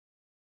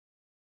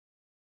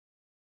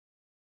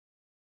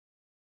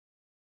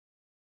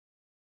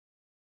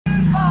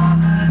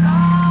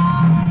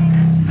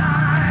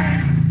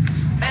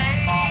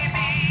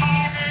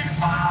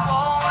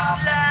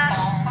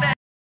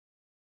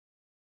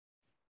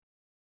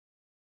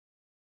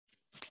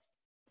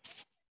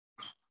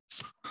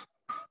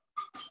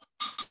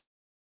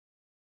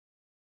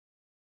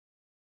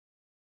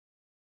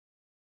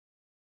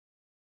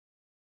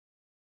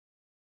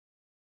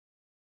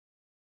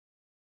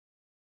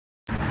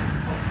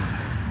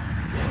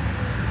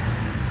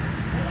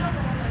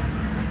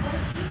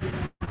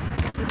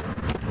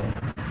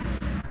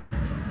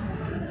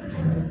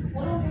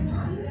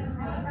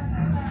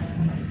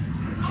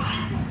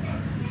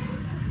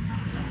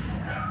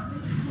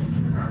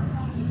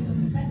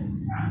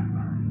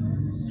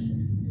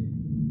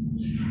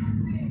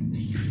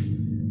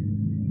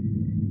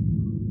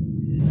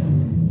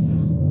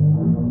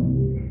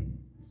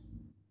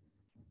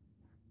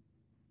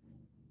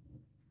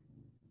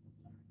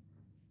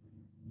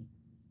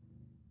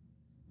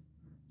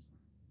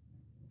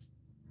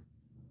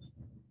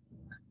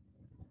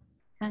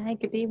Hi,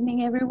 good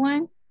evening,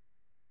 everyone.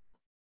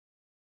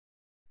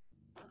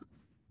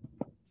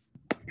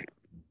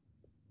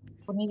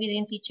 Good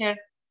evening, teacher.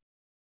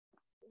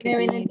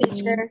 Good evening,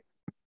 teacher.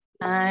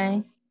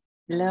 Hi,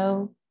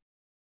 hello.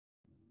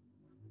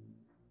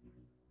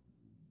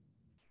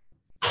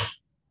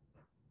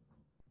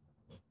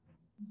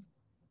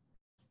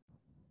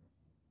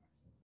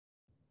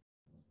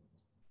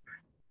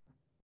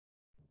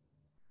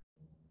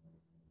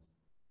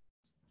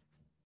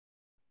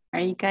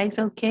 Are you guys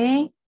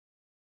okay?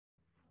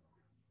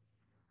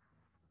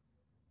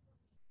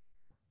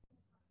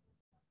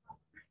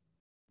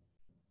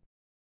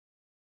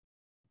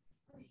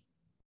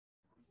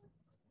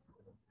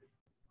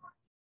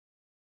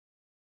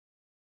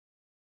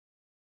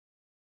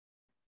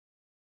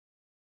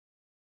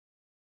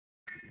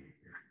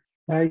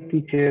 Hi,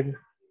 teacher.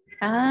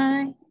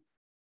 Hi,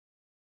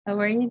 how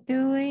are you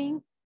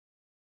doing?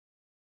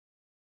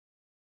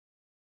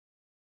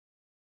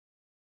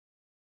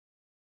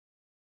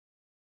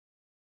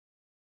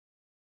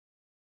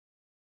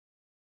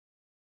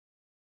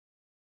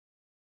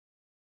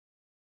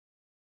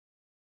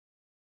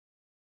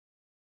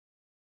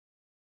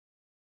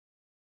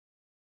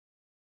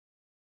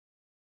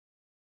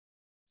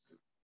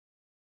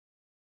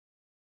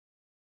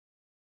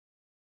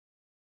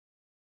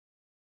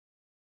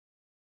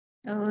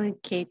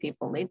 Okay,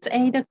 people, it's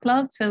 8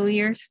 o'clock, so we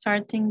are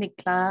starting the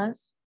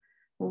class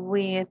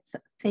with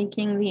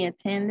taking the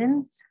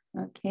attendance,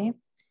 okay?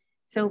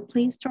 So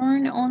please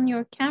turn on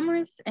your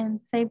cameras and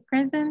say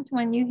present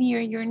when you hear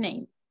your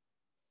name.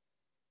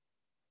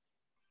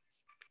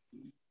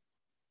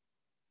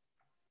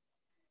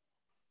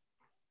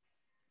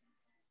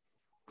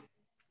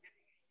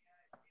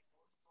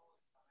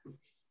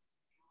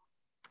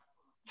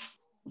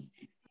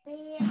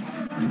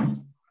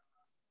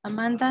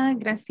 Amanda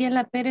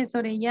Graciela Pérez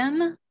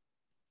Orellana.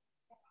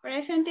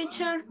 Present,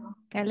 teacher.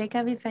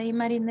 Caleca Bisaí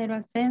Marinero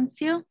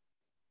Asensio.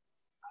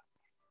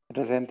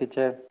 Present,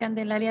 teacher.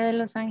 Candelaria de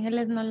Los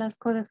Ángeles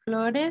Nolasco de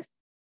Flores.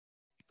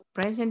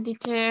 Present,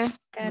 teacher.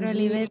 Carol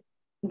Ivette,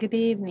 good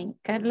evening.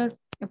 Carol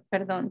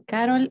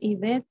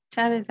Ivette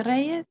Chávez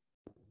Reyes.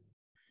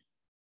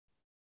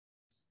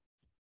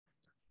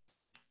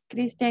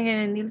 Cristian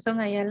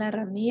Edenilson Ayala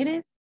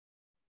Ramírez.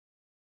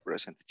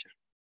 Present, teacher.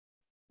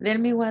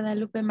 Delmi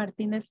Guadalupe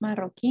Martínez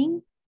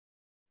Marroquín.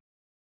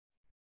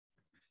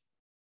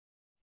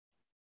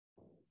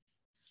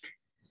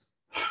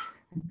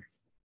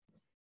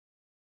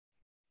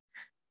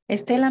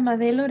 Estela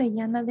Mabel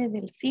Orellana de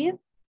Del Cid.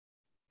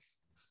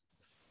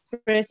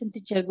 Present,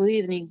 teacher. Good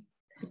evening.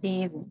 Good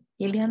evening.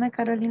 Ileana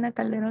Carolina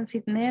Calderón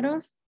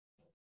Cisneros.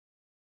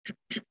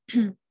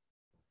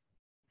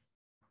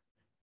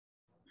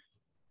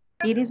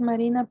 Iris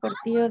Marina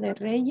Portillo de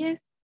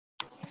Reyes.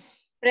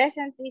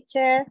 Present,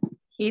 teacher.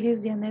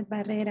 Iris Janet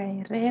Barrera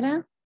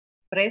Herrera.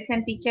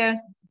 Present, teacher.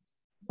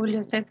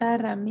 Julio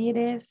César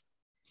Ramírez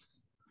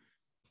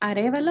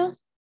Arevalo.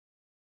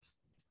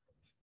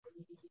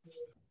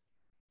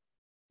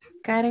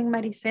 Karen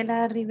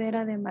Marisela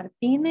Rivera de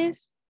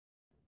Martínez.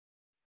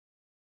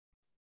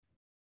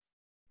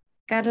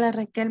 Carla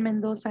Raquel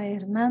Mendoza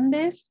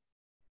Hernández.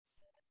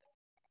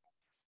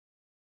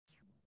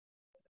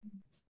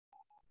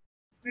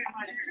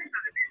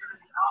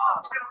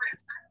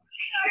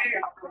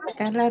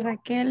 Carla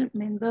Raquel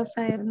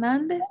Mendoza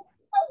Hernández.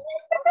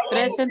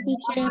 Present,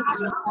 teacher.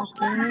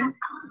 Okay.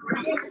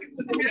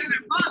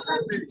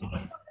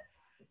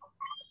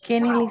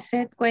 Kenny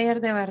Lisette Cuellar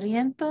de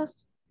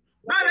Barrientos.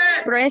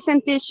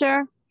 Present,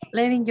 teacher.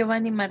 Levin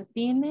Giovanni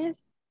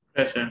Martínez.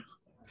 Present.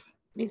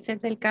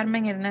 Lisette del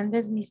Carmen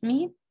Hernández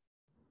Smith.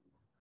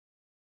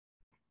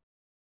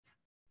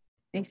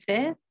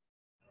 Lisette?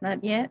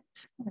 Not yet.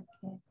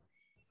 Okay.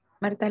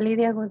 Marta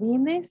Lidia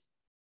Godínez.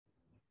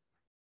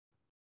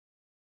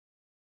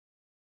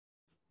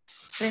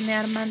 René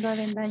Armando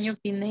Avendaño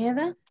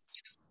Pineda.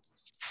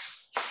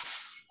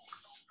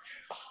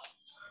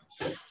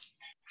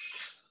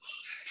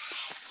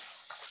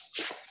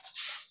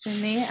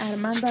 René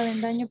Armando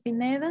Avendaño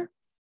Pineda.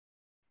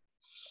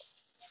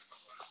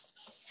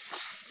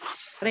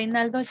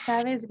 Reinaldo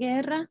Chávez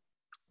Guerra.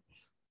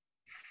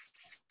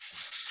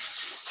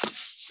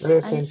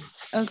 Present.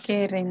 Ok,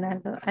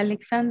 Reinaldo.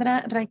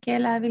 Alexandra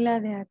Raquel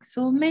Ávila de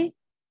Axume.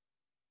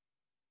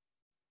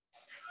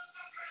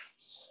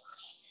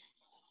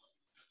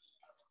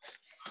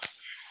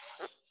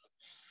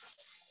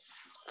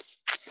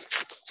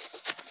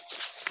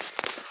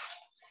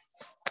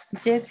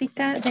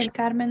 Jessica del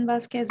Carmen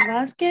Vázquez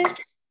Vázquez.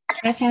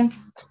 Present.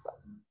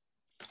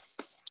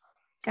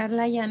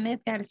 Carla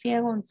Yanet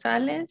García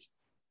González.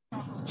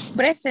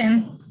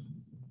 Present.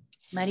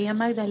 María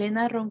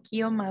Magdalena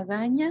Ronquillo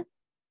Magaña.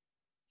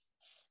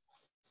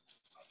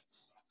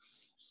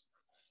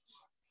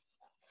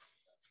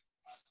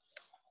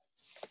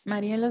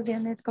 Marielos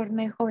Janet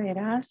Cornejo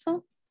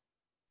Erazo.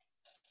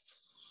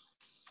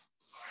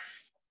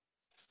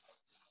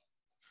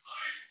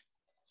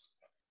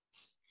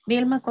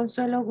 Vilma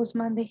Consuelo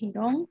Guzmán de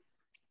Girón.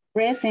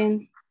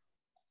 Present.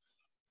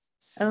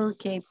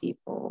 Okay,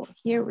 people,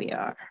 here we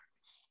are.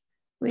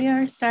 We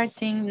are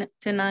starting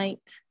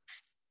tonight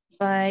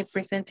by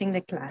presenting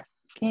the class,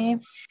 okay?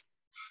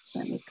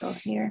 Let me go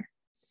here.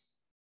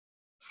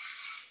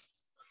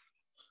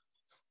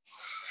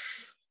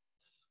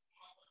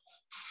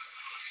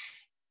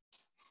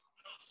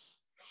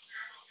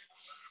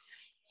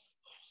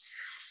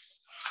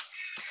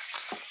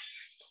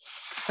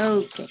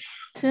 Okay,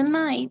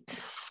 tonight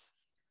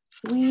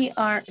we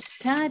are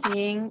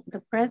studying the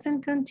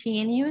present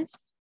continuous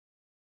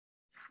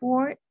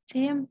for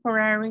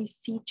temporary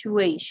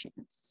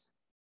situations,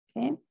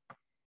 okay?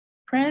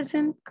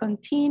 Present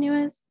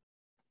continuous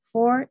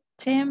for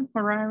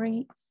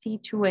temporary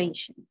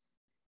situations.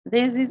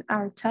 This is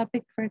our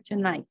topic for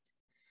tonight.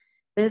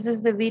 This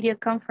is the video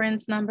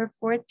conference number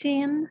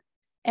 14,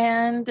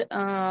 and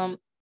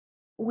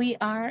we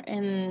are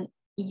in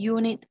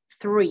unit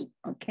 3,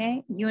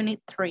 okay?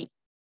 Unit 3.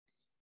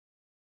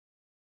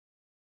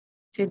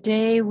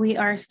 Today we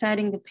are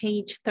studying the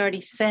page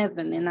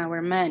 37 in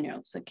our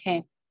manuals,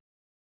 okay?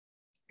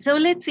 So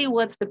let's see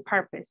what's the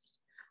purpose.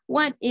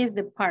 What is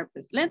the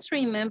purpose? Let's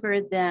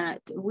remember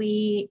that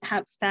we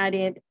have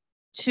studied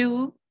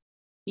 2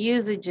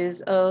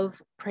 usages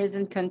of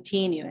present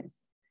continuous.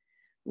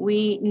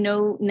 We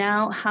know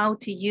now how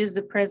to use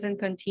the present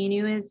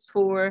continuous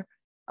for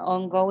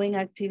ongoing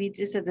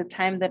activities at the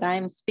time that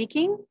I'm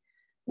speaking.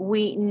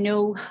 We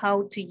know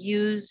how to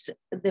use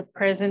the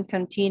present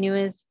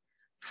continuous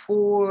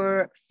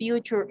for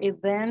future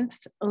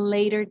events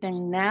later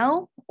than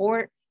now,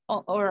 or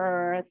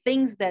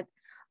things that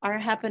are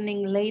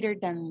happening later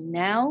than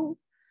now.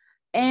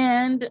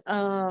 And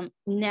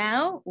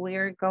now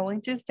we're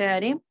going to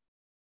study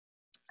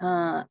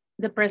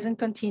the present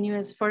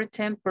continuous for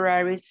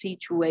temporary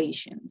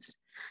situations.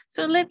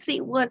 So let's see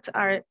what's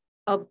our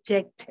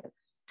objective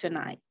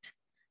tonight.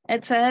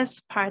 It says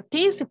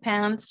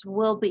participants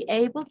will be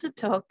able to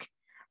talk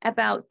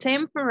about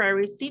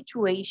temporary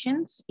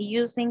situations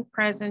using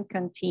present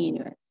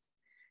continuous.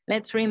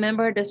 Let's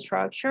remember the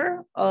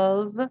structure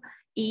of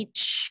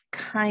each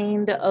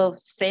kind of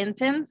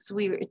sentence.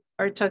 We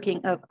are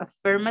talking of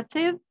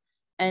affirmative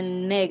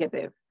and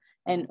negative.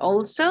 And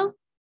also,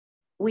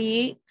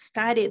 we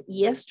studied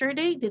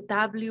yesterday the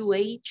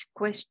WH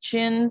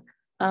question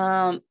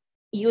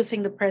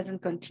using the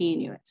present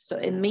continuous. So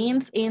it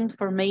means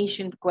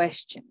information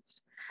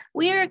questions.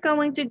 We are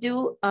going to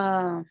do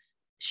a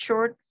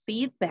short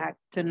feedback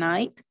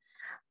tonight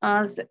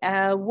as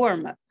a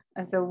warm-up,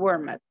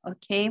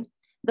 okay?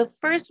 The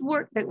first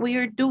work that we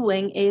are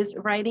doing is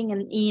writing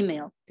an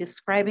email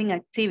describing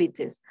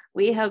activities.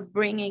 We have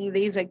bringing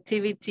this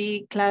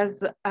activity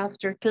class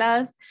after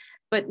class,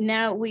 but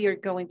now we are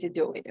going to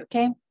do it,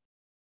 okay?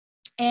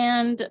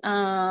 And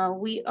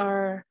we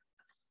are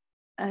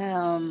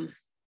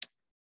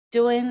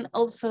doing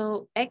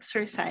also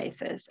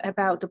exercises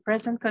about the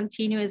present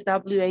continuous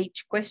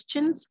WH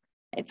questions.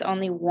 It's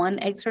only one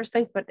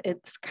exercise, but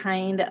it's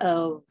kind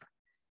of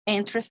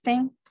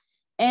interesting.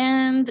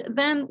 And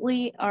then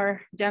we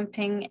are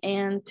jumping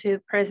into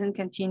present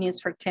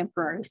continuous for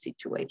temporary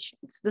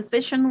situations. The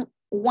session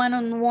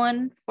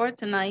one-on-one for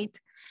tonight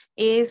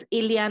is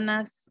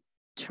Ileana's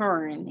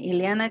turn.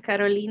 Ileana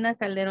Carolina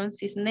Calderon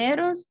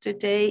Cisneros,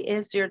 today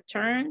is your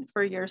turn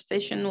for your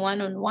session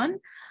one-on-one.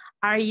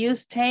 Are you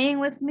staying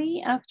with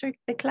me after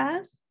the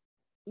class?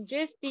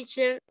 Yes,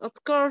 teacher, of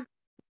course.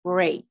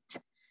 Great,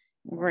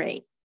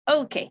 great.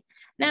 Okay,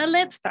 now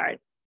let's start.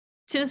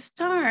 To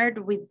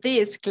start with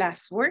this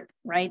classwork,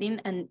 writing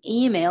an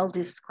email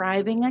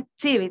describing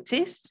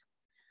activities,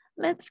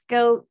 let's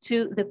go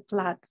to the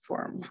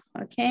platform,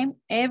 okay?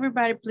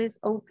 Everybody please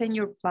open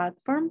your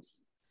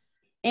platforms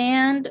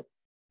and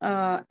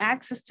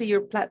access to your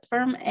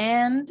platform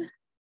and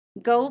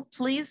go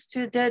please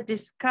to the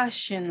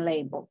discussion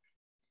label.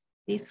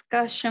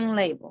 Discussion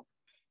label,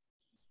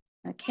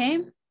 okay?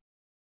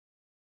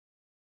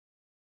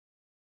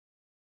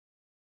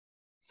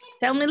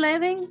 Tell me,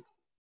 Levin.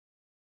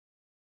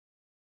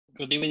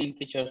 Good evening,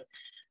 teacher.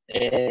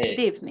 Good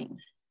evening.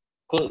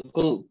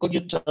 Could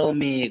you tell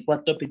me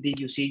what topic did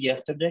you see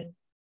yesterday?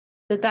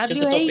 The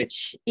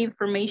WH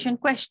information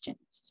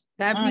questions.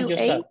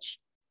 WH,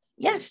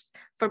 yes,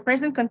 for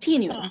present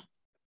continuous.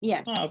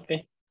 Yes.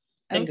 Okay.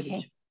 Thank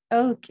you.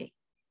 Okay.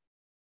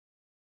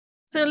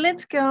 So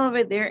let's go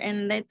over there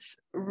and let's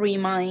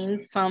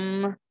remind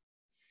some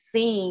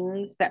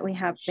things that we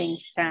have been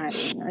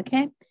studying,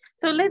 okay?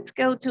 So let's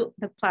go to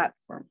the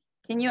platform.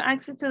 Can you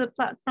access to the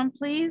platform,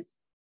 please?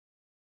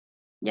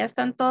 ¿Ya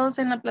están todos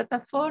en la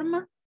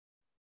plataforma?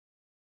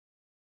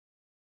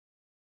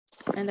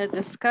 And the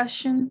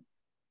discussion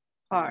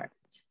part.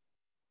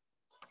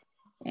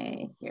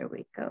 Okay, here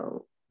we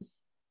go.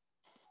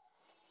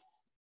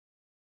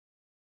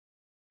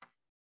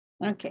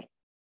 Okay.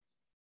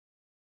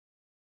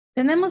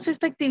 Tenemos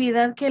esta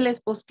actividad que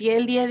les posteé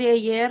el día de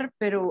ayer,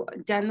 pero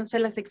ya no se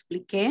las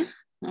expliqué.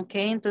 Ok,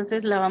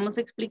 entonces la vamos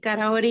a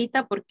explicar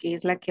ahorita porque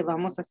es la que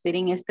vamos a hacer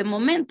en este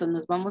momento.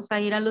 Nos vamos a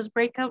ir a los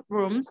breakout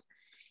rooms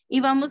y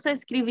vamos a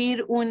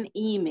escribir un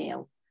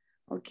email.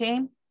 Ok,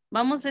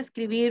 vamos a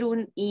escribir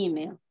un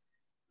email.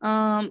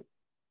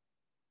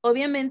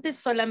 obviamente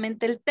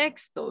solamente el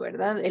texto,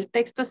 ¿verdad? El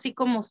texto así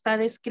como está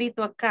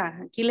descrito acá.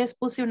 Aquí les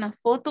puse una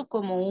foto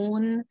como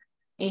un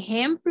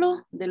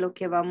ejemplo de lo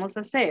que vamos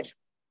a hacer,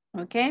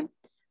 ¿ok?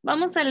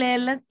 Vamos a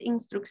leer las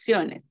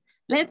instrucciones.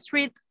 Let's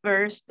read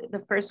first the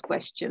first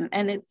question,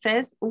 and it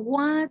says,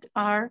 what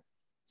are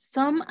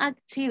some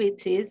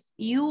activities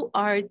you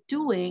are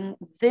doing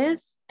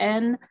this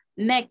and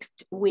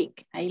next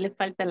week? Ahí le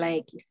falta la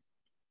X.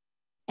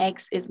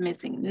 X is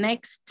missing.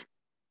 Next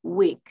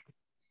week.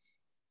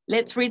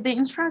 Let's read the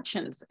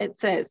instructions. It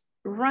says,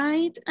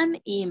 write an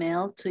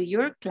email to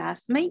your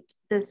classmate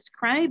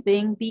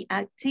describing the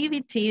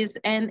activities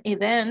and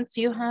events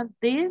you have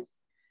this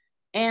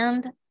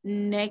and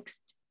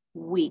next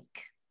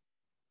week.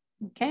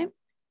 Okay?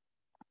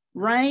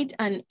 Write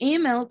an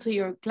email to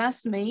your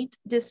classmate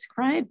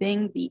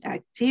describing the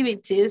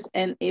activities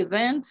and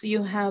events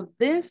you have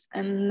this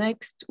and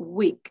next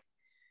week.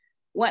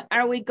 What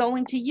are we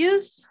going to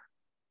use?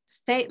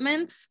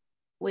 Statements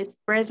with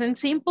present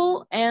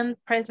simple and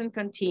present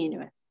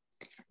continuous.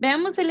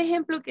 Veamos el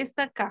ejemplo que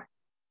está acá.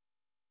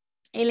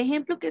 El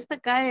ejemplo que está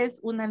acá es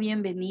una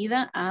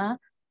bienvenida a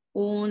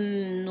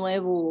un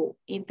nuevo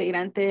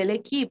integrante del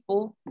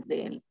equipo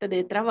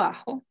de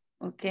trabajo,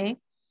 ¿ok?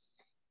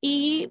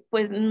 Y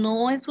pues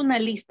no es una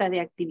lista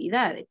de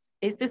actividades.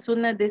 Esta es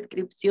una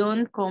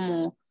descripción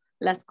como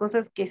las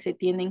cosas que se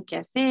tienen que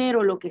hacer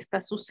o lo que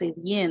está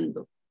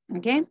sucediendo,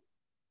 ¿ok?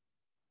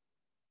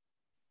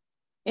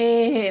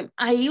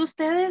 Ahí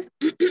ustedes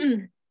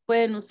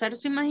pueden usar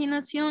su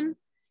imaginación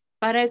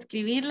para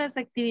escribir las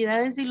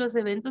actividades y los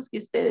eventos que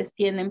ustedes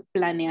tienen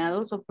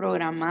planeados o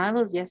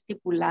programados, ya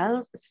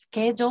estipulados,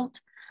 scheduled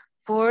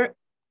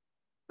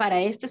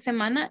para esta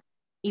semana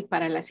y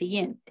para la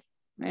siguiente,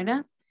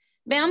 ¿verdad?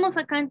 Veamos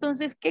acá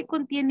entonces qué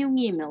contiene un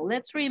email.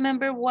 Let's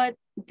remember what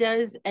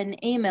does an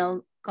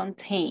email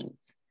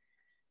contains.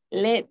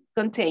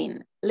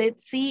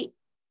 Let's see,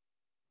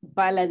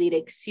 va la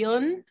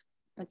dirección,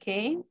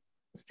 ¿ok?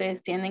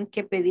 Ustedes tienen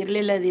que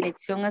pedirle la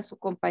dirección a su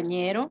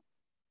compañero.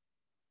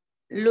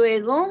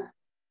 Luego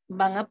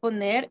van a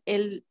poner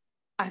el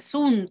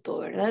asunto,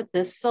 ¿verdad?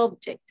 The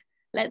subject.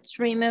 Let's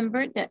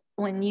remember that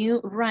when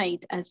you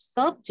write a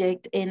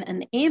subject in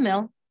an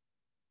email,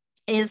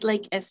 it's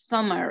like a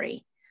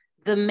summary,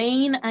 the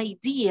main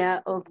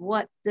idea of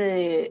what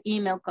the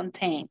email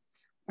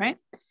contains, right?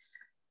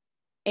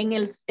 En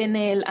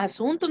el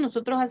asunto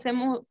nosotros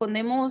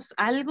ponemos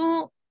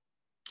algo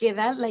que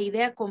da la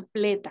idea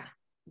completa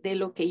de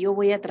lo que yo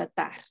voy a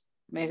tratar,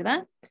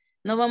 ¿verdad?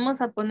 No vamos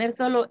a poner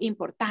solo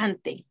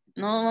importante,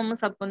 no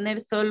vamos a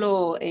poner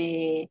solo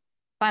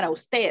para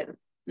usted,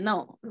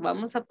 no,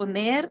 vamos a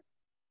poner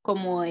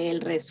como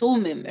el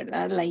resumen,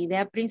 ¿verdad? La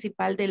idea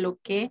principal de lo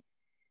que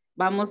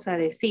vamos a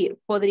decir.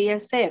 Podría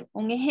ser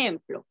un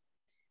ejemplo,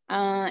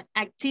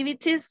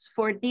 activities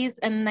for this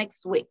and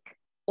next week,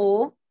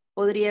 o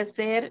podría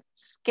ser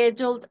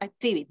scheduled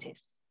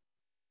activities,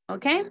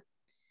 ¿ok?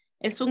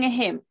 Es un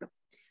ejemplo.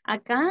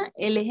 Acá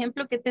el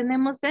ejemplo que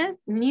tenemos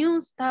es new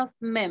staff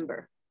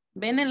member.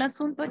 ¿Ven el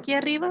asunto aquí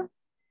arriba?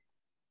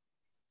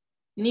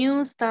 New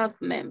staff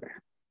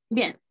member.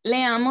 Bien,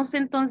 leamos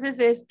entonces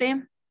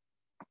este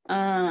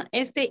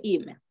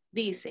email.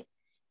 Dice,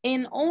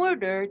 in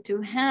order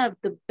to have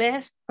the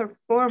best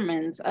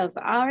performance of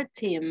our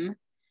team,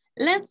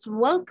 let's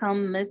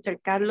welcome Mr.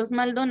 Carlos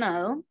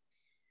Maldonado.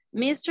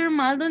 Mr.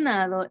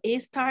 Maldonado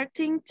is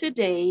starting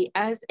today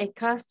as a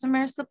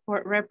customer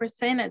support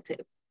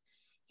representative.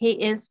 He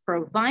is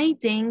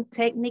providing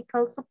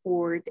technical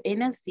support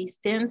and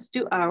assistance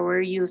to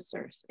our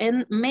users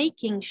and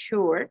making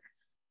sure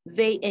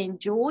they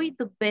enjoy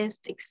the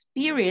best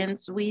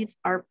experience with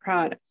our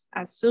products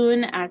as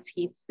soon as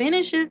he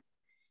finishes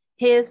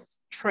his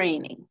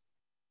training.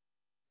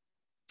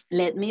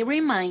 Let me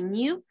remind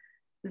you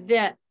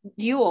that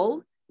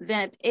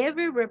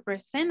every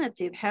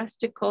representative has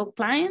to call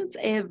clients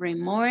every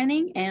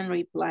morning and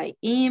reply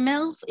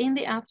emails in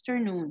the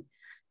afternoon.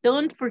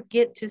 Don't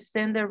forget to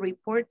send a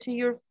report to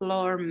your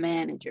floor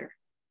manager.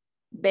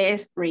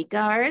 Best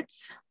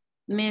regards,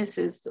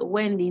 Mrs.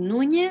 Wendy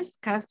Núñez,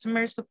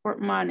 Customer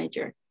Support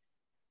Manager,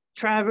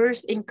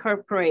 Travers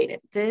Incorporated.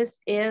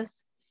 This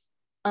is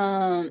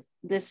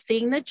the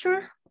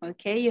signature,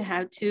 okay? You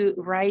have to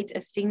write a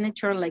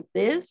signature like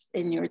this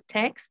in your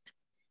text.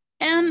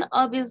 And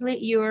obviously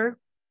your,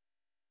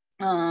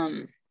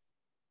 the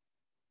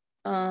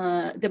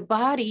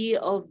body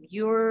of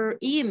your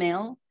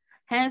email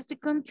has to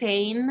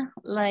contain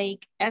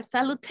like a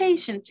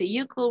salutation to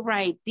you. Could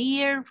write,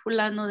 dear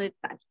fulano de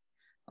tal,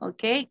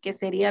 okay? Que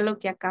sería lo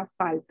que acá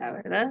falta,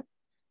 ¿verdad?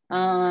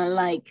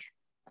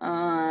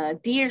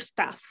 Dear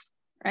staff,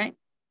 right?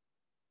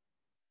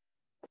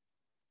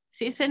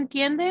 ¿Sí se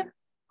entiende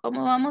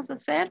cómo vamos a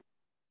hacer?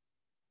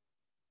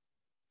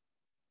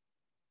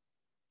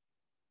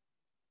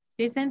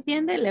 ¿Sí se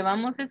entiende? Le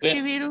vamos a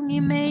escribir un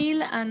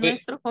email a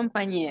nuestro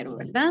compañero,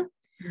 ¿verdad?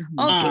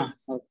 Okay.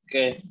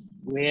 Okay.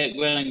 We're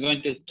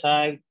going to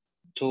type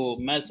to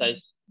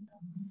message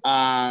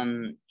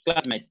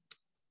classmate,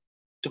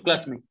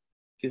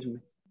 excuse me.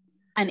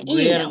 An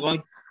We are email.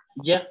 going,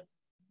 yeah.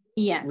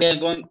 Yes. We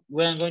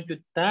are going to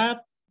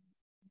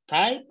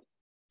type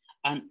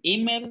an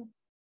email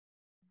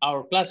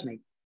our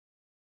classmate.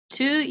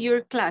 To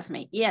your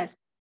classmate, yes.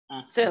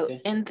 So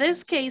Okay. in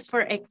this case,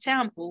 for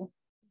example,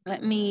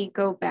 let me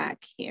go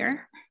back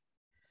here.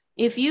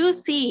 If you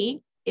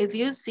see,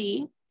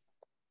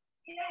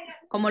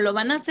 como lo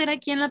van a hacer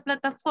aquí en la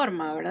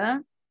plataforma,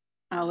 ¿verdad?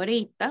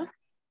 Ahorita.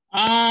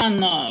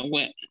 No,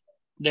 well,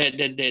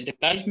 the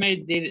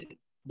classmate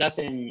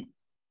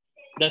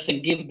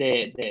doesn't give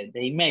the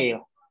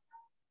email.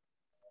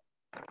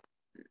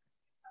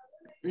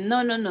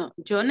 No.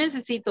 Yo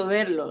necesito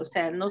verlo, o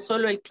sea, no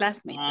solo el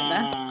classmate,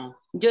 ¿verdad?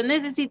 Yo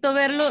necesito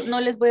verlo, no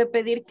les voy a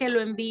pedir que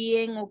lo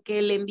envíen o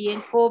que le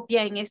envíen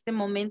copia en este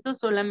momento,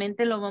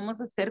 solamente lo vamos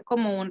a hacer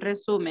como un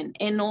resumen.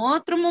 En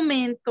otro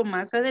momento,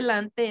 más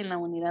adelante, en la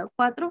unidad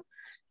 4,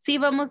 sí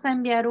vamos a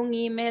enviar un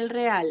email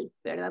real,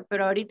 ¿verdad?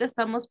 Pero ahorita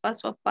estamos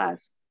paso a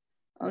paso,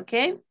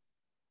 ¿ok?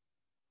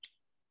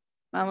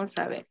 Vamos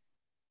a ver.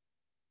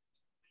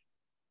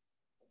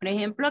 Por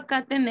ejemplo,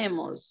 acá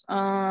tenemos,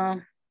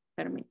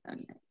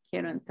 permítanme,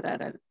 quiero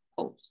entrar al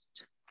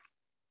post.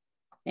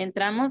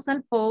 Entramos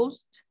al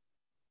post,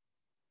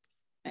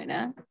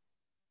 ¿verdad?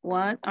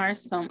 What are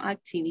some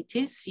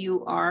activities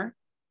you are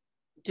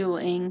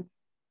doing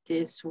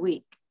this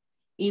week?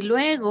 Y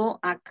luego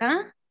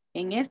acá,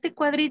 en este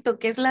cuadrito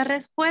que es la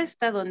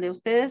respuesta, donde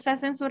ustedes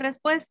hacen su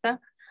respuesta,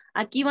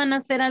 aquí van a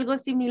hacer algo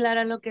similar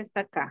a lo que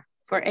está acá.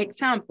 For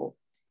example,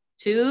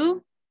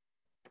 to,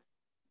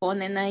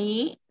 ponen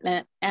ahí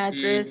la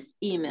address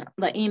email,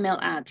 the email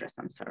address,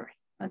 I'm sorry,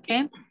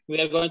 okay? We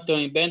are going to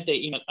invent the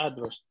email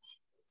address.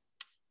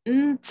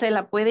 Se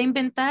la puede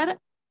inventar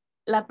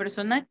la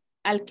persona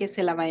al que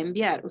se la va a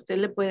enviar. Usted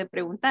le puede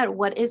preguntar,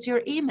 what is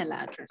your email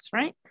address,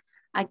 right?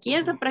 Aquí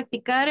es a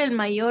practicar el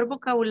mayor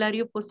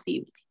vocabulario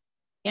posible,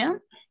 ¿ya?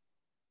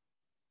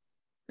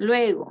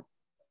 Luego,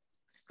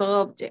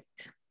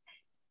 subject.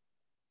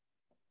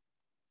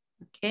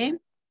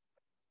 ¿Ok?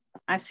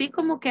 Así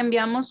como que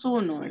enviamos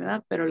uno,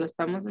 ¿verdad? Pero lo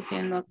estamos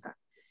haciendo acá.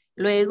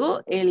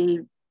 Luego,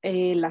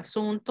 el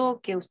asunto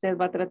que usted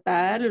va a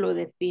tratar lo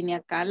define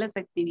acá, las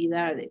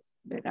actividades,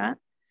 ¿verdad?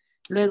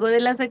 Luego de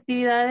las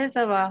actividades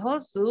abajo,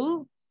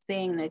 su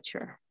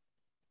signature.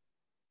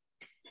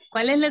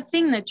 ¿Cuál es la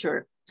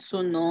signature?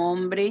 Su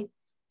nombre,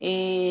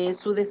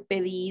 su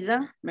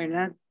despedida,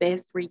 ¿verdad?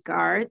 Best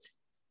regards,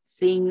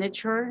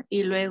 signature,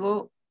 y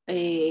luego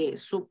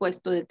su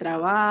puesto de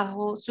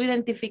trabajo, su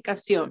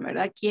identificación,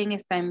 ¿verdad? ¿Quién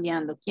está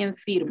enviando? ¿Quién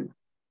firma?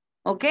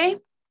 ¿Ok?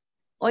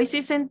 ¿Hoy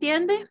sí se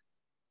entiende?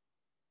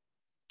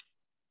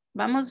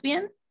 ¿Vamos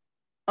bien?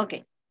 Ok.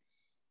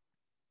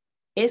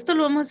 Esto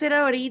lo vamos a hacer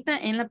ahorita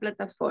en la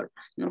plataforma.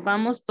 Nos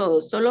vamos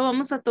todos. Solo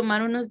vamos a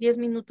tomar unos 10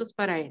 minutos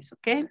para eso,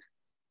 ¿ok?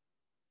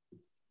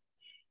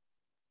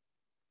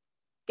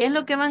 ¿Qué es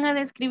lo que van a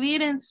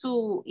describir en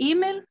su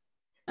email?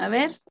 A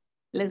ver,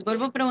 les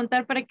vuelvo a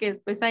preguntar para que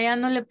después allá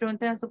no le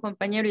pregunten a su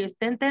compañero. ¿Y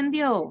usted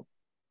entendió?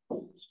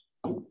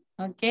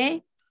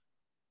 ¿Ok?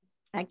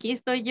 Aquí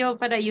estoy yo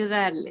para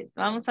ayudarles.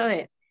 Vamos a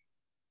ver.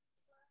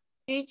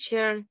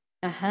 Teacher,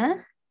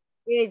 Ajá.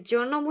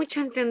 yo no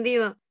mucho he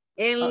entendido.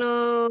 En Oh,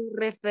 lo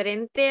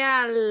referente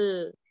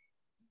al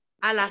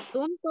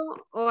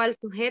asunto o al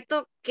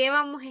sujeto, ¿qué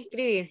vamos a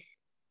escribir?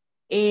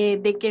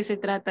 ¿de qué se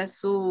trata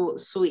su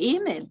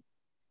email?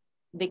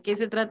 ¿De qué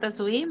se trata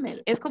su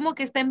email? Es como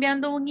que está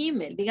enviando un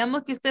email.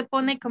 Digamos que usted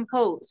pone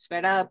compose,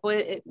 ¿verdad?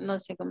 Puede, no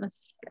sé cómo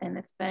es en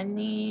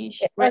español.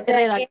 O sea,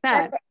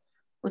 Redactar.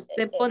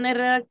 Usted pone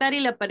redactar y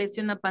le aparece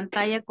una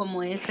pantalla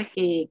como esa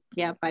que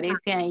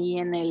aparece ahí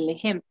en el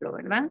ejemplo,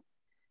 ¿verdad?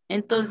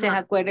 Entonces, Ajá.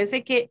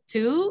 acuérdese que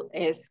to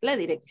es la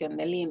dirección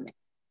del email.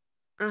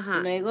 Ajá.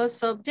 Luego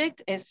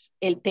subject es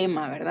el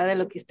tema, ¿verdad? De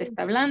lo que usted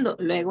está hablando.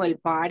 Luego el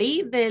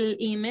body del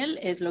email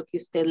es lo que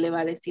usted le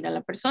va a decir a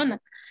la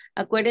persona.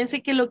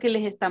 Acuérdense que lo que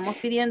les estamos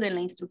pidiendo en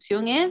la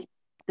instrucción es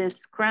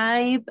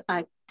describe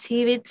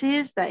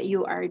activities that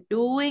you are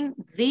doing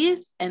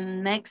this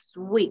and next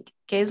week.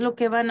 ¿Qué es lo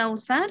que van a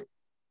usar?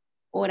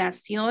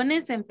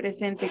 Oraciones en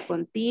presente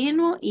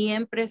continuo y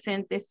en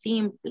presente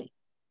simple.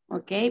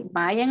 ¿Ok?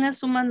 Vayan a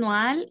su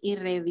manual y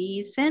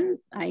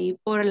revisen ahí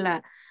por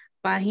la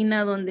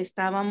página donde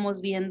estábamos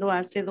viendo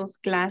hace 2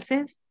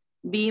 clases.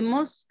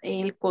 Vimos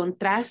el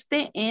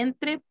contraste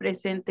entre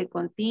presente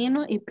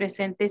continuo y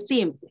presente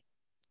simple.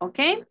 ¿Ok?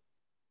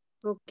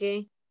 Ok.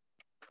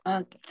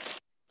 Ok.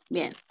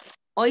 Bien.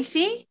 ¿Hoy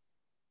sí?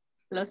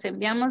 ¿Los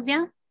enviamos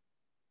ya?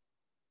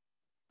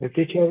 El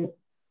teacher,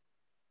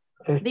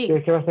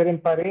 Diga. ¿qué va a ser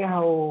en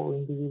pareja o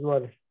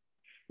individuales?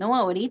 No,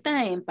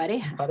 ahorita en ¿En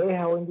pareja.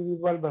 pareja o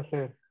individual va a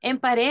ser? En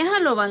pareja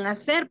lo van a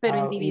hacer, pero Y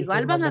se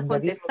individual van a mandarían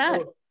los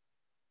contestar. dos.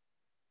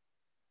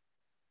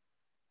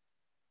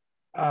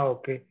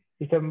 Ok.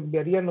 Y se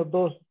enviarían los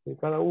dos de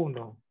cada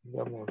uno,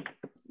 digamos.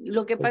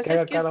 Lo que El que pasa es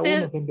haga que cada uno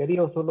usted, se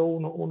enviaría o solo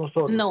uno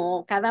solo.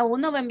 no, cada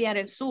uno va a enviar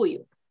el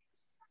suyo.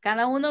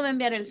 Cada uno va a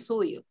enviar el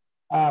suyo.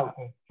 Ok.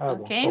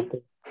 ¿Ok? Ok.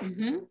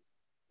 Ujú.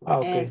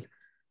 Ok. Eso.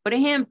 Por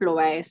ejemplo,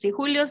 si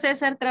Julio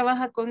César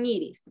trabaja con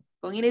Iris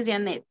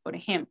Janet, por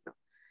ejemplo.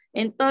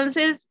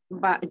 Entonces,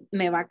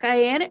 me va a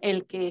caer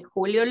el que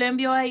Julio le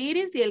envió a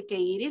Iris y el que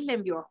Iris le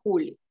envió a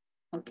Julio.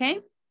 ¿Ok?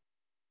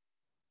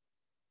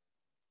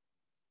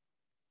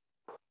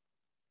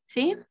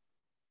 ¿Sí?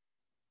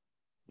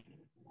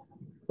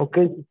 Ok,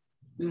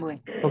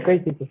 Bueno, ok,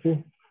 sí, pues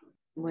sí.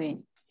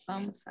 bueno,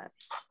 vamos a ver.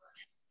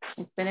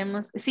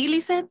 Esperemos. ¿Sí,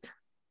 Lisette?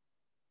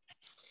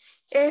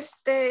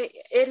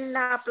 En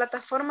la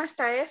plataforma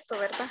está esto,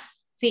 ¿verdad?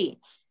 Sí,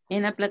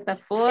 en la Es que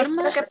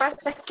plataforma lo que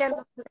pasa es que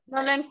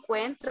no lo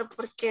encuentro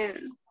porque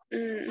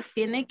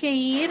tiene que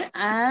ir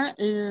a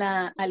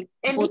al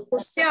en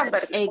discusión,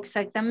 ¿verdad?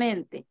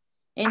 exactamente.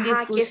 En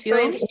Ajá, aquí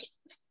estoy en discusión,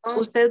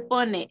 discusión. usted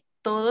pone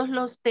todos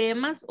los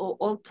temas o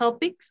all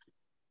topics,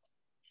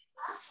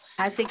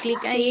 hace clic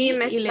Sí, ahí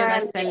y le va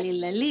a salir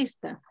la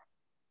lista.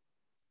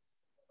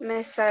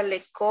 me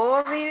sale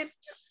COVID,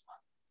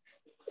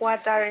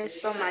 what are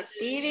some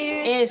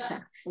activities,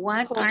 Esa,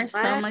 what are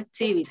some command.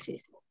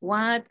 activities?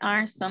 What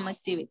are some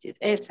activities?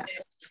 Esa.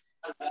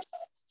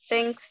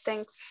 Thanks.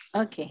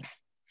 Ok,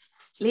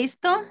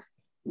 ¿listo?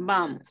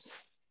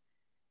 Vamos.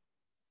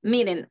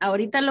 Miren,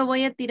 ahorita lo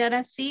voy a tirar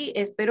así.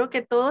 Espero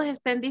que todos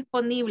estén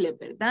disponibles,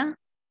 ¿verdad?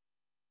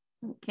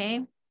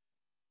 Ok,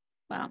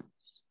 vamos.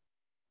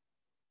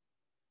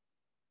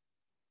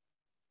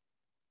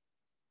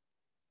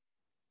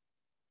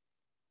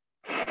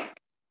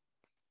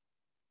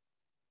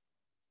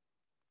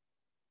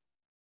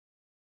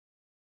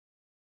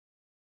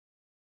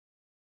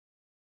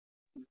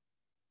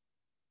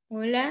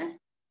 Hola.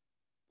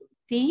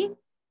 ¿Sí?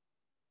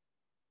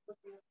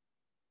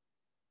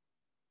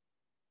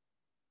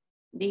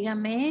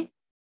 Dígame.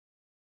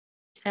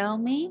 Tell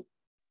me.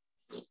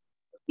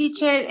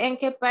 Teacher, ¿en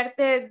qué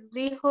parte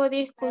dijo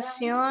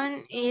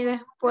discusión y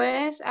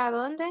después a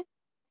dónde?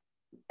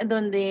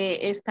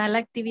 Donde está la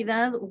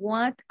actividad,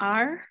 what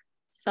are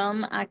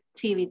some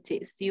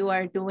activities? You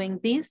are doing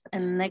this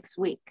and next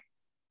week.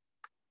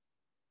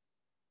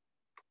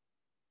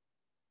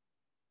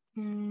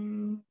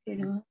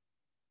 Pero...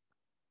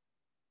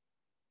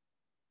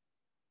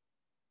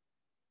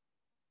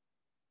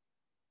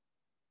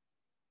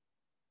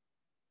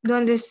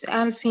 ¿Dónde es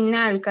al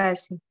final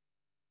casi?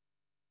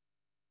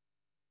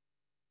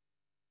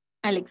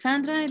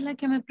 Alexandra es la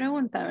que me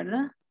pregunta,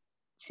 ¿verdad?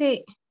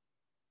 Sí.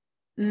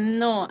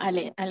 No,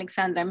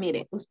 Alexandra,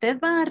 mire, usted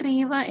va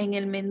arriba en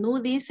el menú,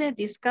 dice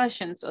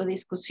discussions o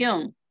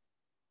discusión.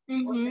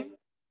 Ujú.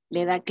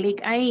 Le da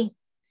clic ahí.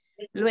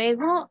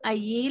 Luego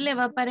allí le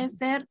va a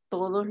aparecer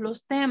todos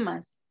los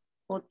temas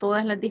o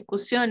todas las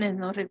discusiones.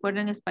 No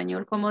recuerdo en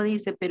español cómo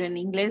dice, pero en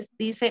inglés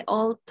dice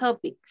all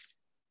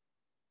topics.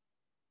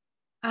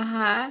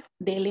 Ajá.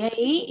 Dele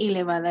ahí y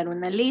le va a dar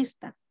una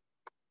lista.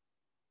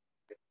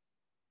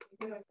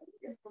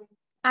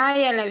 Ah,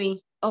 ya la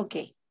vi. Ok,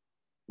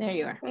 there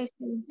you are. Pues,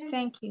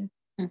 thank you.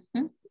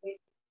 Ujú.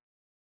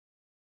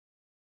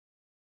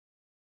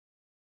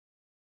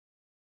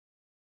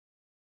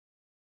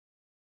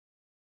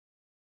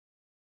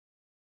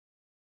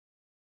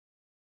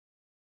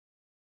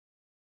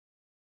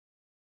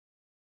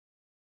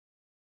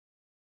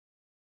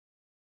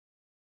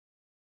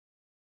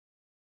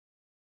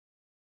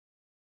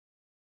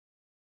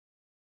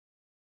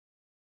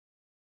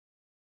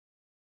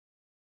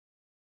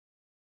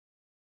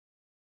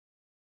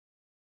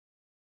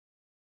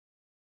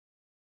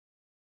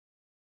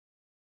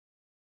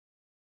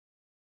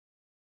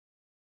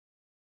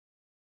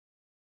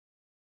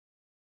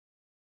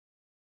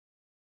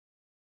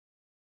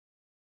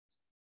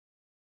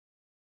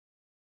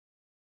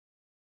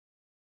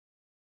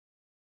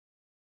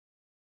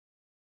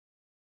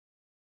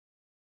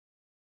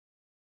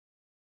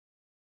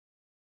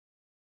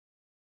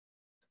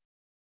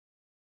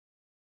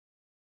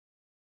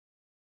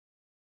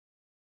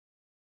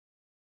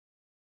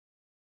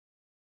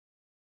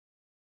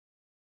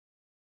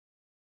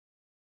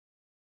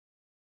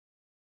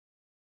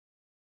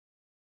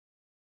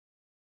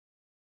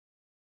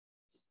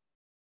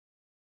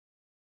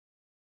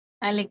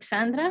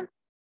 Alexandra,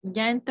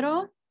 ¿ya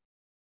entró?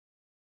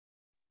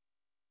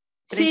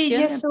 Sí,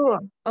 ya estuvo.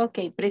 Ok,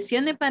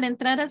 presione para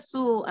entrar a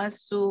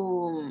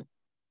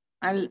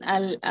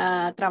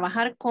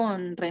trabajar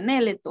con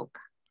René le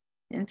toca.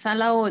 En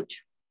sala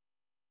 8.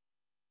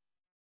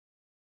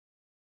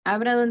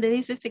 Abra donde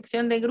dice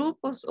sección de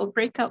grupos o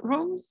breakout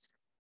rooms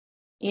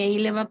y ahí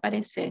le va a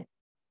aparecer.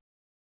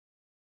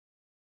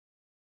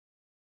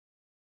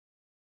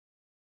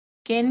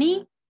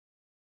 Kenny.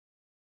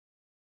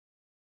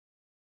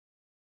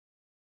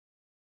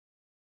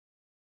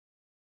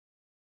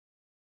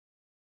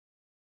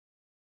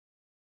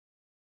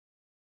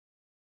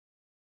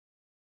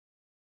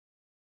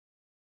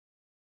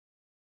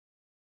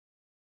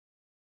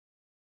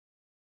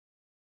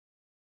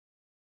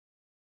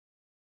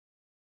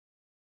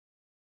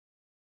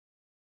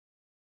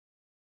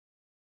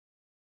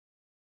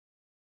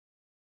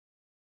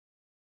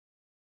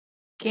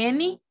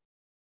 Kenny.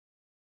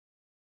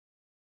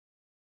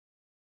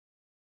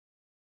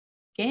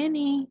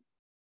 Kenny.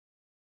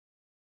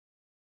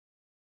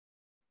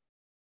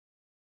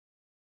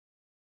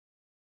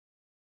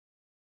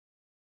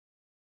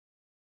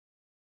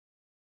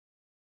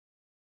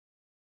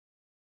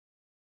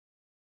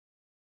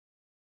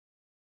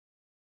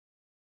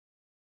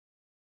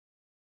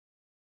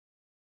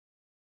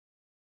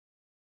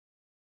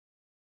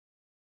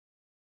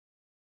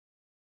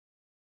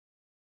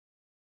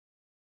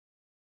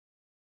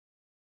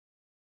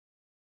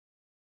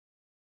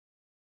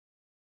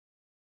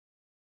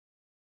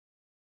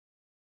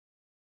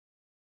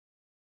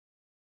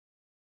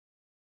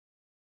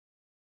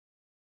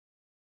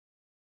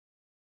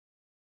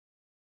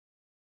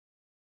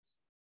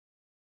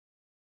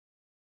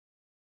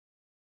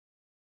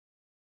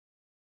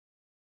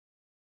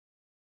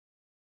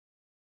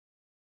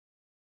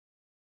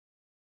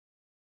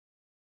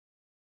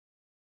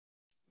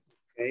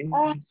 Okay.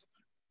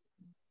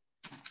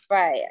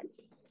 Vaya.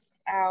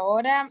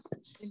 Ahora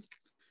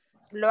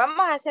lo vamos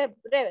a hacer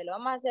breve, lo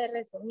vamos a hacer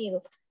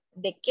resumido.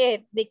 ¿De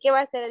qué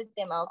va a ser el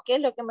tema o qué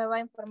es lo que me va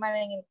a informar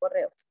en el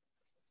correo?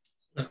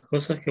 Las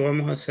cosas que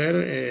vamos a hacer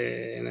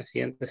en la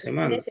siguiente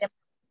semana.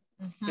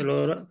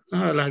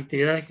 Las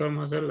actividades que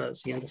vamos a hacer la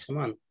siguiente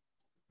semana.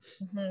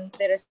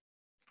 Pero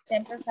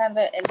siempre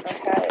usando el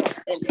pasado,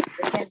 el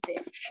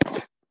presente.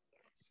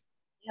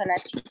 Dijo la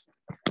chica.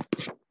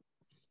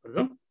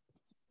 ¿Perdón?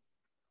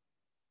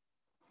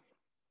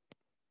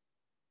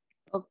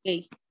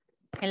 Ok.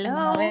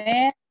 Hello.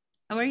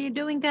 How are you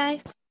doing,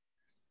 guys?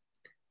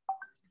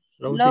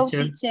 Hello,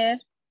 teacher.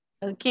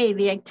 Okay,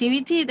 the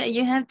activity that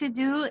you have to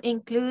do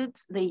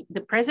includes the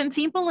present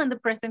simple and the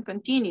present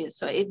continuous.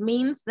 So it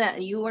means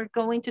that you are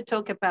going to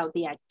talk about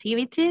the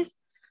activities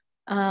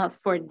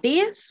for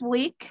this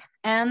week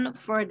and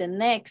for the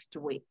next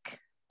week,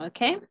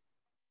 okay?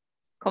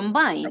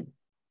 Combine.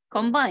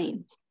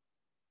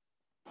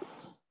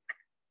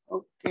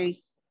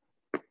 Ok.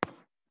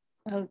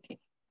 Okay.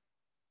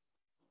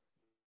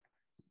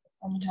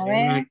 Vamos a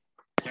ver.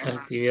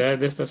 Las actividades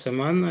de esta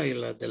semana y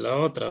las de la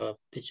otra,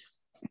 teacher.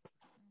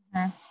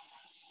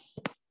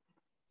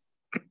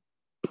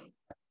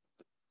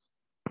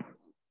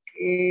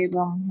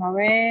 Vamos a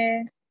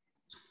ver.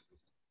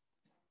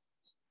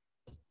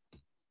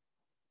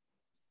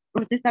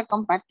 Usted está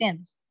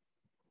compartiendo.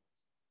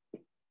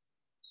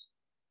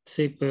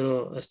 Sí,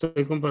 pero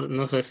estoy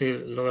compartiendo, no sé si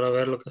logra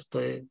ver lo que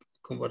estoy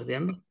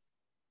compartiendo.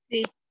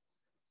 Sí.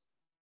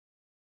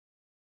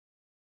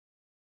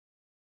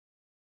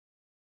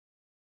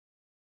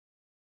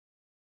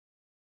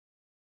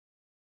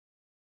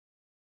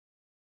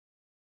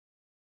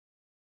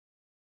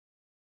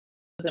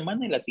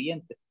 Semana y la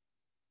siguiente.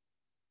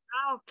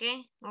 Ah, ok.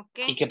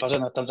 ¿Y qué pasó?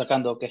 ¿No están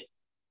sacando o qué?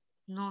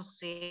 No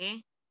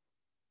sé.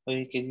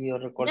 Oye, que yo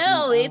recuerdo.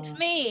 No, it's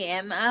me.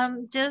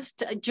 I'm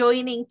just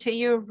joining to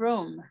your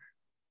room.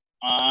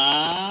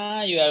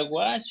 Ah, you are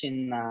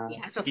watching now.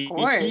 Yes, of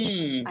course.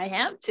 I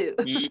have to.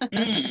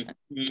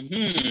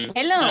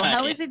 Hello,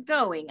 how is it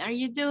going? Are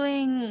you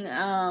doing,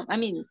 how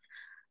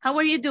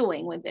are you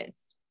doing with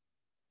this?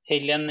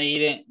 Helena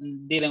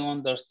didn't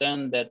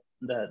understand that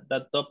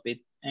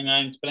topic, and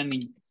I'm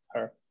explaining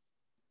her.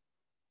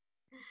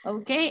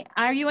 Okay,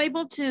 are you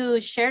able to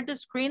share the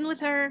screen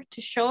with her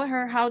to show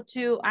her how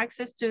to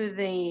access to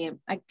the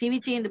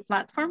activity in the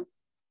platform?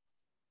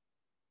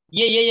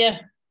 Yeah.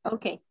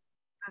 Okay.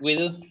 We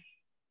do.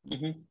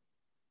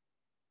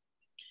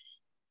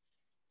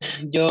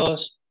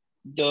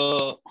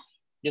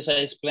 Just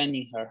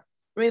explaining her.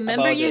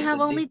 Remember, you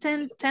have only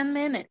 10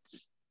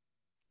 minutes.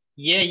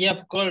 Yeah,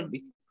 of course,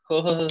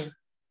 because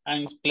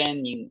I'm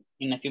explaining.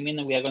 In a few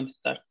minutes, we are going to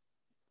start.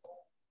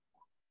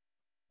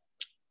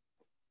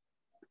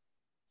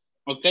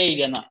 Okay,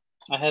 Diana,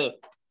 ahead.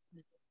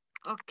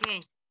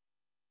 Ok.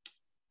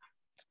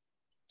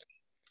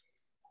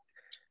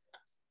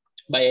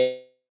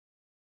 Bye.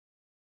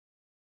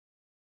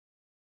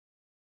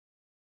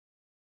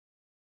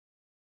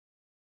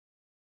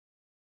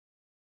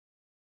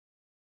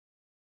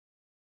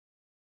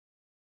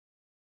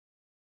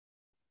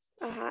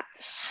 Ajá,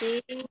 sí.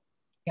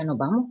 ¿Ya nos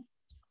vamos?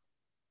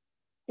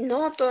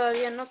 No,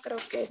 todavía no creo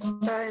que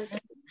está.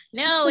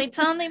 No, it's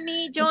only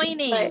me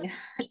joining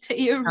to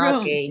your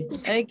room. Okay,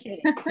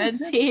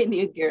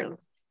 continue,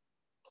 girls.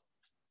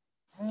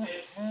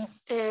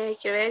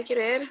 Quiero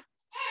ver.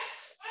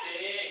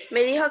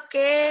 Me dijo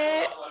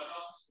que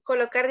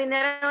colocar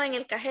dinero en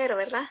el cajero,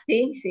 ¿verdad?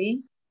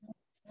 Sí.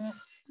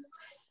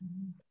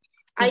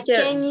 I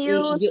can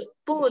use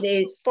put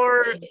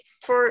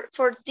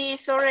for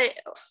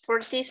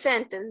this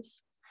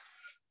sentence.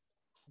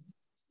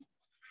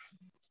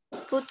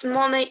 Put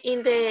money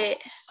in the.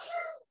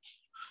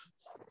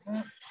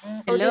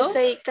 Hello? How do you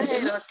say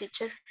cajero,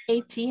 teacher?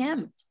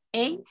 ATM.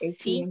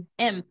 ATM.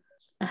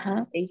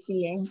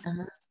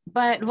 ATM.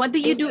 But what do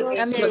you do?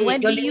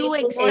 What do you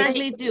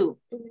exactly do?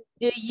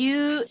 Do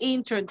you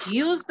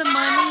introduce the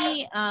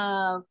money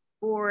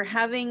for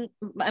having,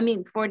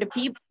 for the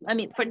people,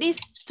 for this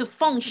to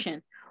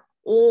function,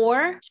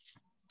 or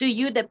do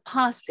you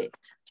deposit?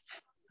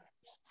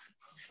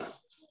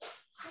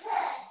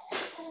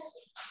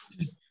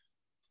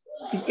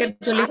 Yo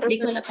le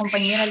explico a la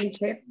compañera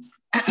Lisette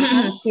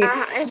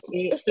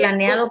que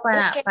planeado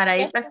para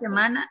esta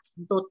semana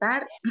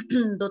dotar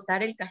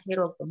el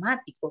cajero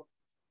automático.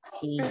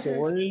 Y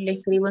yo le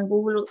escribo en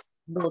Google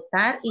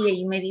dotar y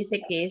ahí me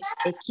dice que es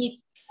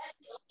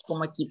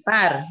como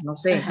equipar, no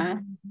sé.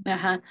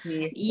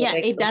 Yeah,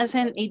 it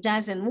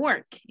doesn't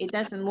work. It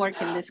doesn't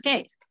work in this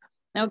case.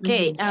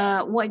 Okay,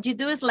 what you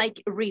do is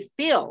like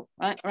refill,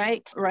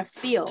 right?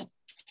 Refill.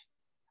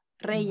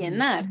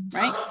 Rellenar,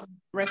 right?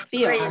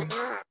 Refill.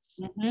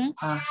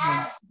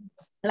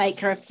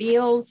 Like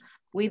refill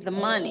with the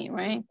money,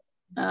 right?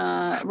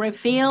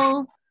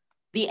 Refill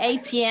the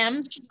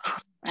ATMs,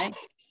 right?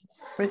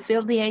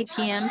 Refill the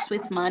ATMs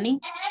with money.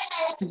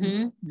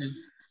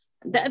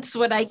 That's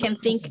what I can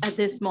think at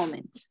this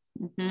moment.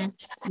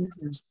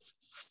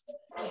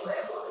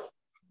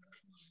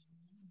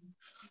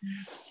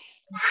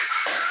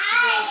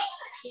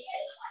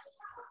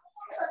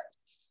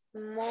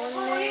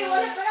 Money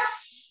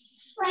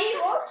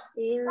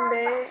in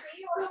the...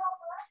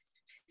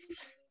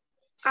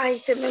 Ay,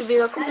 se me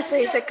olvidó cómo se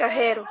dice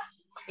cajero.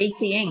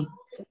 ATM.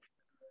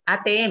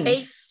 ATM.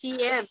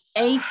 ATM.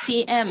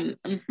 ATM.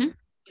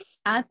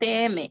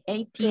 ATM.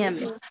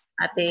 ATM.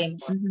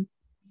 ATM.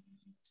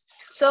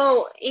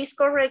 So, it's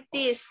correct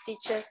this,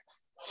 teacher.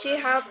 She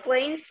has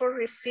planned for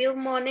refill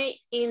money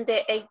in the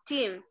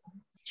ATM.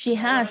 She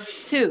has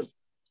two.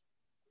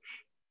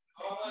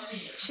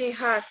 She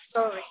has,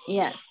 sorry.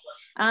 Yes.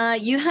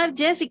 You have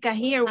Jessica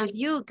here with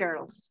you,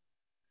 girls.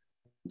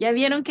 ¿Ya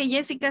vieron que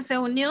Jessica se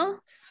unió?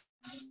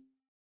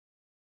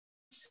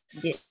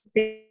 Sí.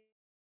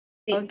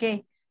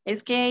 Ok.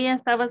 Es que ella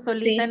estaba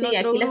solita en otro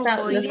aquí grupo.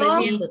 lo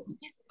estoy viendo,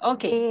 teacher.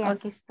 Ok. Sí,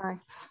 aquí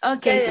estoy.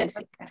 Ok,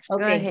 Jessica.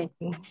 Go ahead.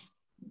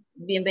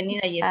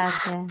 Bienvenida,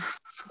 Jessica.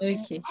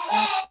 Okay.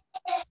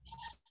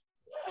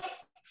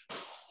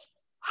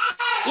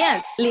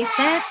 Yes,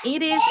 Lisette,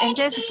 it is, and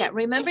Jessica.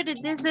 Remember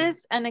that this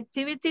is an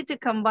activity to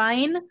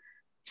combine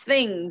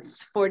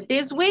things for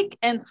this week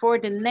and for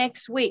the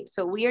next week.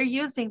 So we are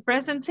using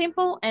present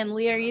simple and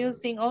we are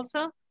using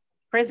also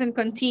present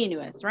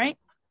continuous, right?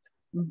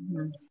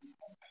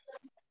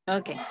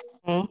 Okay.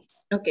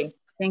 Okay,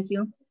 thank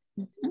you.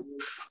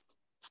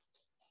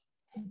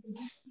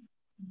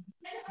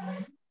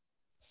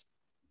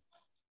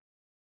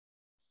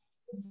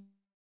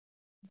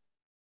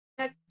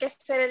 Que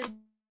ser el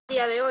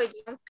día de hoy.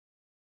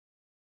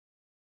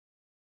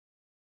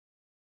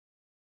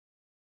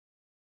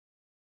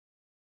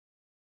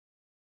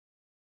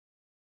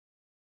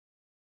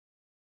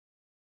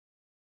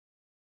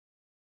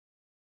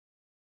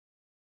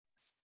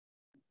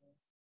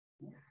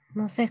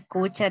 No se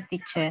escucha,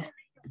 teacher.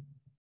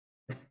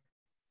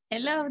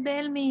 Hello,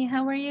 Delmi.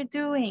 How are you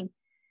doing?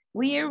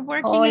 We are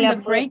working Hola, in the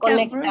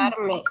breakout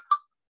rooms.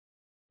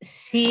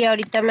 Sí,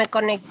 ahorita me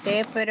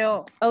conecté,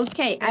 pero...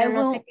 Okay, pero I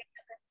no will... sé qué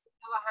estoy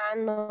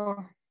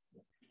trabajando.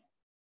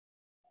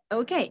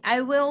 Okay,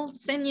 I will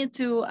send you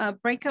to a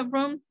breakout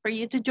room for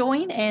you to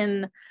join,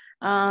 and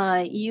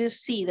you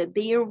see that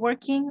they are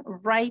working,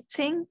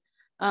 writing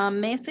a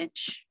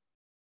message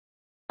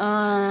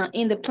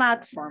in the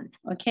platform,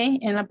 okay?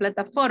 En la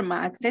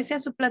plataforma, accese a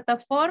su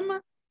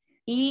plataforma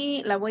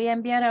y la voy a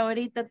enviar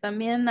ahorita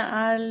también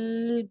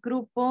al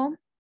grupo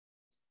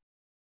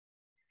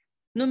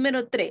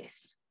número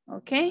 3,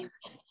 okay?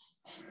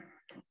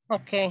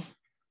 Okay.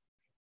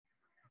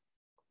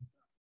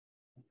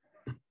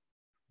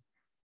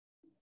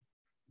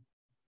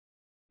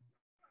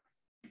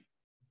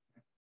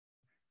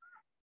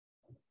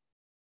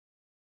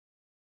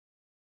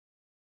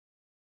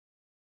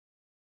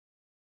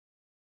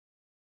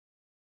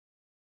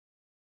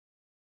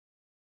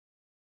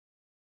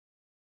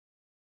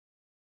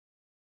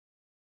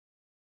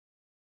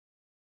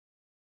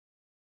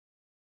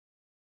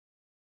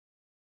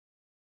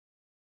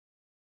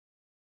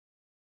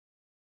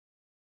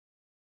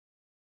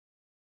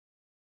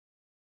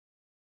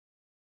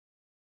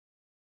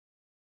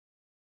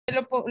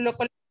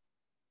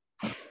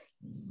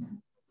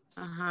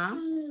 Ajá.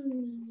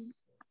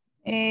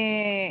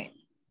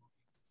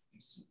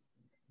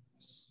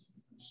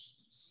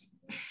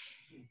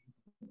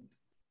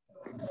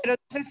 Pero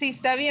no sé si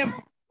está bien.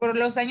 Por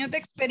los años de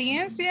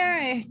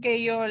experiencia es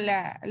que yo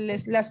la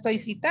estoy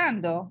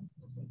citando.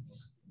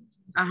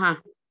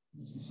 Ajá.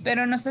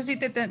 Pero no sé si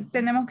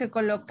tenemos que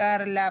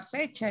colocar la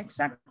fecha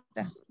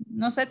exacta.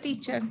 No sé,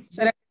 teacher.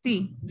 ¿Será que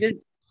sí?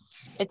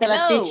 Esta es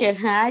la teacher.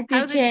 Hi,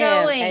 How's it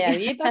teacher. going?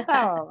 Calladita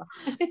estaba.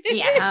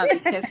 Yeah,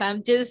 because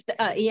I'm just,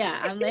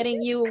 I'm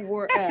letting you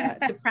work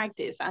to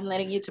practice. I'm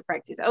letting you to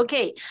practice.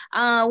 Okay,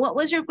 what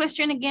was your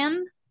question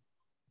again?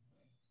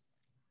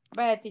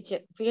 Vaya,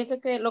 teacher,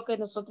 fíjese que lo que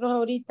nosotros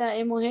ahorita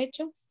hemos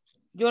hecho,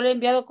 yo le he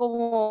enviado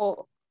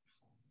como,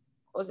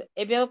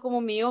 he enviado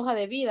como mi hoja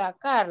de vida a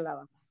Carla,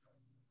 ¿va?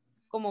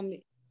 Como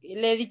le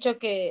he dicho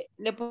que,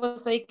 le he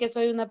puesto ahí que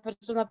soy una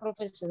persona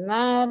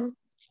profesional,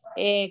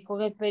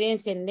 con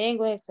experiencia en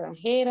lenguas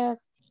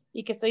extranjeras,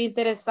 y que estoy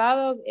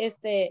interesado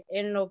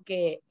en lo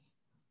que,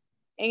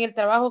 en el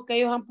trabajo que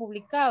ellos han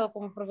publicado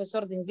como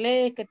profesor de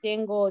inglés, que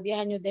tengo 10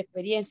 años de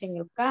experiencia en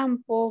el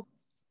campo,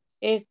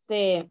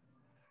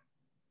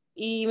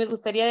 y me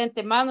gustaría de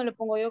antemano, le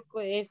pongo yo,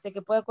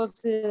 que pueda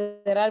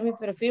considerar mi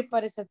perfil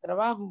para ese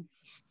trabajo.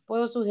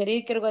 Puedo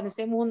sugerir que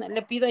organicemos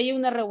le pido ahí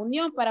una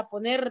reunión para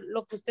poner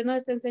lo que usted nos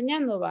está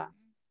enseñando, va,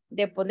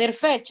 de poner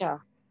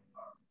fecha,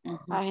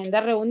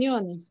 agendar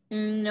reuniones,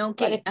 Okay.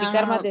 para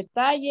explicar más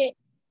detalle.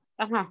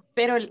 Ajá.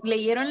 Pero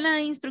leyeron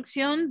la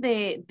instrucción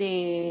de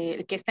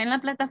que está en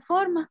la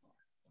plataforma.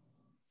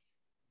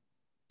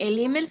 El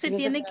email se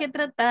tiene que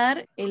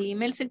tratar,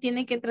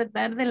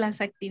 de las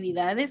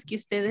actividades que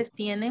ustedes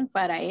tienen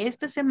para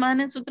esta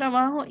semana en su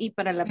trabajo y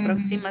para la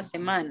próxima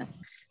semana.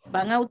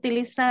 Van a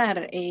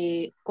utilizar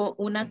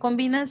una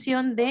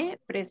combinación de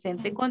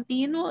presente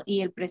continuo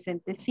y el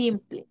presente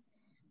simple,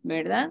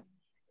 ¿verdad?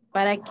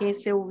 Para que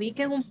se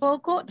ubiquen un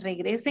poco,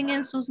 regresen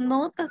en sus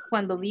notas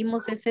cuando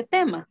vimos ese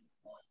tema.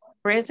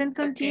 Present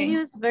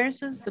continuous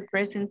versus the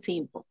present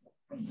simple.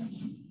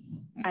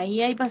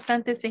 Ahí hay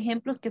bastantes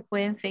ejemplos que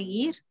pueden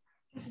seguir,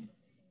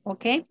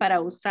 ¿ok?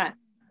 Para usar.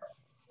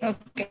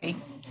 Ok.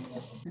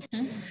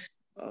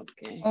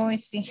 Okay. Uy,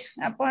 sí.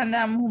 Ah, pues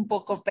andamos un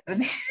poco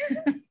perdidos.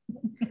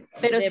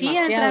 Pero sí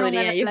Demasiado, entraron a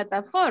diría la yo.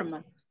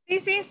 plataforma. Sí,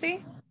 sí, sí.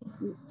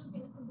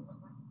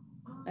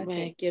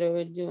 Vaya, Ok. quiero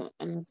ver yo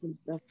a la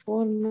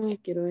plataforma.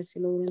 Quiero ver si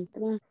logro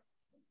entrar.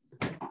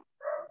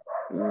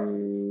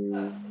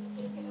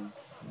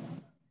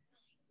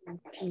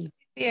 Ok.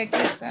 Sí,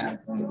 aquí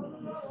está.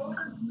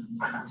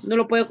 No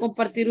lo puede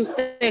compartir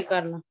usted,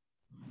 Carla.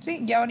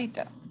 Sí, ya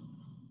ahorita.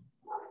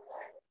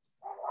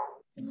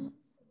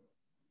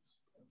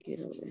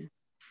 Quiero ver.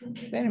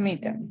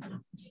 Permítame.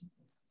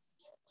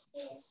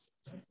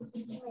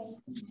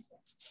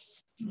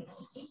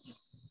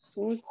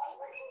 Uy.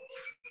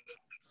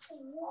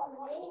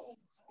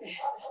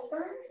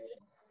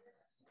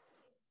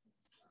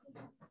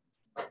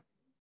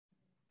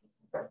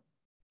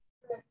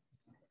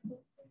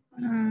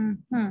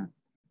 Ujú.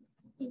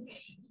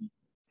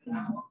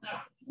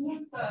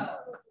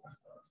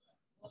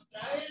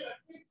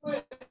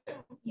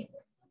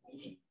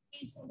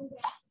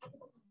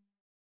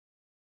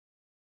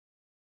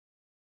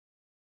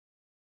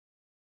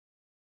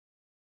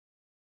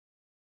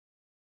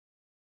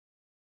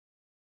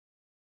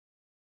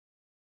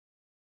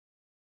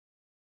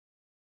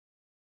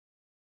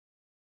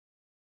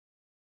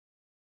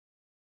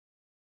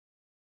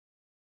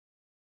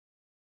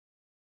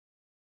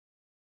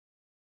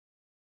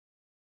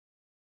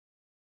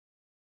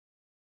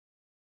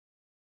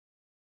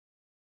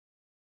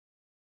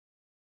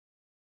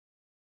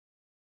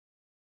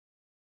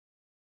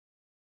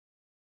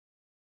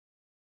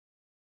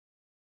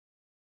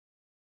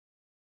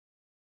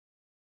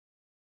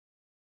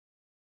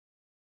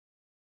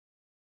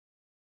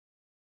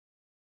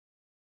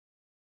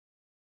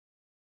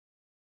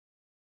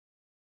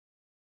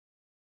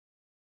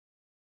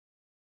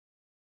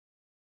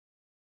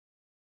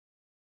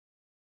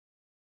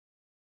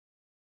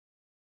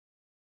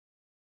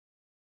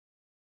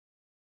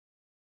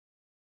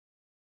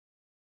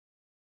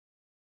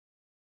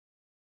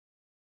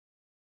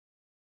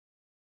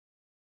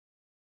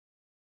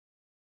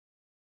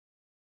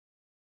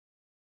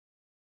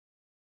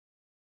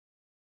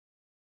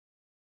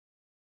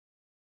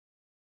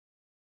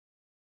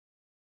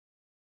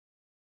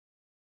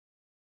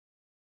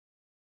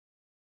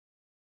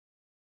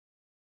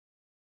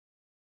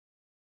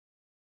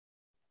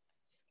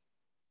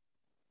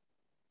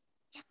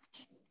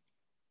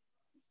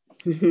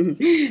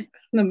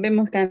 Nos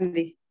vemos,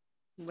 Candy.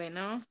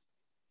 Bueno.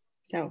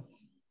 Chao.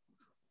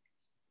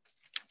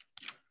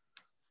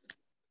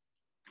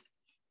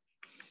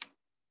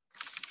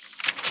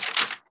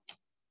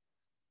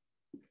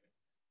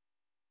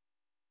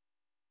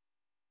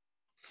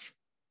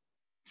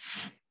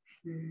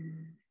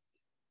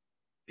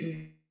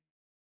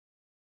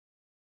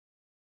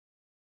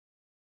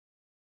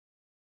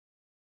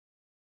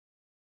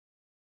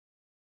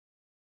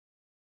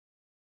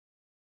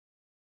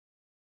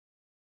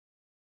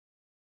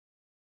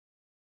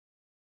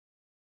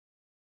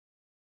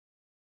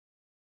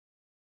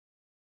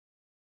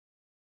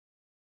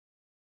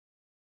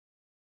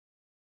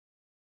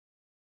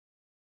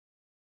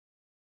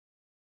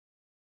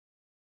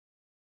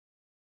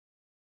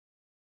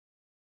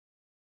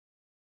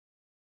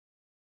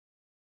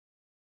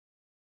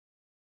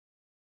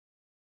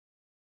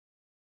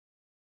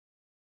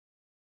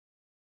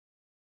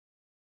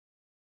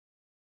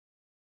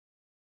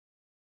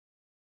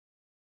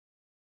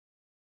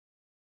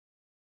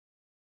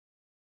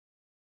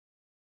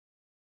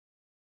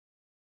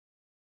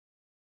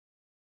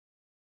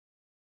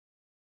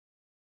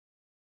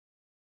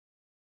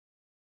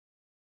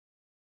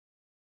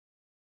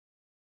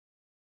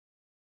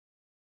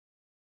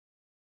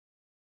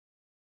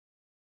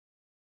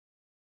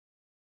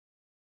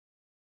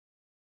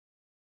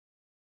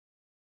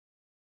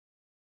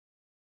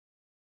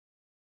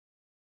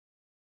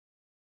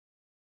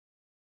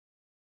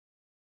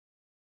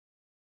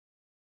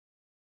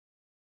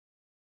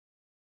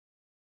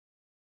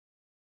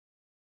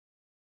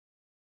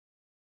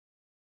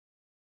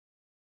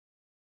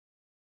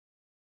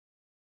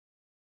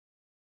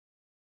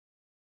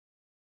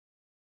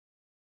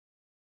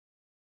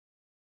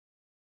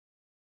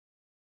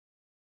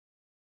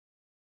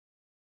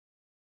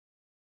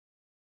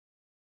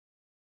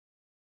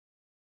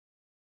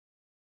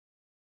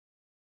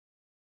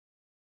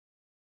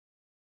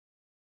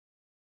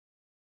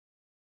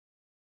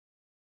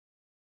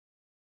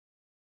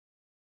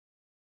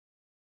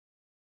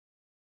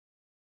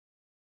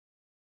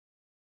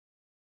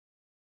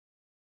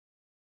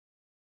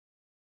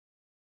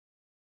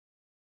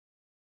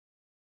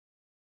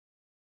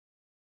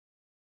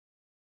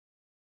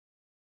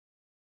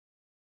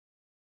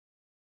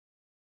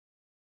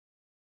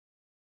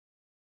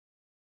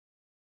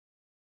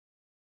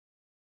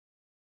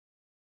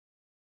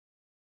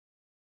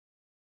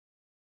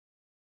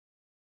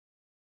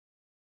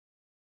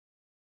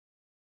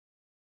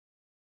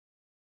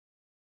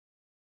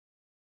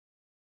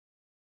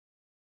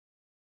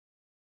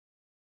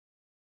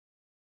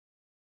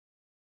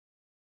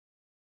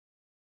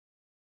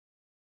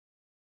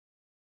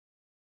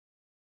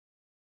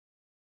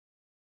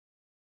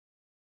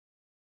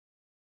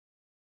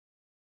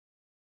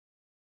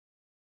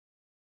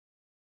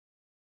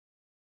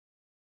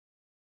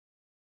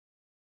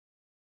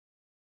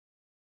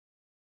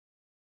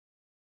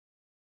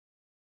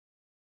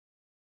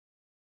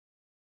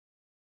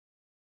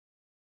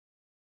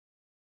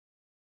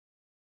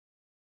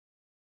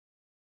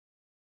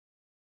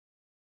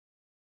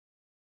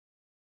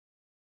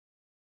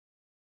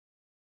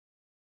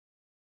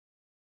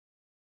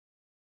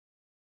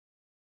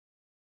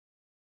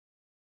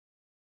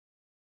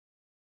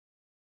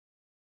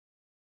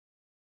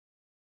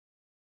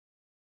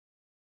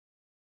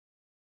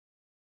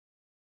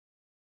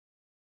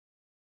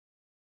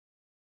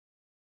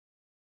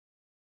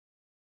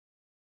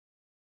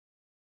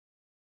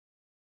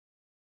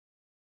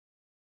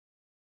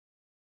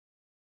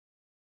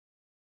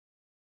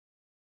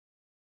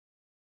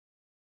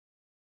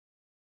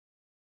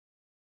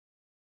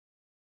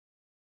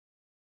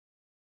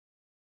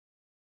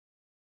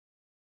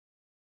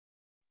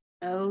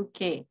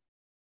 Okay.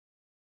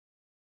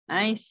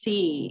 I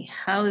see.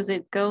 How is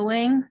it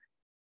going?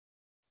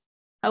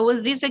 How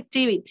was this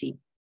activity?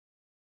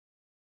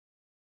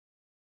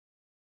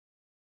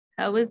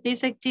 How was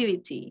this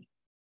activity?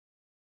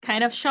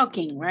 Kind of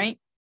shocking, right?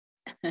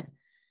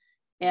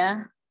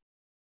 Yeah.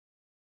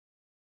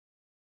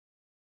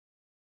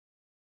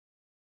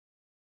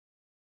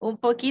 Un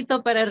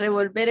poquito para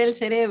revolver el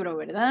cerebro,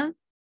 ¿verdad?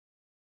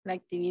 La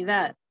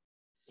actividad.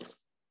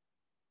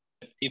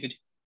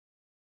 Activity.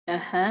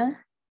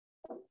 Ajá.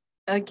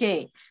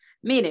 Ok.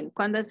 Miren,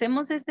 cuando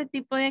hacemos este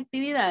tipo de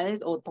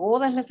actividades o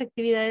todas las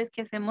actividades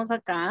que hacemos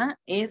acá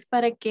es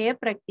para que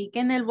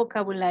practiquen el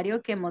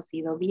vocabulario que hemos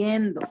ido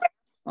viendo.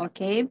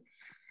 Ok.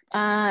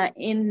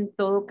 En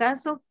todo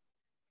caso,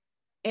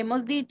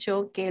 hemos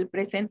dicho que el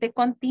presente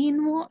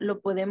continuo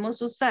lo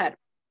podemos usar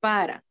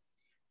para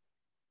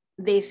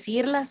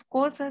decir las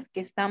cosas que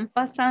están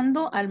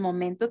pasando al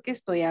momento que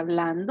estoy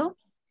hablando,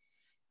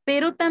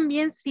 pero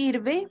también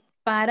sirve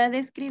para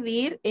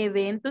describir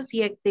eventos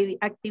y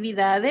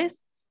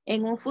actividades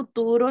en un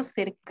futuro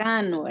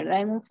cercano,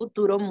 ¿verdad? En un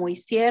futuro muy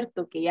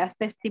cierto, que ya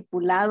está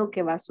estipulado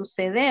que va a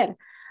suceder.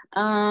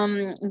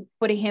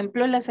 Por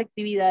ejemplo, las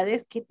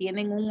actividades que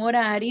tienen un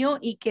horario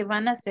y que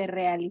van a ser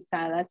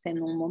realizadas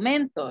en un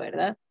momento,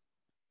 ¿verdad?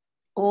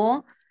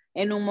 O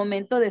en un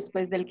momento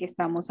después del que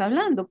estamos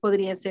hablando.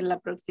 Podría ser la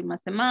próxima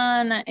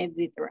semana,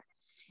 etc.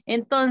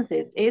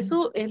 Entonces,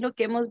 eso es lo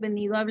que hemos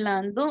venido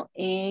hablando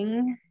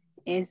en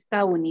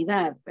esta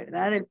unidad,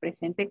 ¿verdad? El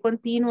presente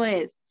continuo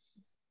es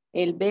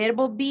el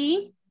verbo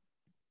be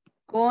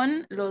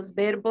con los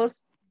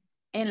verbos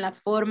en la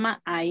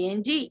forma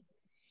ing.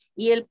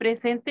 Y el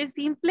presente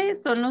simple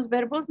son los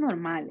verbos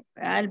normales,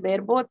 ¿verdad? El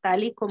verbo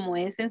tal y como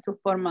es en su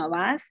forma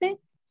base.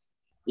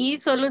 Y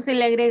solo se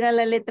le agrega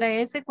la letra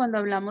S cuando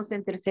hablamos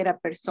en tercera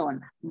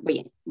persona.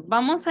 Bien,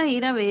 vamos a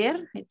ir a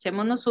ver,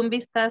 echémonos un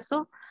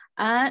vistazo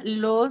a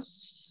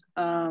los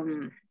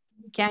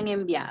que han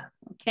enviado,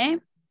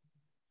 ¿ok?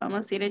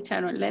 Vamos a ir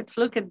echando. Let's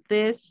look at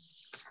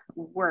this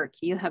work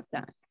you have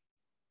done.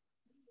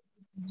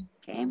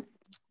 ¿Ok?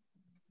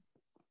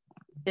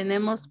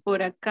 Tenemos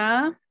por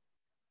acá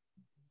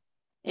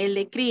el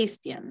de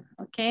Cristian,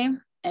 ¿ok?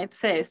 It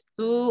says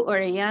to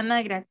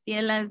Oriana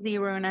Graciela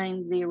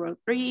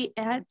 0903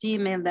 at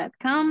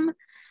gmail.com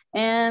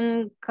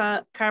and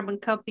carbon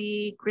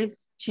copy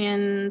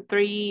Christian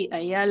 3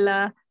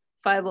 Ayala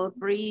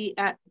 503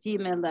 at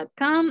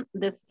gmail.com.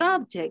 The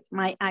subject,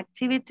 my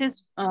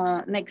activities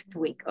next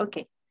week.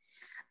 Okay.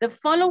 The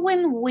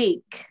following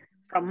week,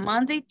 from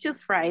Monday to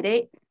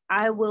Friday,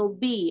 I will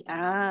be.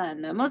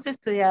 No hemos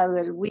estudiado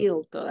el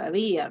will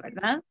todavía,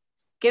 ¿verdad?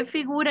 ¿Qué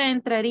figura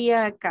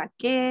entraría acá?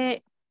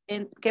 ¿Qué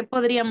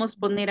podríamos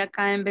poner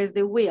acá en vez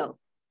de will?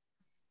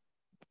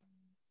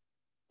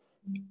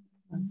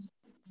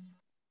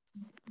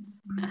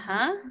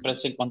 Ajá.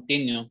 Present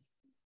continuo.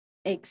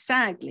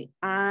 Exactly.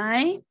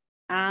 I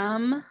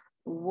am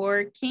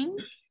working.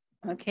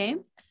 Okay.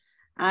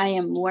 I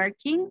am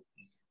working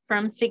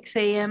from 6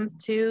 a.m.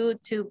 to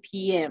 2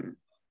 p.m.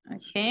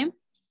 Okay.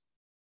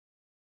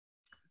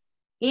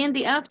 In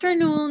the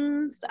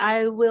afternoons,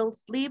 I will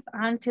sleep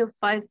until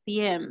 5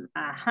 p.m.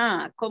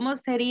 Ajá. ¿Cómo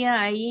sería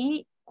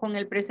ahí con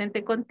el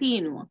presente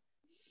continuo?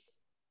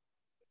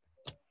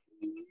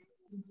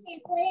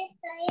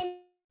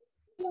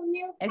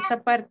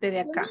 Esta parte de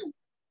acá.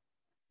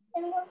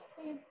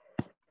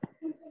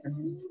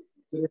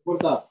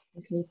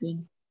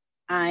 Sleeping.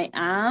 I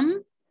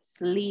am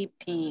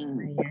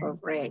sleeping.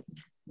 Correct.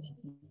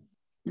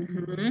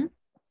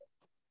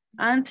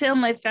 Until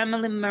my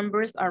family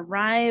members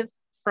arrive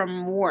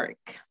from work.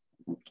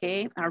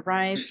 Okay,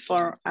 arrive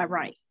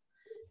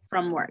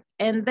from work.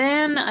 And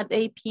then at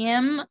 8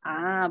 p.m.,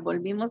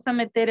 volvimos a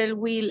meter el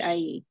will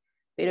ahí.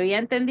 Pero ya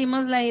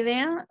entendimos la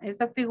idea,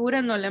 esa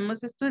figura no la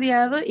hemos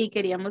estudiado y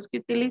queríamos que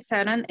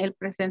utilizaran el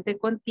presente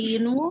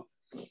continuo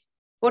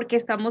porque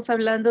estamos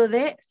hablando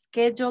de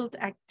scheduled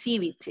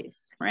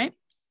activities, right?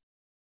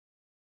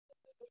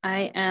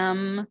 I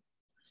am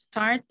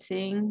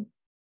starting,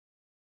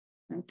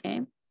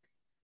 okay.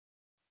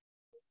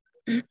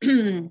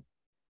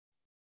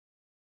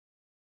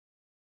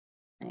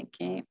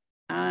 Okay,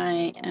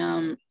 I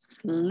am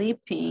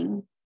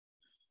sleeping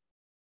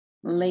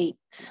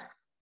late.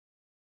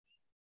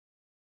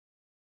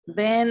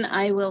 Then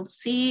I will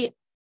see.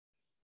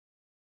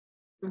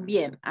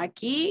 Bien,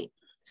 aquí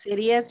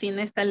sería sin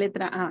esta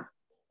letra A.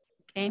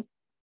 Okay.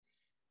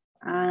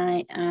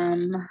 I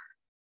am.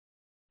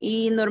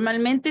 Y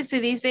normalmente se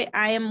dice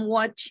I am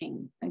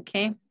watching.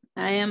 Okay.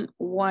 I am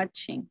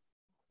watching.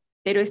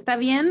 Pero está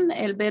bien,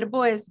 el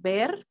verbo es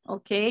ver.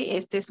 Okay.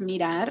 Este es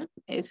mirar.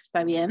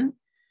 Está bien.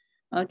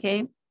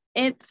 Okay.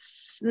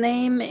 Its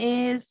name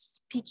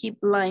is Peaky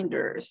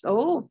Blinders.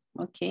 Oh,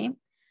 okay.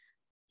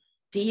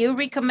 Do you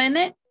recommend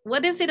it?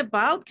 What is it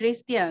about,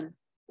 Christian?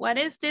 What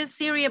is this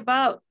series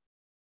about?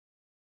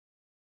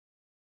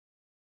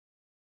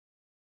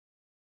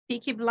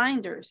 Peaky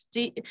Blinders.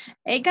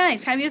 Hey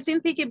guys, have you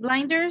seen Peaky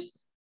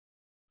Blinders?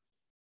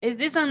 Is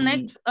this on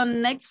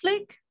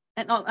Netflix?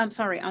 Oh, I'm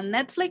sorry, on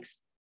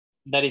Netflix?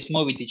 That is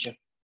movie, teacher.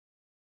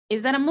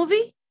 Is that a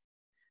movie?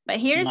 But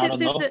here's I don't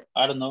know.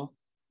 I don't know.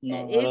 No,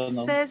 I don't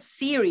know. It's a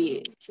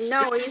series.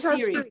 No, it's a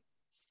series.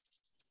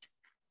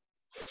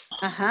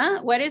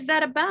 What is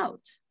that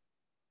about?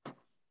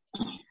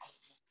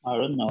 I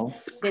don't know.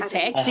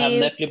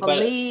 Detectives,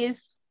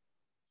 police.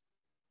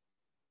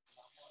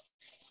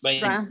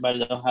 But I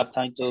don't have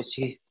time to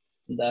see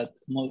that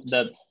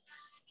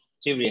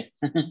series.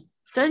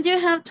 Don't you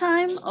have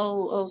time?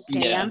 Oh,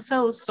 okay. Yeah. I'm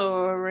so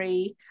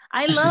sorry.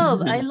 I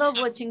love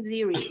watching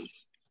series.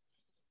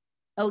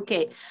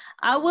 Okay,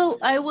 I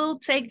will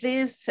take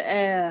this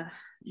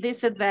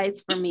this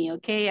advice from me.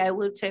 Okay, I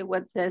will take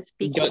what the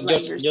speaker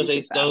writers Yo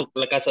is saw about.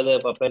 La Casa de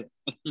Papel.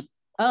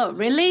 Oh,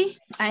 really?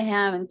 I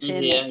haven't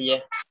seen it. Yeah.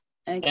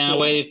 Okay. And I'm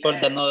waiting for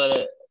the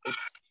another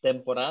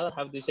temporada.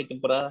 How do you say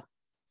temporada?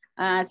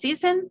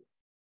 Season?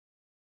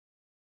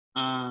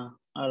 I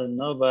don't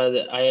know,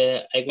 but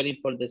I waiting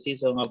for the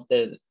season of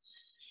the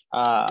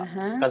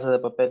Casa de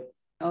Papel.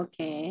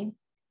 Okay.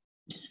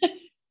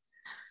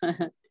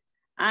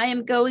 I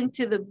am going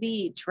to the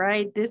beach,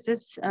 right? This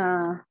is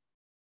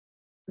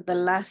the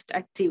last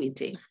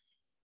activity.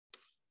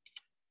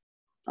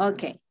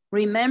 Okay,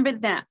 remember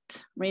that.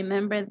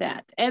 Remember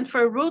that. And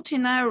for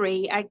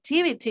routinary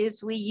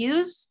activities, we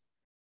use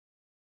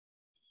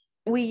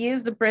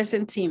the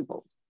present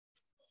simple.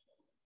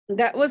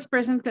 That was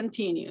present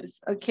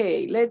continuous.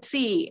 Okay, let's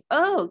see.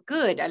 Oh,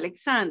 good,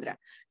 Alexandra.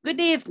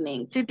 Good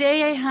evening.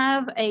 Today I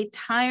have a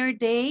tired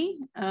day.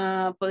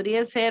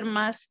 Podría ser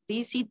más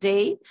busy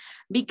day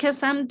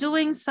because I'm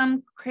doing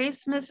some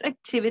Christmas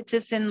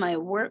activities in my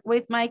work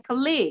with my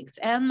colleagues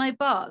and my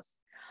boss.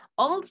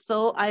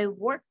 Also, I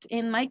worked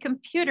in my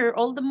computer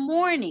all the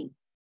morning.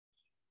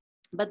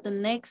 But the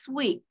next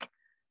week,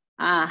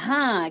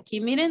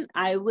 aquí miren,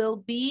 I will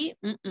be,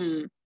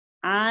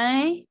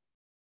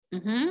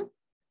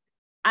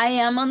 I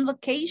am on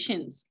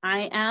vacations.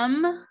 I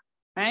am,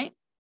 right?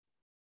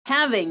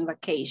 Having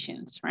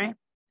vacations, right?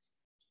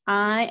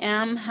 I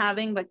am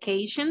having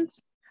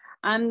vacations.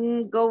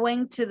 I'm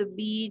going to the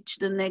beach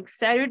the next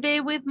Saturday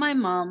with my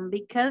mom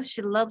because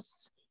she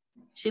loves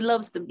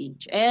the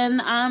beach. And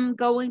I'm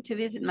going to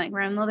visit my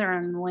grandmother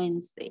on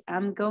Wednesday.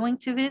 I'm going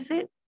to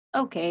visit.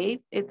 Okay,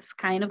 it's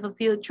kind of a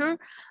future,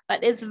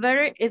 but it's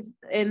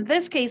in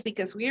this case,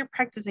 because we're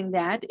practicing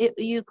that,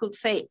 you could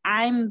say,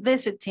 I'm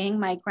visiting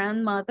my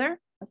grandmother.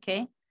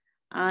 Okay,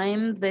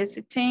 I'm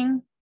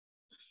visiting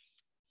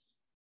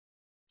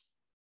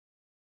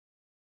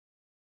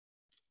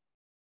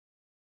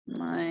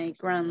my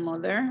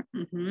grandmother.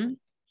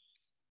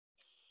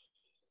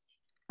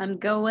 I'm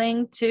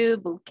going to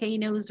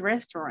Volcano's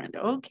restaurant.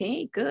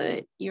 Okay,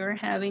 good. You're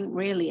having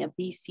really a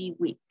busy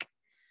week.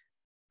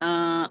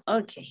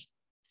 Okay.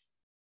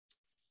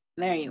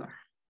 There you are.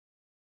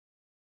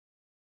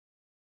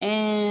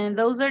 And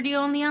those are the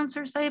only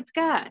answers I've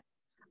got.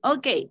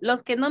 Ok,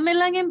 los que no me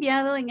la han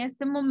enviado en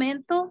este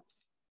momento,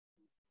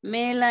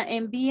 me la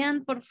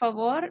envían por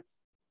favor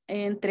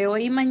entre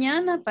hoy y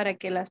mañana para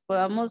que las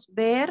podamos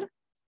ver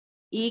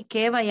y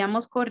que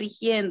vayamos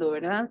corrigiendo,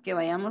 ¿verdad? Que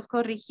vayamos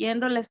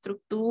corrigiendo la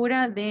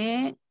estructura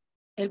de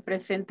el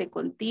presente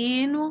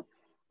continuo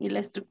y la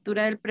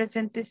estructura del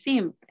presente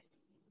simple.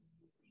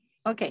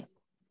 Ok.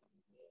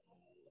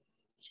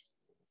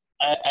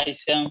 I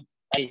send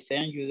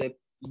you the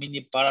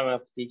mini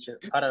paragraph teacher,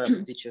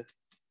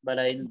 but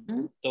I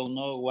don't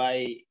know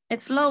why.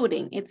 It's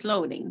loading.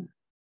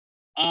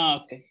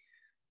 Okay.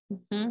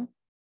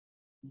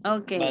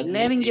 Okay, But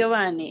Levin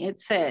Giovanni, it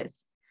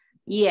says,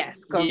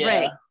 yes,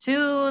 correct.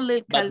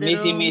 Yeah. But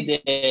missing me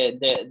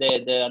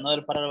the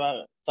another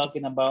paragraph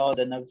talking about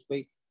the next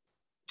week.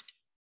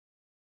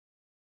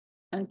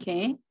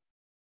 Okay.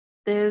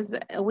 This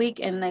week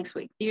and next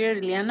week. Dear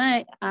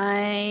Liliana,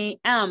 I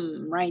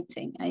am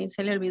writing. Ahí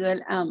se le olvidó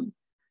el am.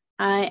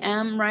 I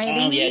am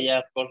writing. Yeah,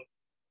 of course.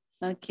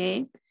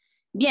 Ok.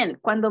 Bien,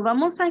 cuando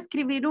vamos a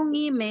escribir un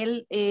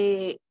email,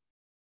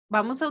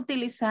 vamos a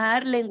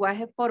utilizar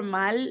lenguaje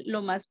formal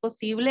lo más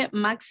posible,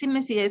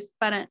 máxime si es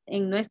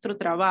en nuestro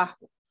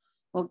trabajo.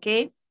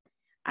 Ok.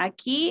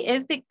 Aquí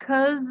este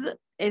cause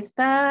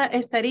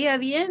estaría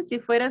bien si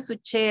fuera su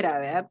chera,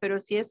 ¿verdad? Pero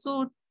si es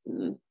su...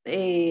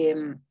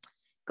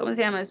 ¿cómo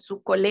se llama?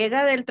 Su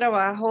colega del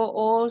trabajo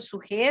o su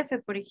jefe,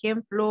 por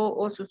ejemplo,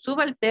 o su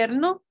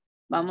subalterno,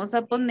 vamos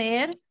a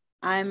poner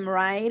I'm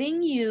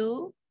writing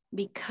you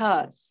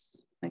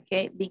because,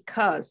 ¿ok?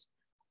 Because.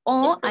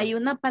 O hay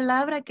una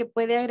palabra que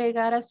puede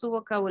agregar a su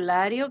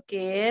vocabulario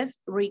que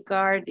es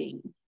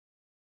regarding.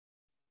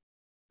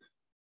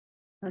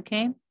 ¿Ok?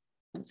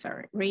 I'm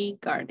sorry,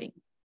 regarding.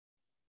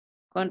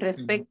 Con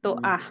respecto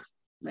a,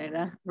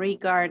 ¿verdad?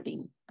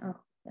 Regarding.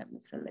 Oh, let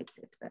me select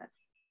it.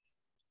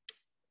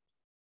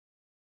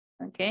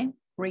 Okay,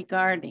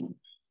 regarding.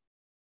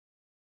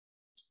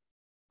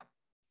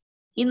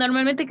 Y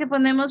normalmente que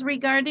ponemos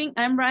regarding,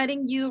 I'm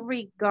writing you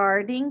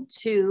regarding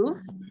to,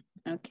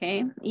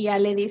 okay, y ya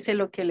le dice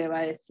lo que le va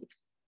a decir.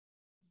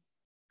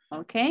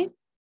 Okay,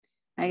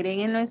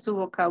 agréguenlo en su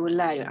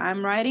vocabulario.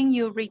 I'm writing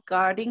you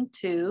regarding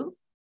to,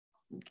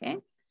 okay,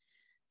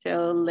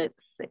 so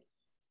let's see.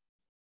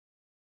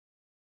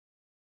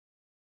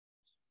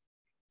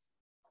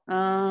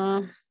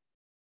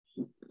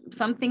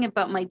 Something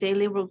about my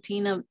daily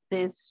routine of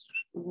this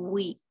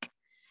week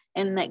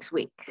and next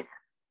week.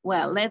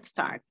 Well, let's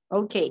start.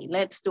 Okay,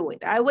 let's do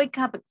it. I wake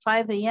up at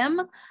 5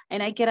 a.m.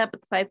 and I get up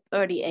at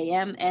 5:30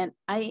 a.m. and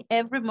I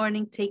every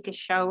morning take a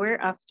shower.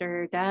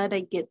 After that,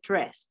 I get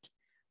dressed.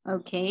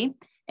 Okay.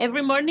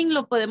 Every morning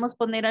lo podemos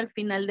poner al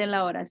final de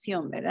la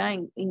oración, ¿verdad?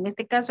 En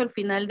este caso, al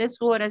final de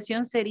su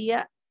oración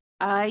sería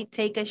I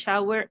take a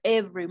shower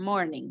every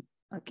morning.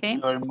 Okay.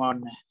 Every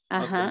morning.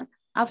 Okay.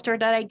 After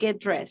that, I get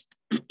dressed,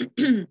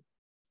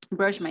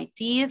 brush my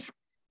teeth,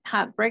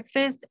 have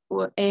breakfast,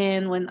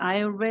 and when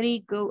I already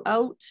go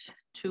out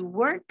to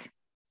work,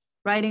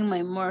 riding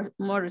my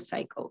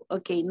motorcycle.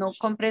 Ok, no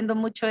comprendo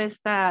mucho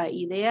esta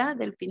idea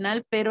del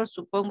final, pero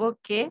supongo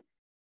que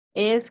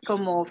es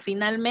como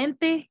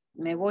finalmente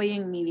me voy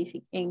en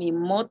mi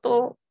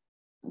moto,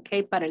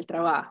 ok, para el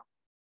trabajo.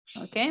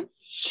 Ok.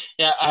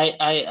 Yeah,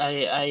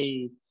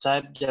 I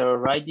type the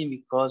writing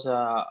because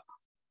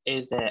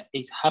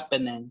it's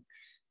happening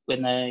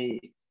when I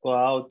go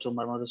out to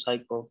my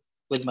motorcycle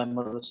with my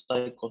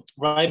motorcycle,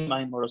 ride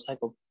my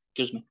motorcycle,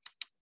 excuse me.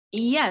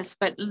 Yes,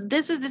 but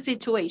this is the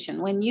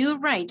situation. When you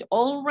write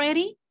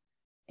already,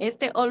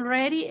 este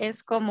already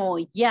es como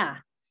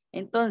ya.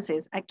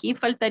 Entonces, aquí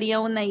faltaría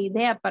una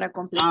idea para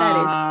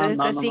completar esto. Es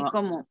así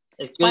como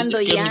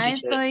cuando ya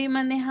estoy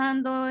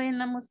manejando en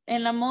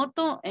la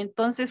moto,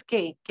 entonces,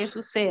 ¿qué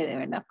sucede,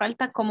 verdad?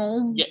 Falta como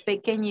una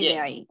pequeña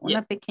idea ahí,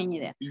 una pequeña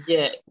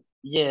idea.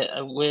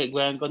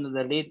 We're going to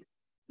delete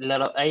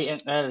letter A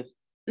and L.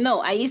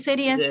 No, ahí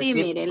sería así,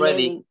 mire,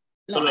 Levin.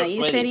 No, ahí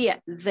ready.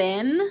 sería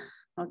then,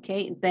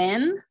 okay,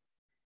 then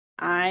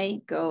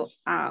I go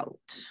out.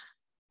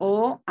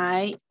 O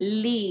I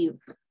leave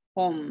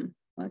home,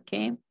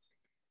 okay.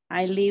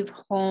 I leave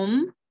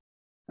home,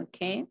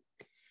 okay.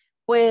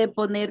 Puede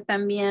poner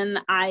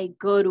también I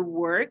go to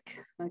work,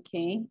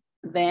 okay.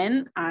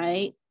 Then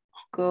I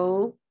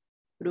go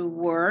to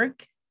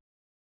work.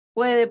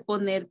 Puede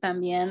poner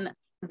también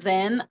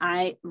then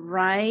I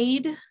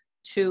ride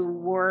to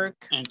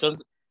work.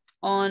 Entonces,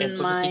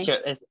 my teacher,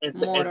 ese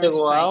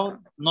go out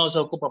no se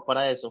ocupa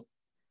para eso.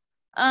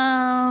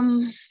 No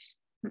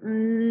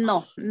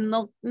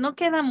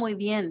queda muy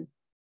bien.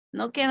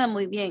 No queda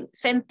muy bien.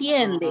 Se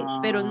entiende,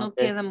 pero no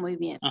queda muy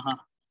bien.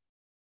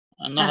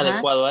 No es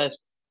adecuado a eso.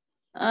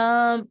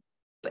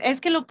 Es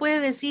que lo puede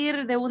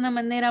decir de una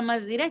manera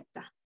más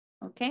directa,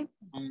 ¿ok?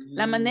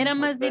 La manera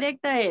más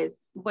directa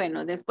es,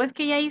 bueno, después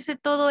que ya hice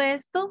todo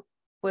esto,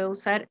 puedo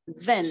usar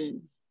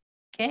then,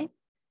 ¿ok?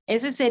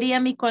 Ese sería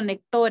mi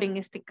conector en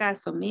este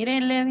caso.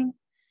 Miren, Levin.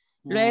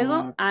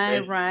 Luego, I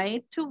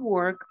ride to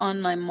work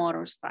on my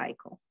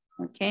motorcycle,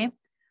 ¿ok?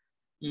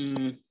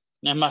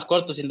 Es más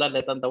corto sin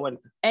darle tanta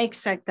vuelta.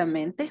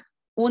 Exactamente.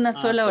 Una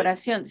sola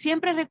oración.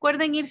 Siempre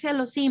recuerden irse a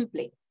lo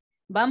simple.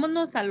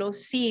 Vámonos a lo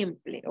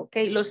simple, ¿ok?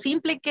 Lo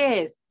simple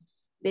que es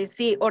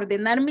decir,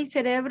 ordenar mi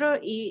cerebro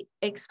y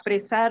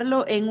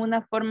expresarlo en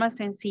una forma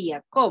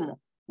sencilla.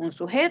 ¿Cómo? Un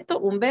sujeto,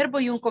 un verbo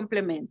y un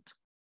complemento.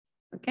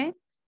 ¿Ok?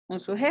 Un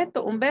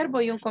sujeto, un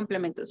verbo y un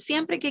complemento.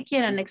 Siempre que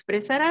quieran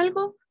expresar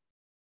algo,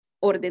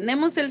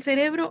 ordenemos el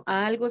cerebro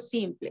a algo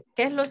simple.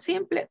 ¿Qué es lo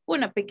simple?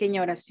 Una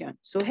pequeña oración.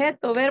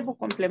 Sujeto, verbo,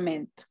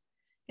 complemento.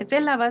 Esa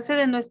es la base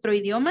de nuestro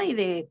idioma y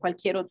de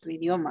cualquier otro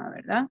idioma,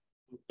 ¿verdad?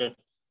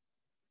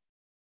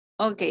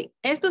 Ok,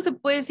 esto se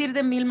puede decir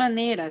de 1000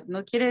 maneras.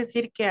 No quiere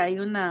decir que hay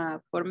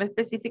una forma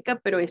específica,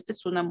 pero esta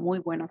es una muy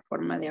buena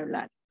forma de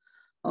hablar.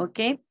 Ok,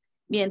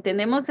 bien,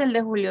 tenemos el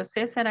de Julio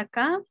César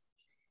acá.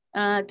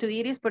 To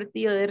Iris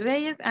Portillo de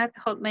Reyes at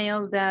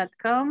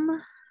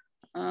hotmail.com.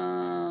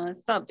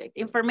 Subject,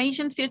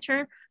 Information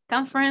Future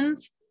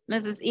Conference,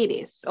 Mrs.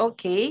 Iris.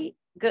 Okay,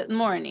 good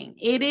morning.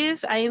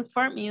 Iris, I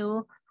inform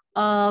you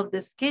of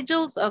the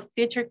schedules of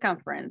future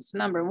conference.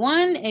 Number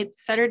 1,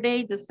 it's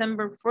Saturday,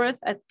 December 4th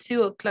at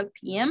 2:00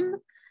 p.m.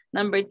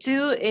 Number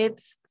 2,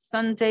 it's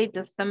Sunday,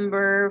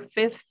 December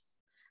 5th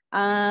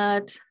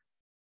at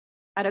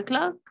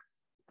o'clock.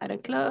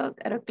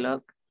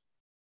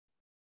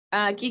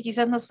 Aquí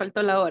quizás nos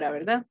faltó la hora,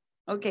 ¿verdad?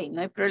 Ok,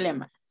 no hay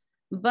problema.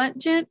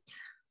 Budget,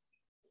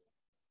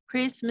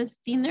 Christmas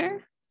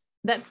dinner.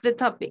 That's the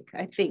topic,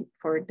 I think,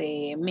 for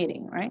the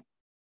meeting, right?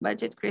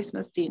 Budget,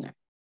 Christmas dinner.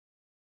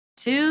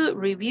 2,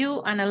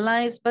 review,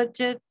 analyze,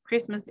 budget,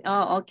 Christmas.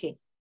 Oh, ok.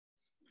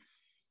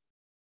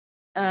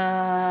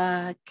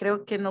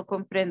 Creo que no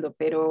comprendo,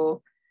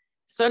 pero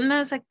son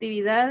las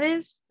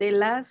actividades de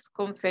las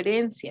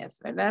conferencias,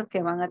 ¿verdad?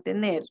 Que van a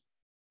tener.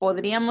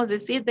 Podríamos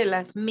decir de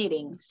las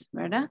meetings,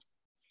 ¿verdad?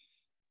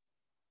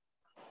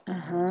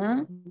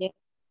 Ajá.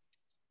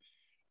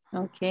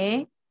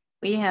 Okay.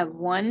 We have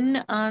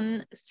one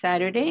on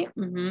Saturday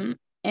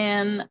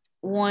and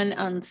one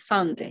on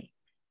Sunday.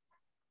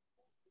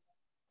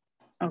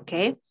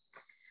 Okay.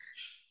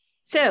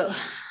 So,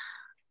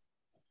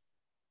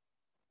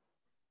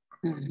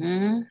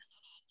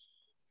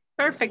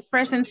 perfect,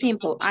 present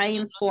simple, I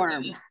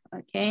inform.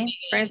 Okay,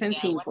 present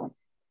simple.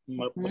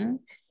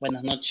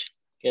 Buenas noches.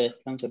 Que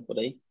descanse por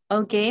ahí.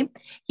 Okay.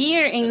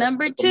 Here in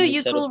number 2,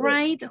 you could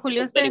write,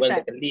 Julio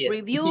César,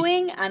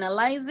 reviewing,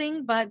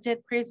 analyzing,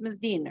 budget, Christmas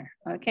dinner.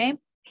 Okay.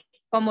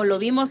 Como lo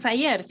vimos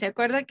ayer, ¿se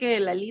acuerda que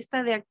la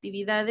lista de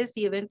actividades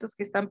y eventos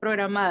que están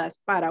programadas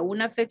para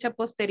una fecha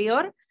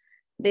posterior,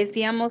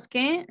 decíamos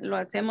que lo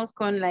hacemos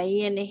con la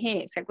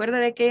ING? ¿Se acuerda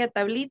de aquella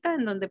tablita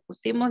en donde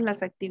pusimos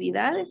las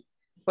actividades?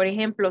 Por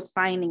ejemplo,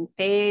 signing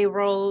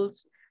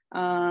payrolls,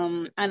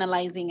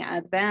 analyzing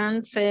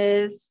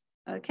advances,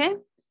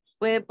 ¿ok?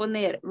 Puede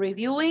poner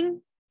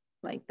reviewing,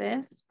 like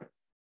this,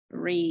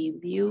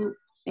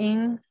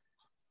 reviewing,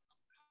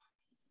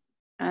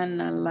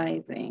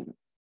 analyzing,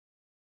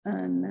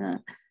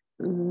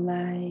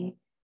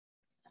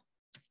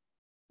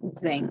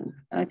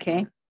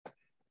 okay?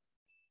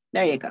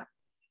 There you go.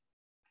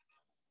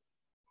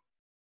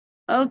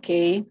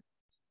 Okay.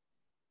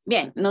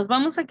 Bien, nos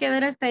vamos a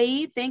quedar hasta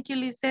ahí. Thank you,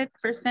 Lisette,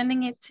 for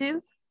sending it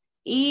to.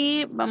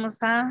 Y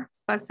vamos a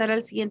pasar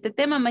al siguiente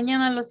tema.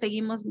 Mañana lo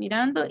seguimos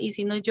mirando y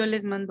si no, yo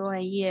les mando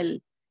ahí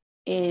el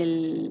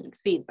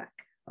feedback.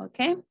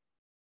 ¿Ok?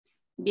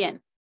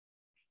 Bien.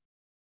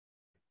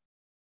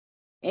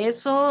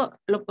 Eso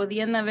lo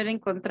podían haber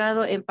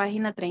encontrado en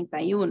página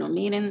 31.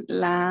 Miren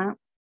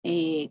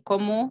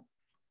cómo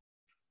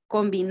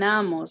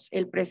combinamos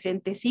el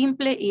presente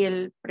simple y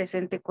el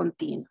presente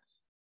continuo.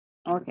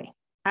 Ok.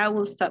 I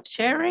will stop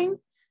sharing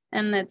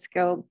and let's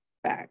go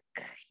back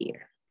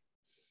here.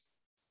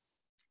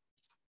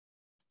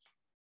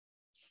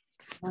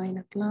 It's 9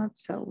 o'clock,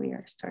 so we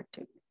are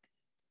starting.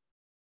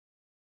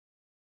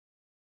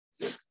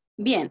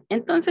 Bien,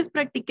 entonces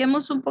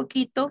practiquemos un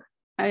poquito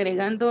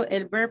agregando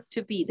el verb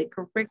to be, the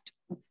correct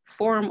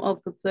form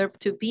of the verb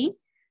to be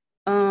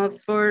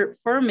for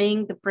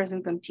forming the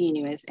present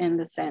continuous in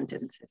the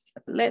sentences.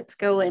 Let's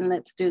go and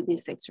let's do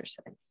this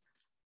exercise.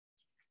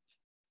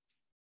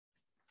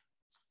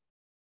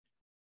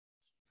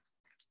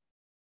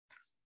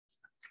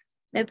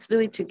 Let's do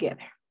it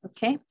together,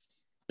 okay?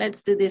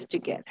 Let's do this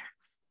together.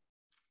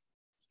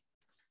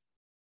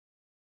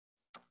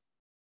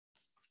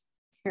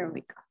 Here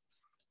we go.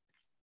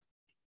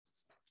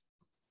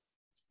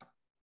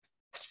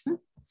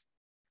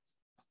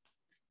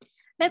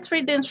 Let's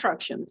read the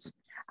instructions.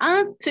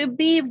 Add to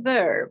be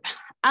verb.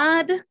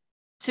 Add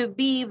to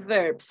be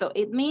verb. So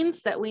it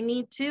means that we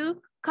need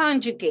to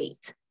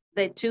conjugate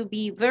the to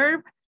be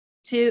verb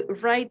to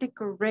write the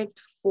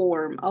correct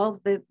form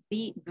of the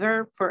be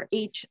verb for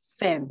each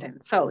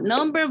sentence. So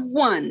number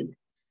one,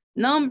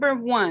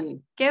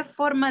 ¿qué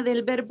forma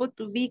del verbo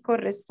to be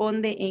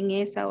corresponde en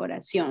esa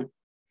oración?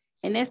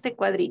 En este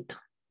cuadrito.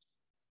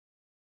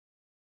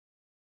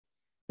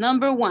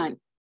 Number one,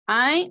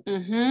 I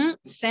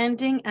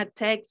sending a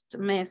text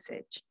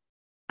message.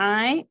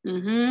 I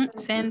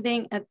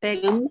sending a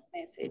text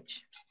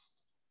message.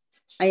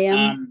 I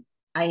am.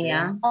 I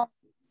am.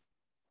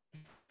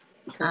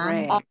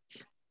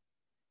 Correct.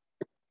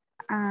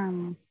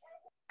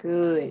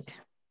 Good.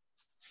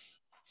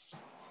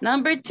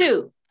 Number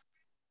two,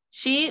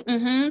 she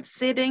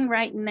sitting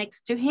right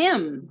next to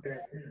him.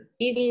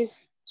 Is.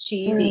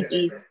 She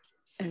is.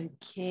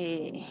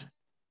 Okay.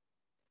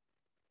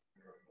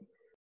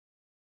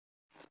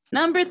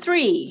 Number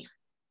three,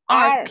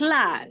 our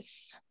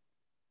class.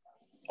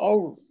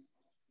 Oh.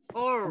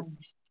 Or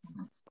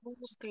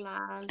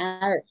class.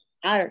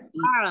 Are.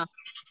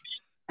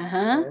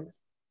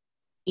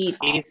 It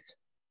is.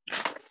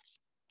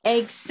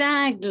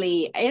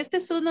 Exactly. Este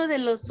es uno de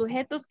los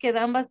sujetos que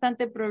dan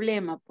bastante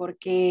problema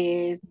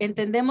porque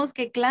entendemos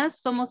que class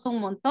somos un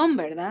montón,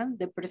 ¿verdad?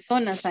 De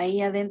personas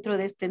ahí adentro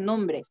de este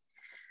nombre.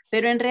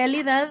 Pero en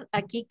realidad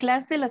aquí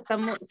clase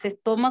se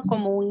toma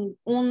como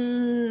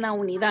una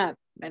unidad,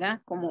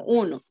 ¿verdad? Como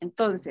uno.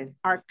 Entonces,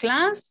 our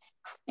class,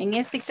 en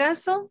este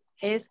caso,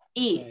 es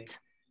it,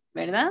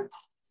 ¿verdad?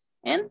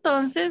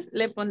 Entonces,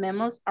 le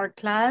ponemos our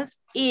class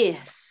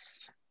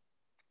is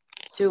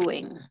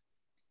doing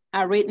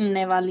a written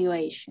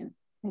evaluation,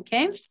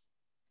 okay?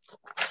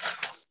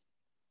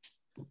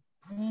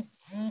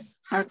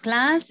 Our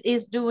class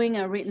is doing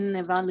a written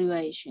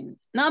evaluation.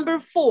 Number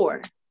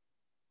four.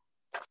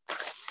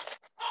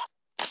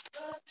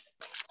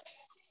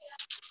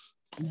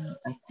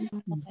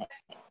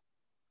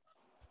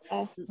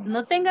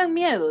 No tengan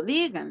miedo,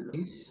 díganlo.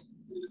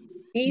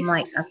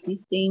 My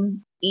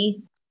assistant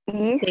is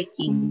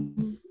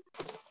taking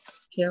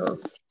care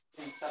of.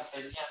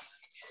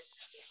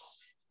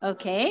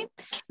 Okay,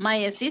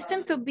 my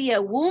assistant could be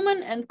a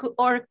woman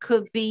or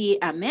could be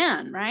a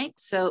man, right?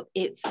 So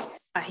it's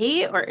a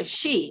he or a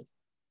she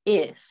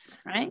is,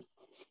 right?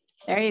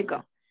 There you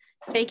go.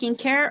 Taking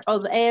care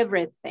of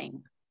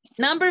everything.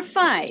 Number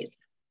five.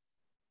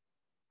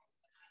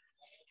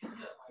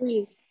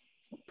 Is.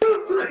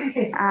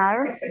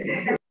 Are.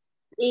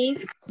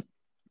 Is.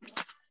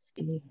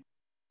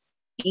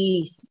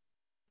 Is.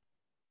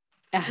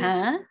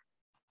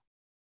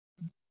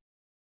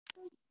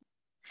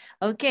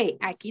 Ok,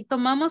 aquí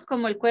tomamos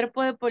como el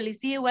cuerpo de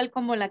policía, igual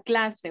como la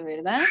clase,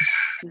 ¿verdad?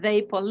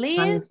 They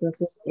police.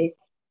 Entonces es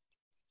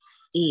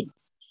it.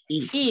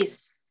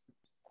 Is.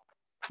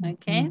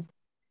 Ok.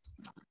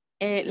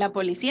 la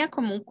policía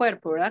como un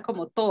cuerpo, ¿verdad?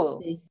 Como todo.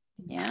 Sí.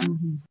 ¿Ya?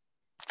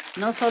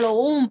 No solo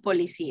un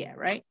policía,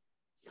 right?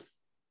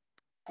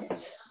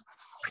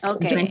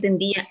 Ok. Yo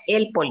entendía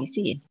el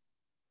policía.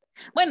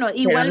 Bueno, Pero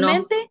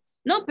igualmente,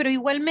 no, pero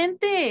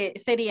igualmente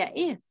sería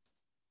is.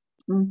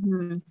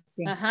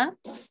 Sí. Ajá.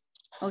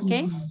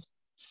 Ok.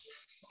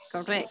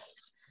 Correcto.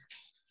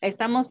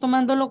 Estamos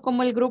tomándolo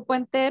como el grupo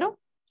entero,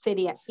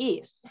 sería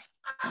is.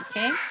 Ok.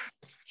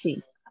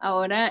 Sí.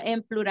 Ahora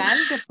en plural,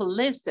 the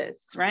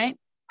polices, right?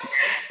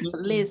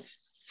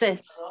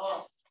 Polices.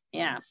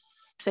 Yeah.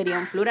 Sería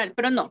un plural,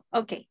 pero no.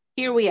 Okay,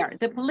 here we are.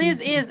 The police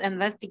is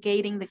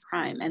investigating the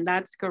crime, and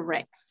that's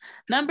correct.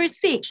 Number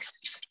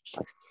 6.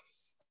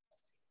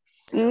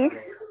 Is.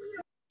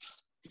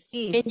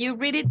 Can you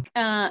read it?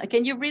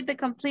 Can you read the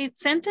complete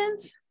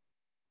sentence?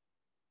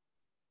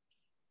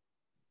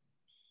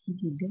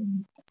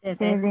 The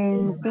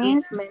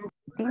 17th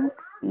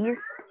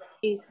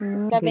is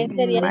También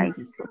sería my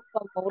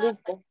como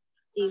grupo.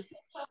 Is.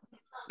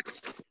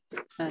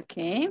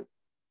 Okay.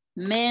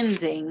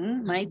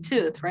 Mending my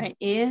tooth, right?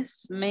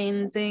 Is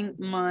mending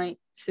my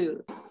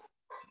tooth.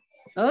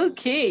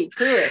 Okay,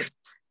 good.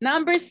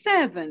 Number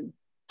 7.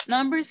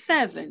 Number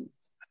 7.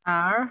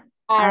 Are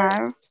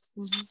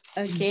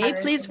Okay,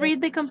 please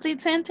read the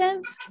complete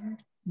sentence.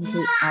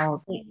 we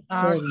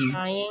are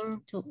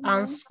trying to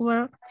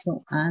answer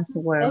Correct.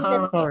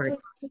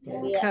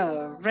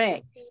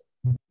 Correct.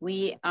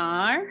 We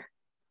are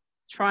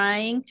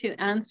trying to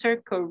answer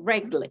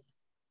correctly.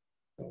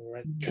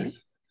 Correctly.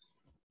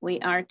 We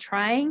are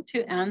trying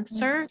to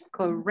answer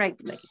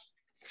correctly.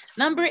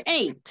 Number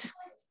 8.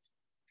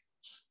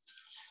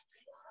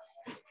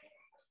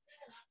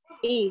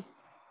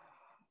 Is.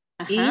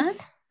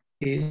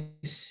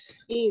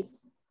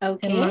 Is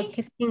Okay. the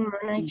marketing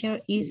manager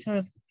is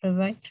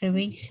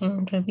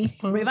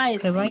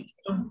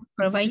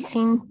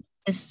revising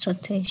the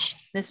strategy.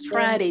 The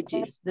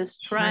strategies.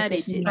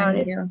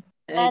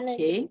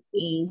 Okay.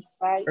 Is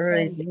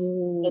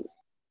review.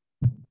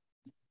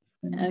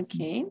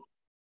 Okay.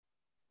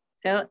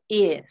 So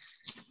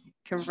is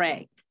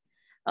correct.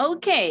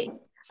 Okay.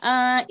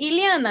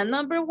 Ileana,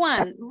 number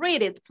 1.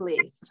 Read it,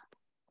 please.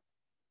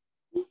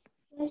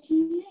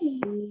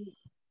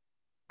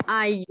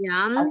 I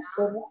am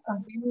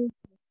sending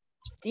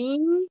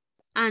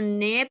a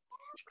net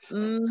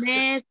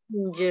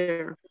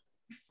messenger.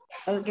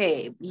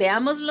 Okay,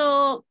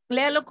 léalo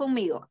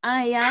conmigo.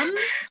 I am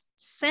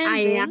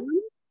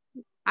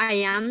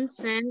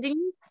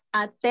sending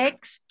a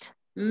text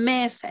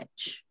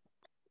message.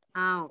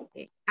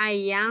 Okay.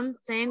 I am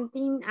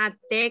sending a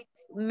text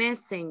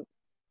message.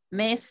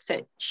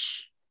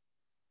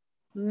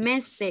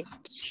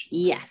 Message.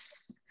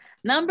 Yes.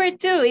 Number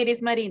 2, it is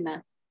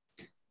Marina.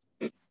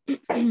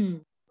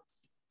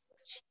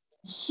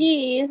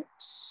 She is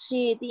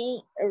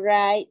sitting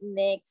right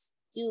next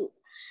to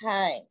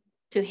him.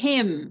 To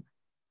him.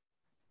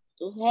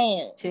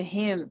 To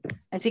him.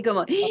 Así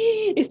como,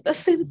 está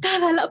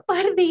sentada a la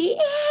par de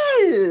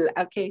él.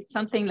 Okay,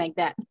 something like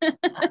that.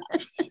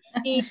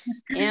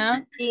 Yeah.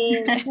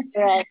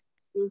 Right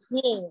to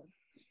him.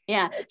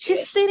 Yeah,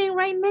 she's sitting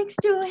right next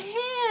to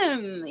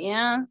him.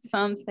 Yeah,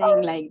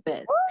 something like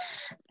this.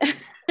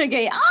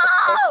 Okay.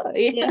 Oh,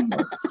 yeah.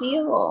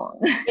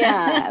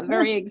 Yeah,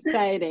 very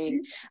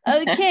exciting.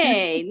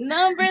 Okay,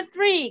 number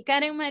 3,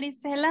 Karen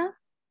Marisela.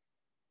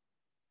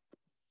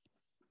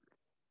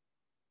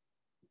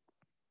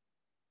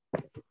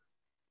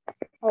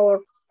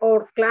 Our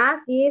class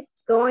is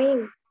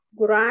doing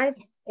great.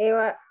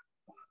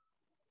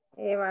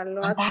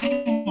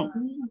 Evaluating.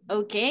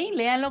 Okay,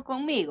 léalo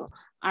conmigo.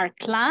 Our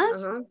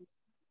class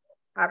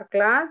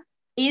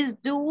is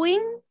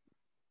doing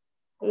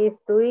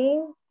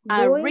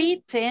a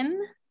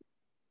written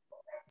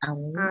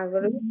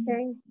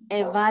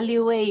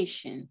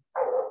evaluation.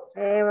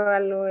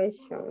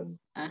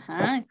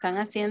 Ajá, están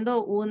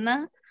haciendo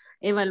una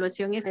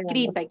evaluación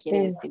escrita,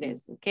 quiere decir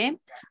eso, ¿ok?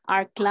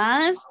 Our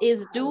class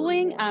is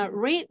doing a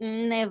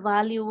written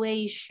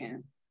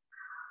evaluation.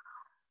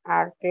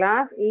 Our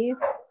class is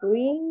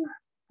doing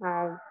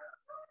a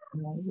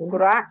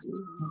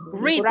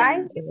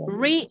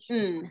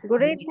written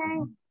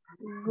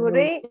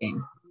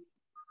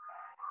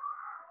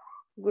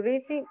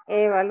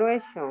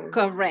evaluation.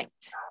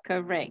 Correct.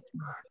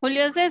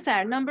 Julio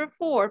Cesar, number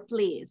 4,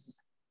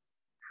 please.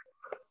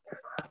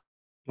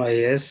 My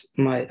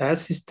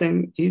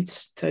assistant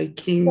is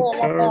taking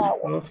care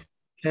of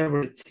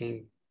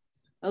everything.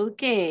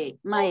 Okay,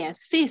 my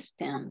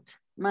assistant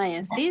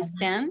is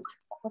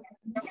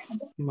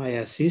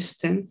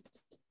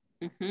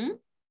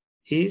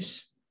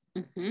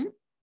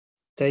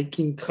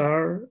taking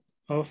care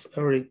of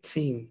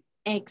everything.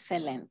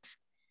 Excellent.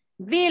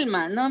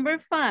 Vilma, number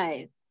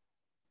 5.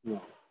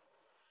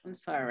 I'm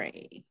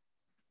sorry.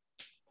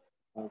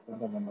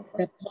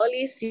 The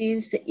police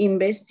is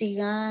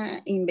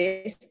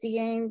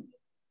investigating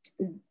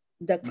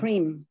the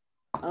crime.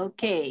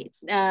 Okay,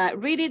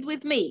 read it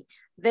with me.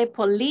 The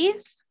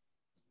police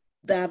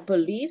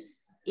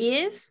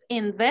is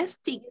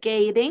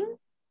investigating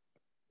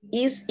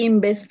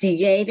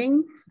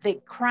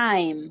The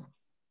crime.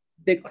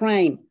 The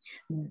crime.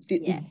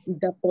 Yeah.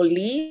 The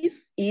police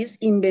is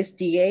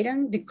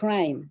investigating the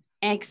crime.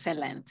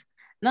 Excellent.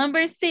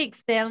 Number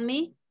 6, tell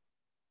me.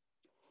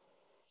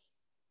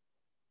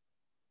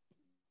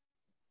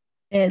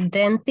 The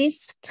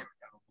dentist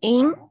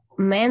in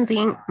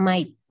mending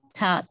my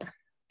tooth.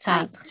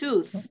 My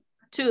tooth.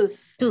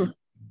 Tooth.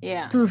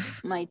 Yeah.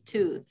 Tooth. My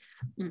tooth.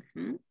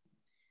 Mm-hmm.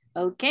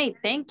 Okay,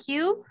 thank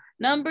you.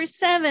 Number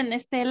 7,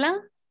 Estela.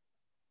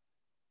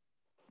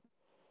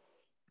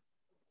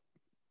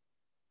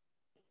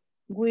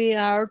 We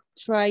are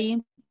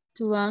trying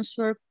to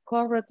answer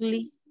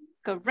correctly.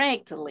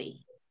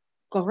 Correctly.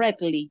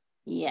 Correctly.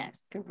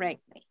 Yes,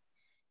 correctly.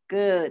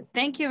 Good.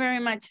 Thank you very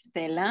much,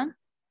 Stella.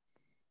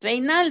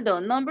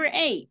 Reynaldo, number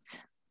 8.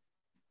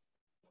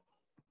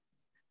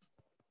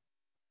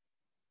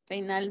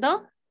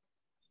 Reynaldo?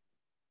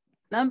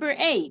 Number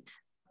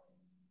 8.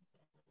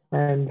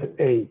 And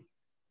 8.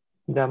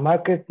 The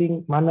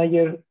marketing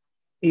manager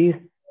is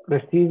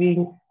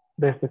receiving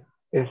the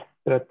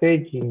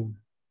strategy.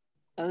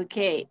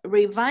 Okay,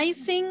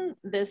 revising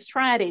the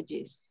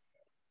strategies.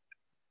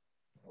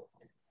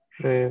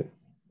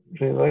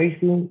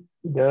 Revising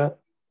the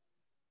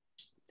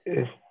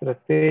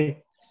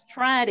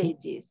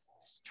strategies.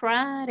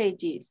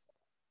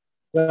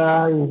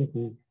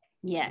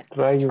 Yes,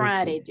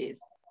 strategies.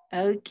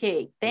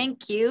 Okay,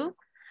 thank you.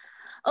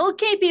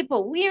 Okay,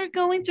 people, we are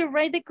going to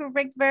write the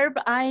correct verb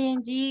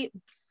ing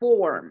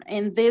form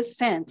in these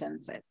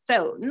sentences.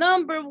 So,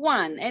 number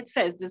 1, it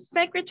says the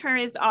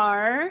secretaries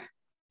are,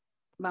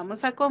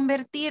 vamos a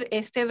convertir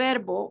este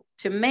verbo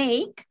to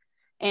make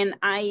en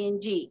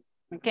ing,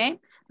 okay?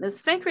 The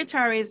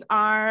secretaries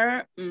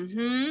are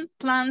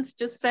plans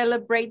to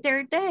celebrate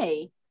their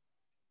day.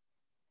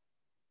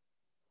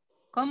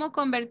 ¿Cómo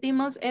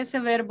convertimos ese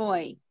verbo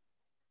ahí?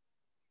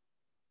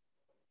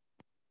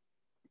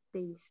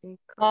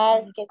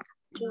 Market,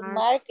 to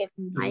market.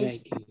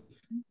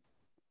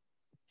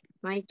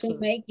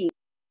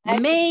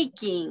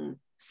 Making,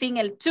 sin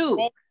el to,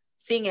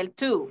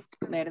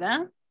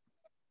 ¿verdad?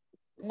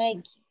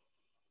 Making.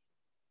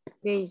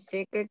 The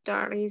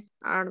secretaries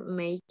are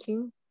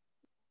making.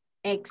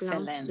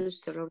 Excellent. To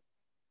celebrate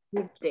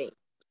the day.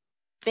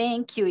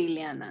 Thank you,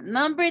 Ileana.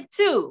 Number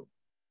 2.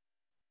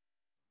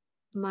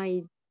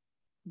 My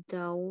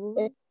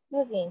daughter.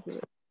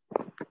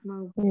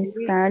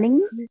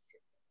 Starting.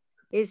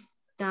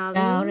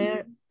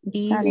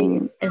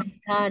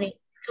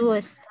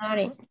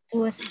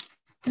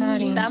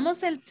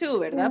 Quitamos el to,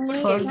 ¿verdad?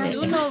 Porque el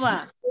to no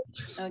va.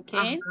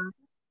 Ok.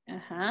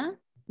 Ajá.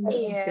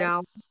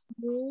 Yes.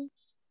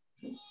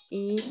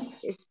 Okay.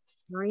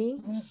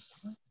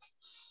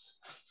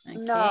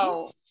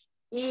 No.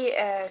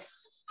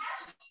 Yes.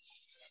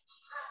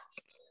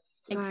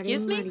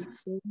 Excuse me.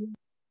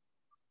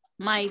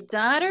 My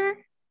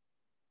daughter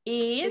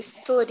is.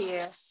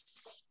 Studies.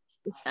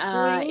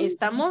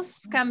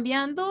 Estamos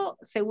cambiando,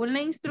 según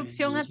la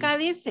instrucción acá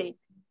dice,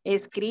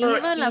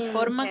 escriba la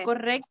forma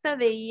correcta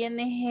de ing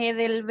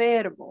del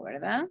verbo,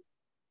 ¿verdad?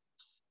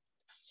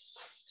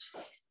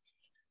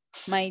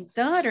 My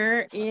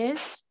daughter is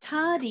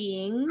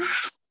studying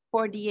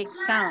for the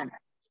exam.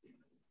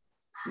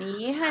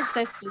 Mi hija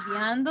está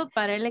estudiando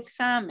para el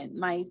examen.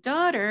 My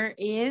daughter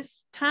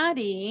is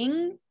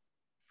studying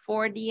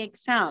for the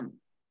exam.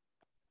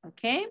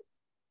 ¿Ok?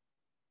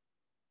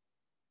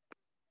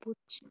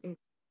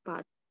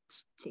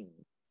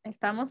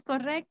 ¿Estamos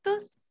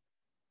correctos?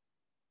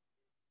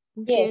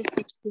 Yes.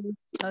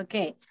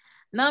 Okay.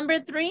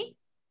 Number 3.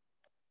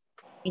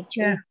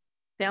 Teacher.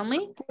 Tell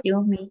me.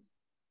 Excuse me.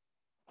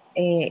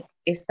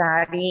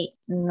 Study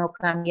no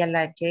cambia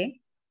la Y.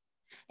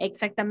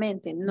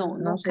 Exactamente. No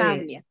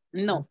cambia.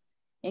 No.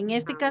 En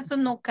este caso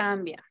no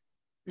cambia.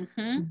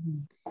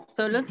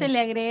 Solo se le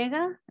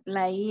agrega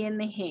la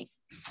ing.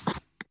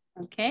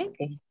 ¿Ok?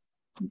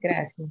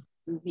 Gracias.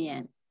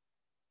 Bien.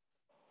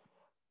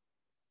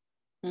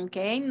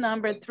 Okay,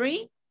 number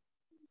 3.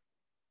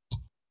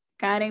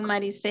 Karen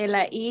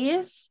Marisela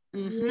is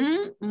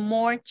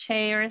more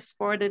chairs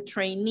for the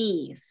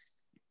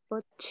trainees.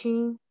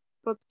 Putting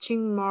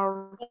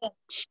more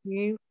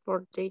chairs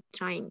for the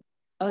train.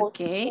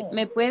 Okay,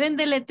 ¿me pueden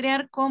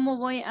deletrear cómo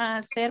voy a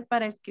hacer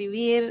para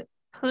escribir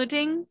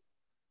putting?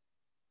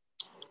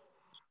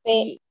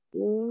 P-U-T-A-N-G.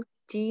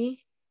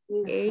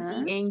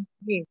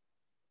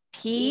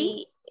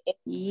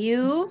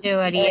 P-U.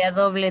 Llevaría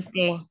doble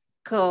T.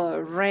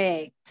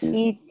 Correct.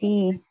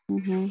 Putting.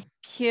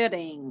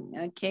 Putting.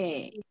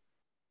 Okay.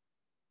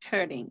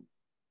 Putting.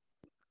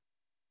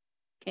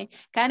 Okay.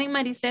 Karen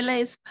Marisela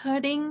is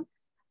putting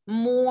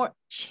more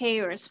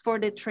chairs for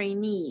the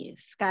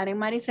trainees. Karen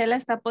Marisela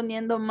está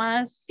poniendo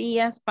más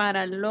sillas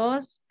para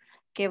los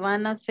que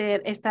van a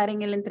estar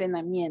en el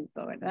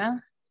entrenamiento,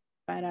 ¿verdad?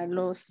 Para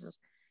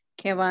los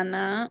que van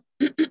a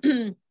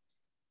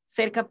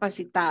ser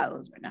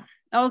capacitados, ¿verdad?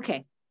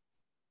 Okay.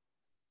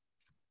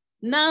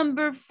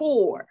 Number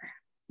 4.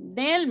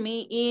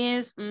 Delmi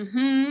is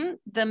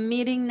the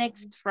meeting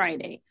next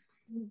Friday.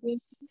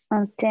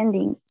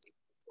 Attending.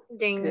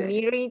 The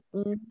meeting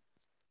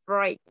next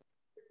Friday.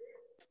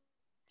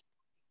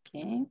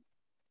 Okay.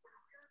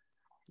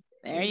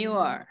 There you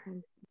are.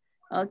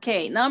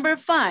 Okay, number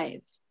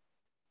 5.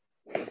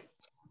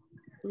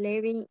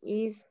 Living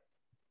is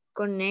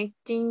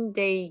connecting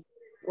the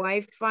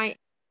Wi-Fi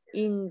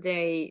in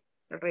the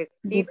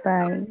receipt of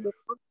the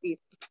office.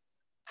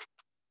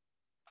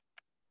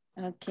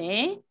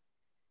 Okay.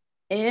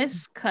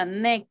 Is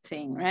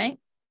connecting, right?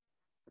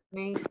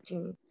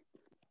 Connecting.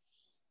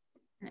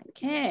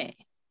 Okay.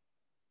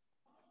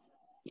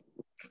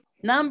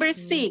 Number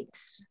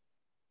 6.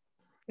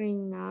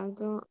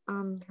 Reynaldo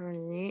and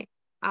Rene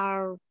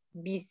are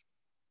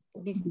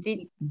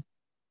visiting.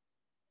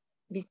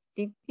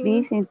 Visiting.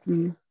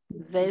 Visiting.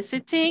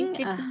 Visiting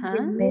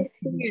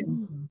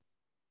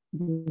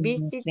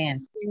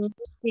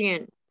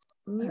client.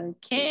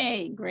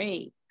 Okay,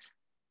 great.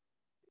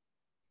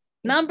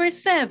 Number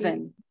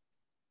 7.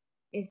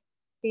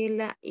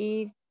 Estela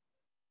is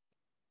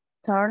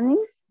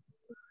Turning.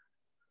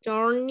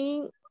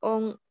 turning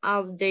on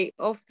of the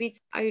office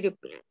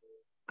airplane.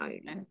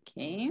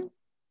 Okay.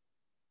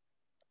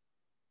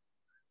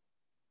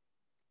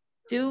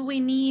 Do we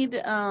need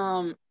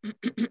a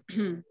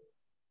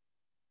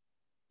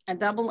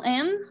double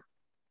N?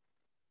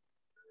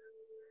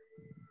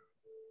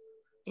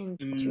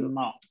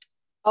 No.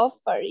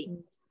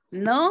 Offering.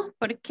 No,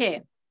 ¿por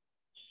qué?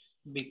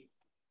 Because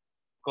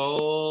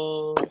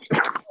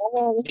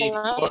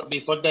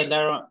before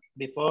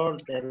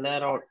the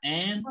letter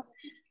N,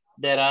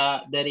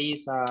 there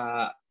is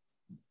a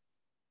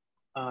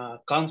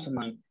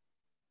consonant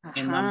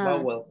and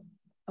non-vowel.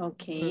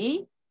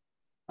 Okay.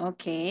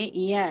 Okay,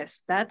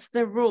 yes, that's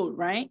the rule,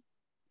 right?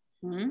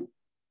 Hmm?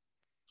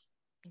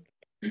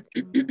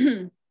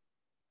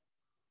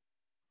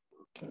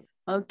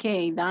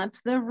 Okay,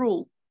 that's the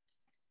rule.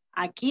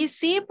 Aquí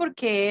sí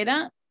porque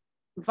era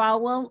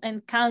vowel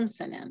and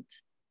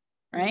consonant,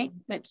 right?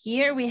 But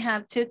here we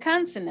have 2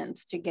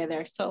 consonants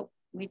together, so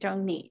we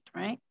don't need,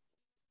 right?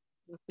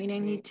 We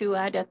don't need to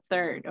add a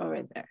third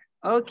over there.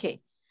 Okay.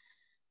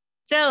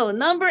 So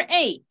number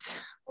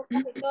 8.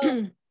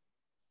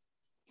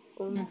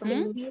 Often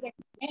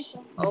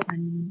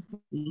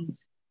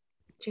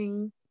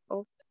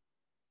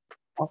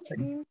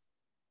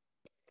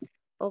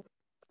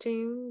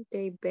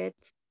they bet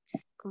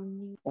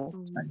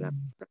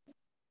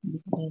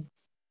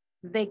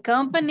The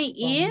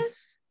company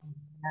is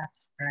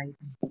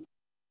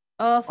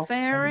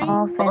offering.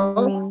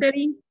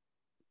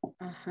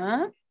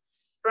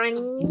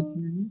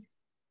 running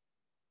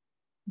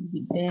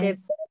the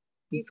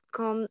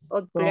discount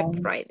on Black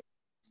Friday.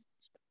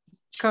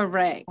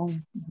 Correct.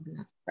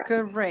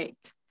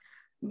 Correct.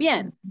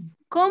 Bien,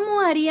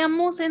 ¿cómo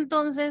haríamos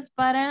entonces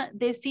para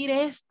decir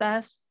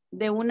estas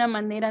de una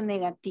manera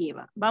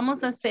negativa?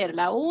 Vamos a hacer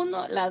la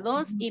 1, la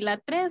 2 y la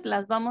 3,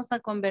 las vamos a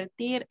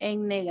convertir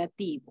en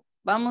negativo.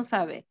 Vamos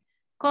a ver,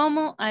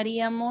 ¿cómo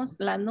haríamos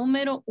la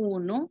número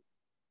 1?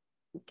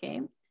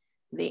 Okay,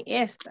 de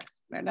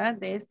estas, ¿verdad?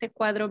 De este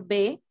cuadro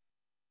B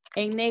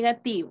en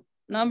negativo.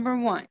 Number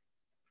 1.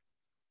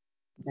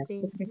 The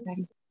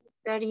secretary.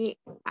 Secretary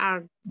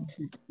are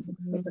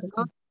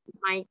not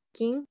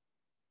making.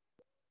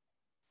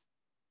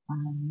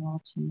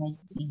 Not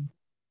making.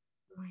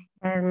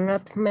 Are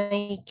not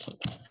making.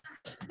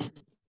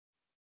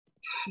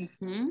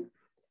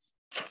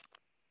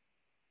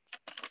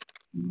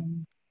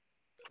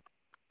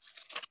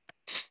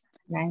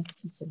 Life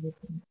is a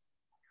little.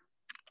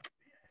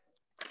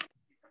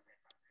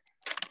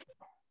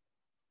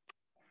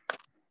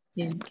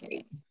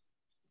 Okay.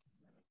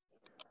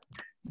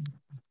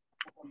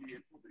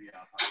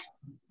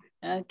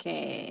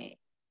 Okay.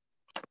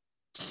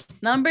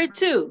 Number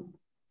 2.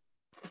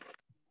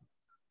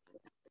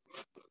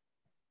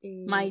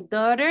 My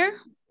daughter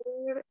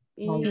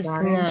is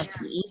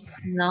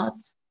not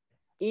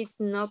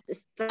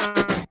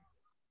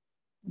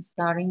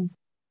starting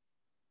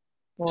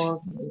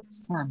for the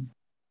exam.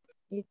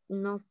 It's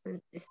not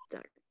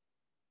start.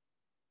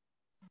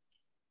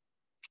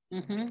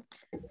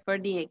 For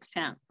the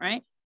exam,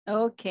 right?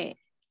 Okay.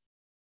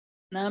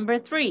 Number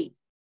 3.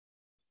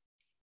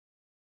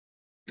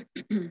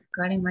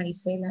 Karen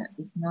Marisela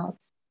is not.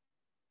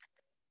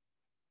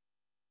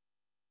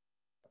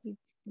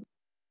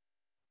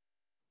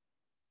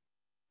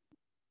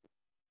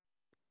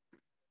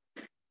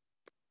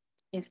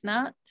 It's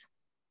not.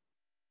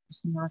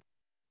 It's not.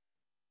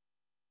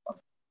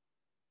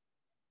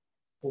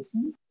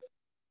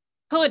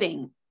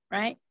 Pudding,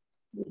 right?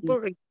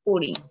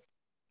 Pudding.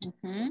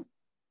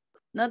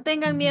 No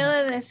tengan miedo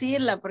de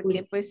decirla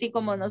porque pues sí,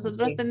 como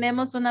nosotros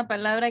tenemos una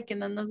palabra que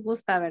no nos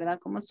gusta, ¿verdad?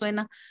 Como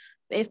suena,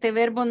 este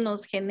verbo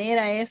nos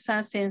genera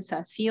esa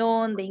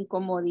sensación de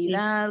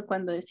incomodidad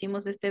cuando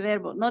decimos este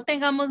verbo. No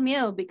tengamos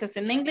miedo, because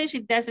in English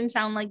it doesn't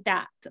sound like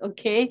that,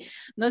 ¿ok?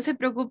 No se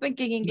preocupen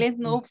que en inglés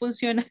no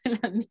funciona de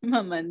la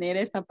misma manera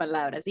esa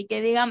palabra. Así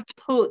que digan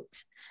put,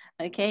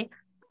 ¿ok?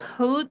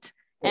 Put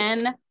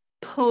and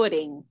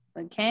pudding,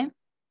 ¿ok?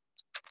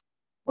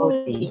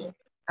 Pudding.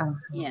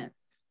 Yes.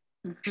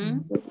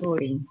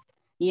 Pudding.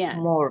 Yes.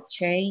 More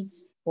change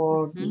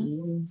for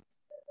the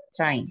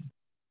train.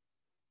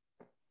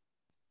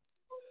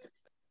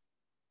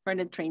 for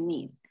the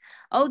trainees.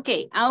 Ok,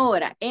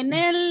 ahora en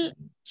el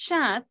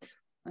chat,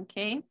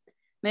 ok,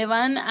 me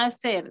van a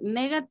hacer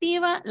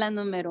negativa la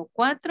número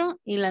 4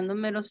 y la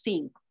número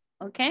 5.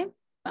 Ok,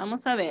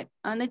 vamos a ver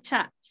on the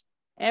chat.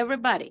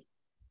 Everybody.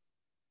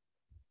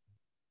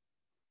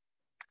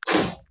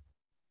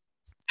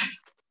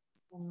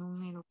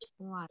 Número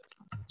 4.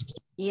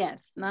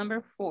 Yes,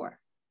 number 4.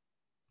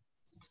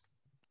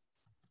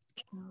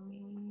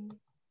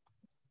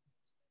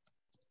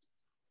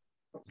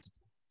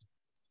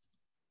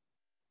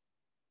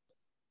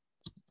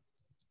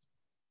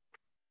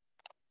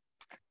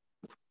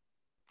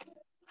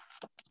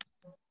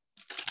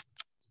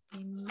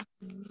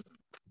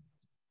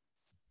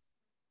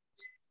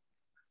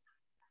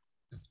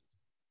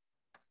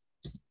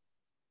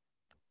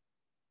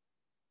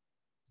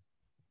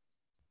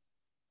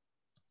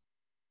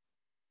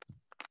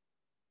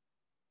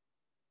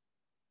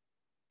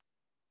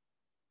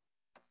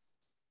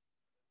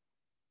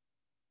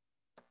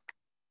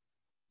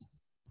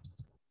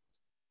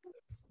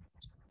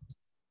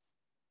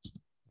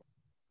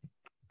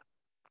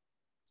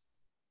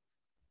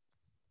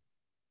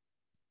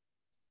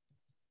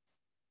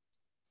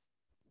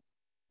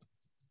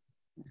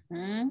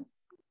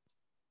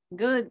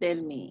 Good,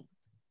 Delmi.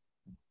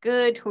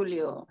 Good,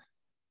 Julio.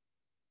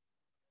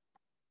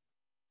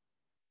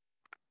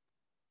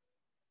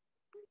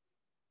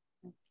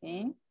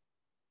 Okay.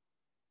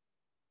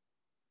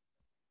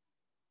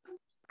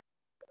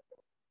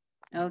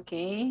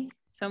 Okay.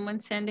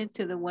 Someone send it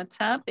to the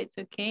WhatsApp. It's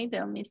okay.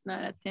 Delmi is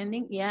not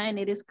attending. Yeah, and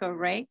it is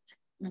correct.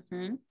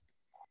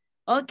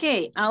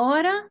 Ok,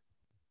 ahora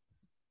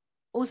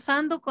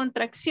usando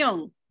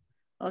contracción.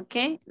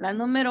 Ok, la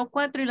número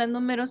 4 y la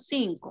número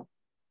 5.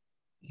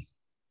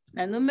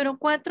 La número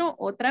 4,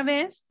 otra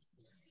vez,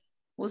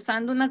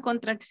 usando una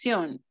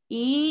contracción.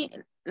 Y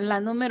la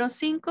número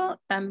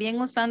 5, también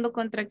usando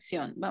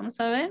contracción. Vamos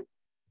a ver.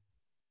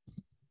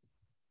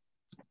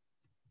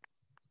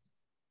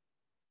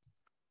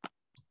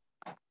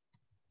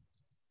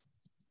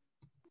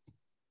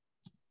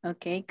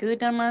 Okay,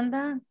 good,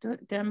 Amanda.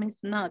 Them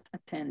is not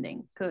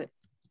attending. Good.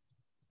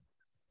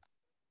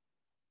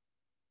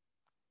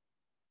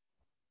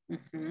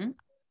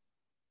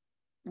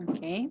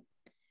 Okay.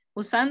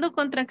 Usando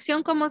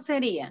contracción, ¿cómo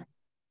sería?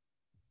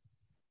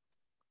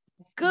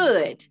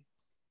 Good.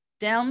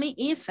 Tell me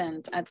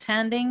isn't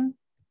attending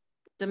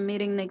the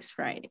meeting next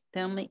Friday.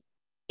 Tell me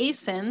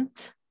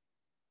isn't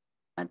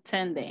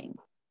attending.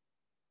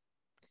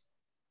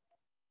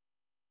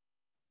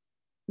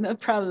 No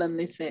problem,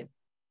 Lisette.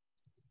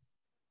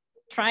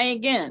 Try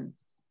again.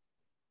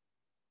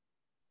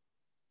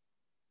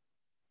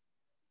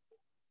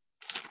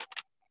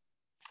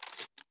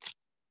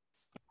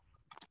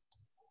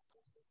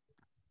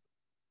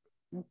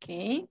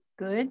 Okay,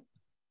 good.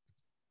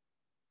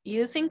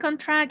 Using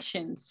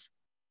contractions.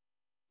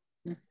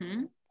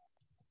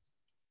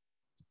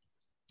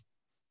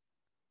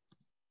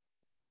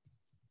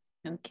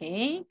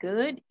 Okay,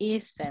 good.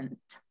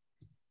 Isn't.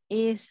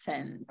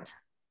 Isn't.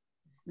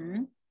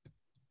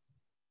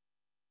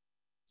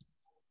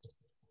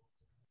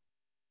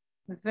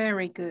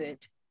 Very good.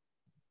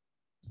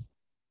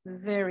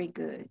 Very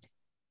good.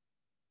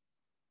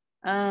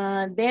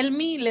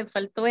 Delmi, le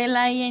faltó el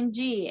ing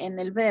en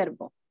el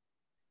verbo.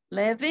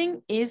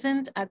 Living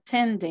isn't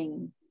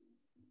attending.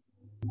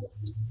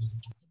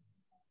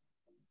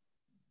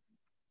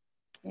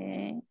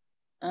 Okay.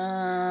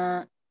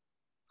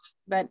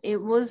 But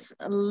it was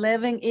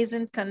living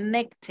isn't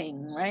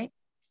connecting, right?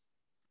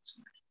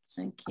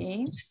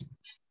 Okay.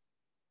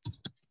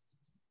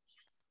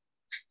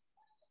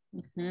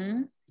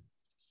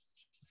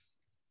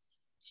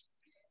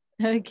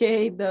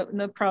 Okay,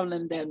 no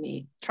problem,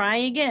 Demi. Try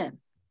again.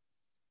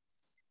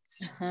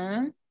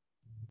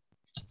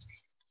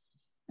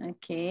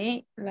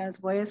 Okay, las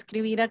voy a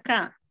escribir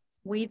acá.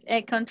 With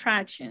a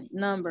contraction,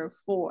 number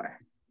 4.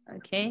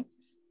 Okay.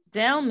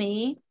 Tell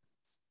me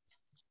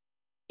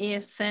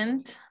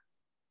isn't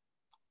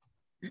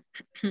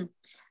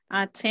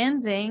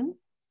attending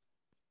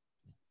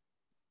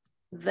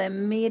the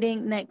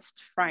meeting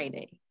next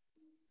Friday.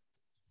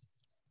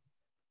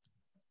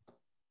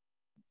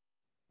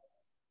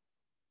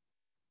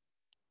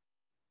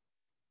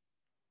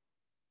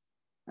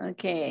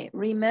 Okay,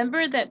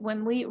 remember that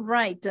when we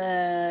write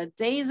the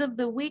days of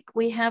the week,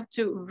 we have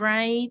to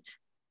write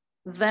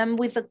them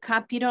with a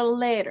capital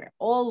letter,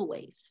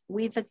 always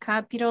with a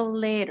capital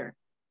letter,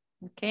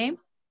 okay?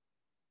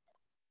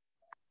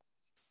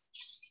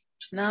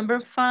 Number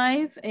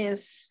 5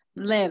 is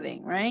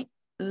living, right?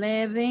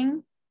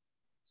 Living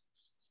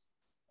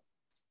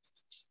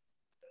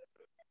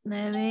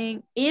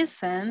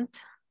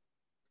isn't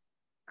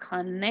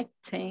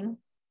connecting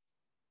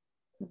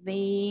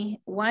the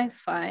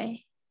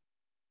Wi-Fi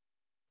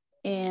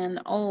and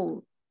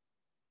all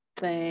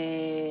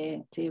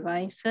the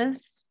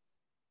devices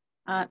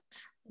at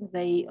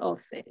the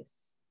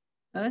office.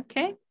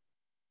 Okay,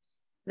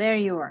 there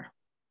you are.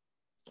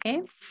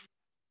 Okay,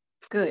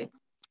 good.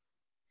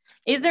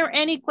 Is there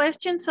any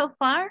question so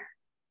far?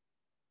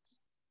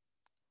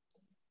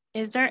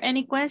 Is there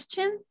any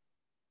question?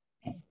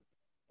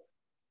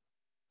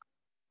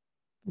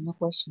 No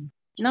question.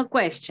 No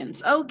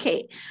questions.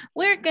 Okay,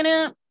 we're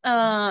gonna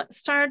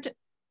start.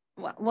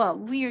 Well,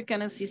 we're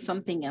gonna see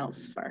something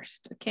else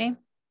first, okay?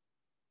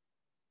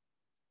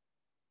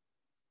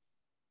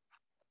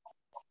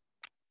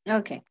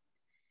 Okay,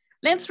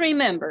 let's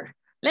remember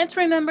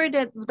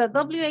that the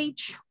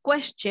WH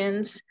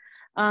questions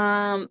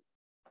are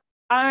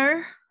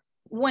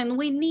when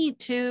we need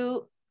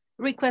to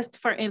request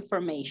for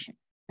information,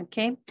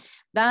 okay?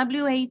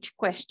 WH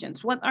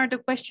questions, what are the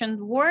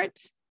question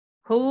words?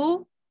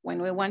 Who, when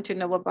we want to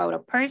know about a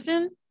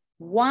person.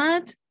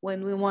 What,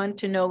 when we want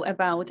to know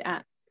about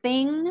a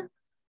thing.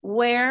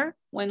 Where,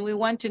 when we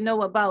want to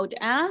know about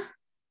a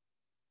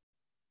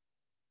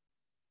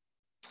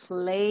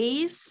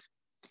place.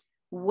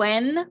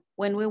 When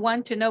we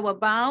want to know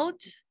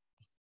about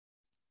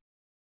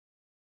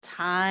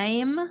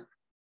time,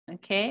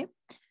 okay?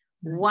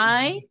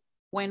 Why,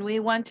 when we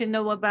want to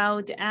know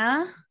about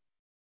a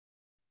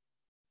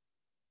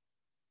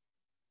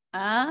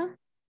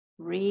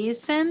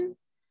reason.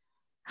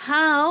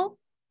 How,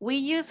 we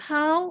use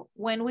how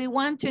when we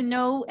want to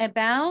know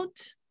about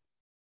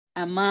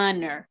a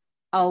manner,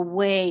 a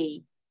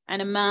way,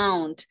 an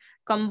amount,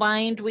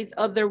 combined with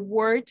other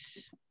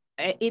words,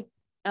 it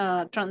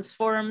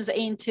transforms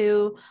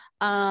into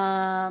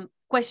a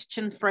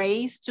question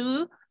phrase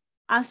to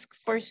ask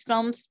for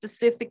some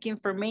specific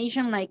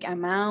information like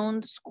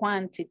amounts,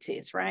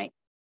 quantities, right?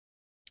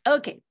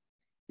 Okay,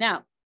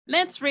 now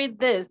let's read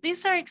this.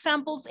 These are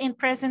examples in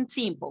present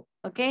simple,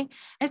 okay?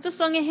 Estos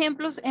son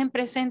ejemplos en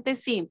presente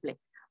simple.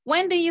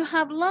 When do you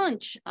have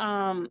lunch,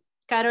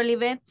 Carol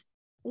Yvette?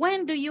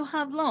 When do you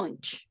have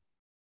lunch?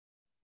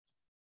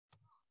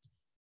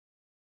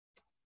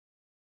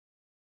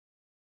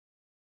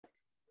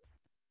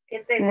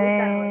 ¿Qué te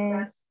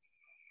gusta?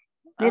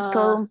 De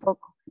todo un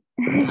poco.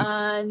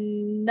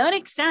 Not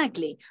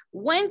exactly.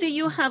 When do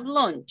you have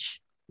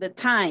lunch? The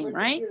time,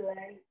 right?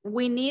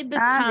 We need the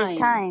time. The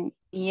time.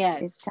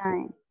 Yes. The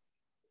time.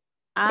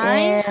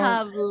 I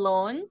have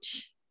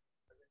lunch.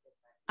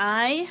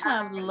 I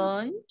have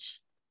lunch.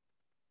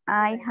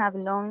 I have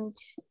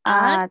lunch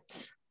At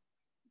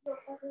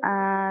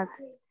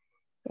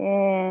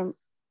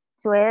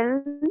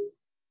 12.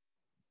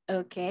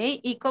 Ok,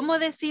 ¿y cómo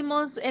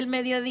decimos el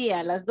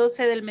mediodía, las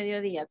 12 del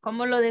mediodía?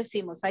 ¿Cómo lo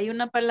decimos? ¿Hay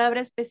una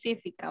palabra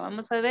específica?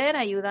 Vamos a ver,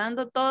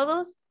 ayudando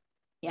todos.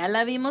 Ya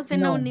la vimos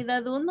en la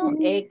unidad 1.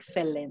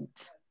 Excellent.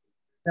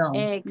 No.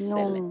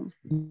 Excellent.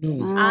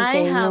 No.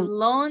 I Okay, have no.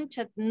 lunch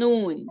at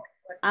noon.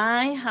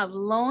 I have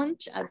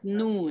lunch at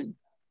noon.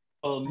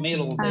 Or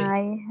middle day.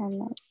 I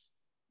have.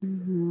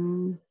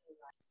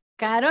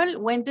 Carol,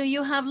 when do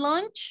you have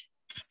lunch?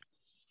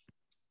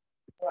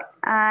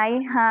 I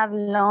have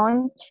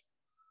lunch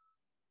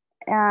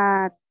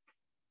at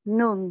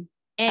noon.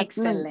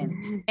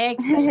 Excellent.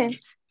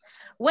 Excellent.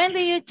 When do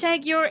you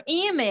check your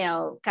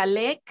email,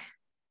 Kalek?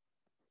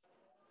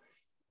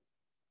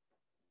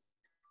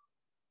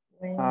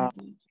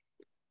 In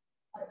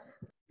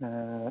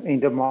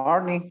the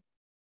morning.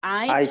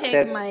 I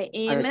check my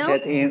email. I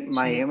check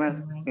my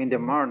email in the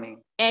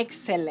morning.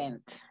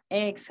 Excellent.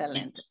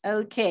 Excellent.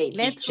 Okay,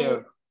 let's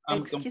Teacher,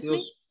 I'm excuse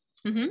confused.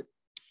 me.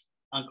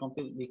 I'm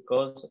confused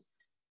because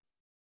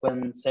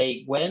when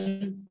say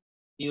when,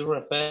 you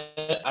refer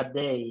a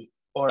day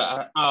or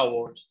an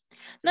hour.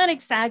 Not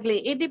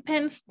exactly. It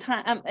depends.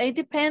 It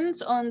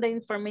depends on the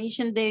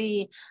information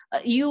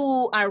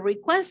you are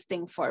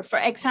requesting for. For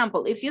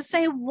example, if you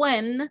say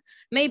when,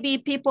 maybe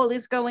people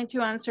is going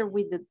to answer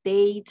with the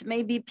date.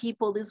 Maybe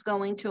people is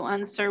going to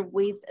answer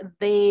with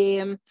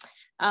the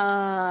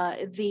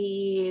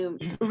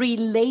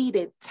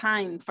related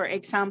time. For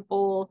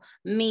example,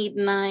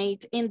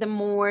 midnight, in the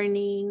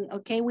morning.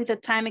 Okay, with a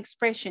time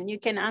expression. You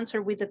can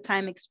answer with a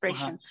time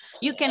expression.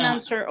 You can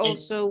answer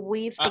also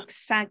with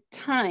exact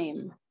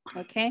time.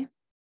 Okay.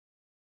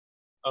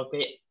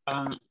 Okay,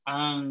 I'm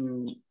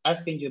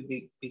asking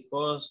you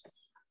because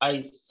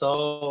I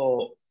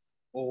saw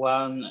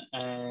one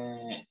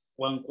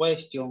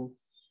question.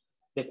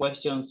 The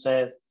question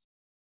says,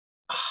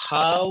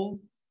 how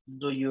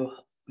do you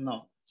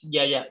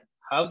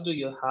how do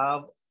you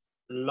have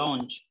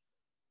lunch?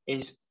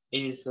 Is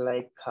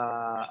like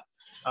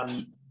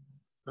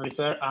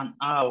refer an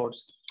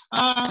hours.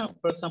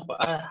 For example,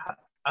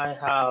 I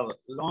have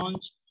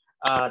lunch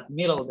at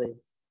middle day.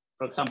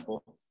 For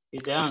example,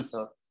 is the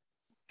answer.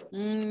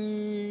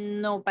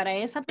 No, para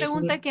esa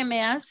pregunta que me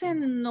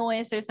hacen, no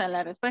es esa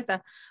la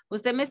respuesta.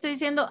 Usted me está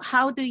diciendo,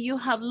 how do you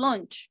have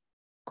lunch?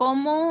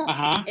 ¿Cómo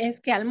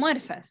es que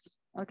almuerzas?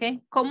 ¿Ok?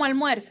 ¿Cómo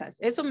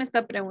almuerzas? Eso me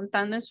está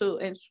preguntando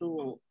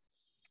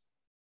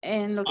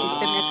en lo que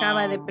usted me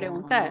acaba de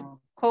preguntar.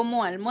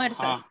 ¿Cómo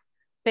almuerzas?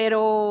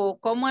 Pero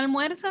 ¿cómo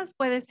almuerzas?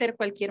 Puede ser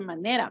cualquier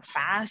manera.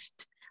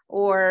 Fast,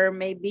 or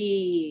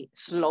maybe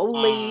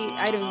slowly,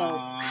 I don't know.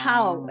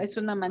 How es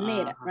una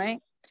manera,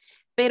 right?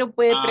 Pero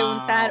puede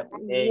preguntar,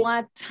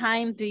 what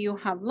time do you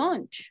have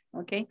lunch?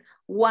 Okay.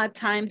 What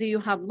time do you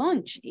have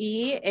lunch?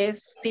 Y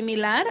es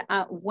similar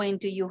a when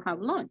do you have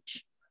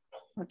lunch?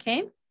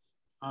 Okay.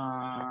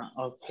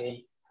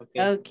 Okay.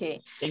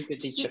 Okay. Thank you,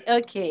 teacher.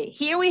 Okay,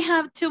 here we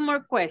have 2 more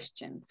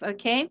questions,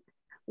 okay?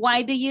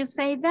 Why do you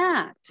say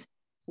that?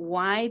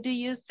 Why do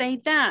you say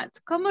that?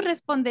 ¿Cómo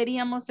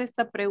responderíamos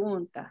esta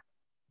pregunta?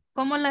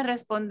 ¿Cómo la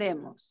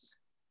respondemos?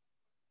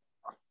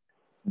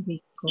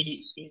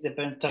 Is the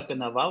parent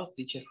talking about,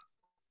 teacher?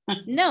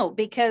 No,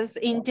 because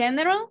in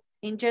general,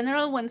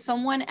 when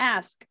someone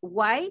asks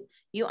why,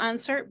 you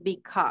answer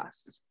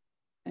because,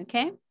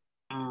 okay?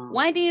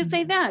 Why do you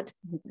say that?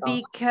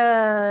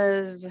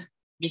 Because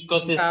it's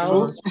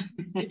true.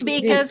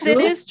 Because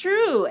it is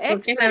true.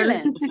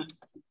 Excellent.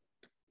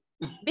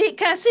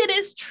 Because it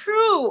is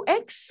true.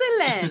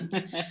 Excellent.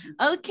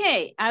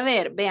 Ok, a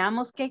ver,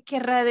 veamos qué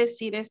querrá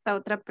decir esta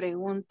otra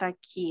pregunta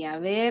aquí. A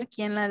ver,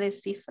 ¿quién la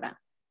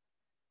descifra?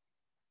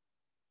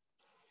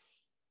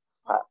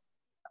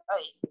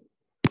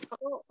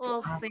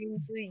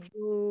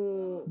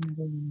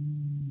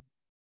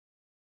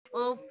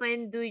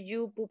 Often do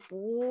you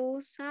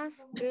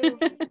pupusas? Creo.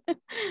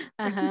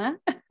 Ajá.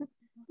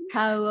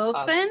 How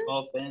often?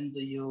 How often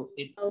do you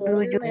eat? How often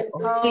do you eat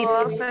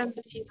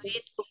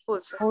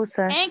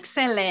pupusas?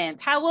 Excellent.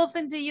 How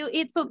often do you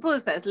eat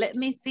pupusas? Let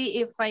me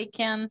see if I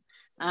can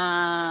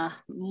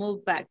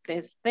move back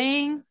this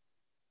thing.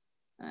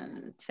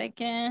 1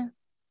 second.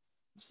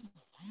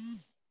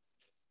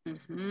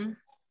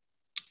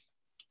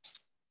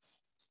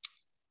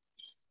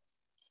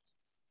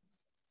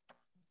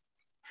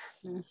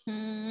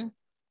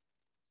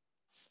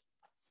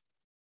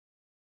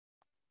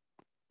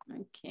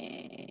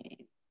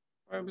 Okay.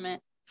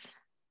 Format.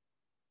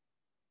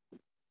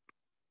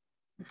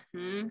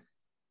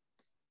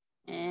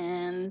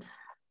 And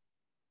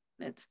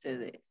let's do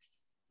this.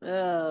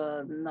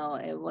 Oh, no,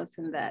 it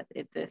wasn't that.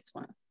 It's this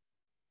one.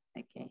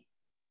 Okay.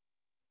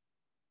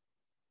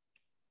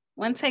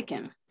 1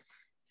 second.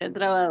 Se ha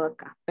trabado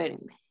acá.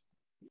 Espérenme.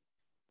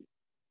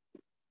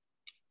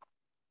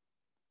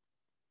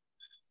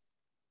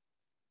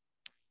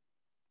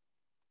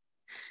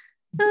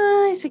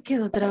 Ay, se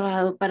quedó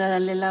trabado para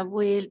darle la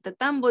vuelta.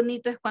 Tan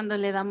bonito es cuando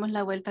le damos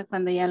la vuelta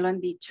cuando ya lo han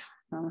dicho.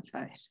 Vamos a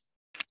ver.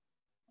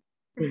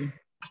 Sí.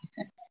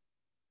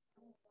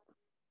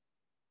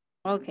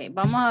 Ok,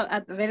 vamos a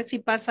ver si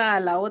pasa a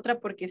la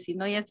otra porque si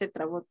no ya se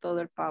trabó todo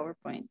el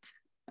PowerPoint.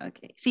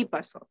 Ok, sí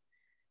pasó.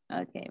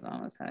 Ok,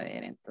 vamos a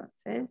ver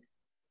entonces.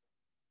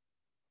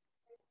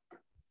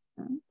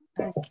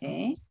 Ok.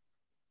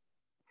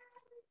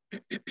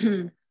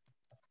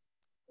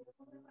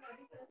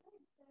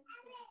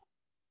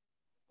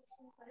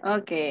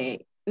 Ok,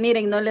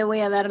 miren, no le voy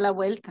a dar la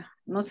vuelta.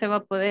 No se va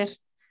a poder.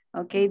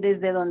 Ok,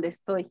 desde donde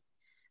estoy.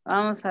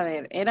 Vamos a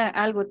ver, era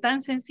algo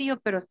tan sencillo,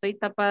 pero estoy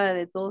tapada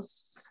de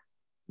 2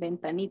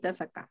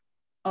 ventanitas acá.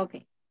 Ok.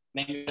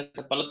 Venga,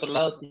 para el otro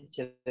lado,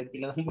 teacher. Aquí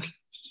le damos.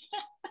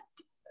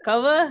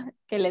 ¿Cómo?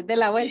 Que les dé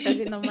la vuelta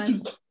así nomás.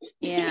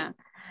 Yeah.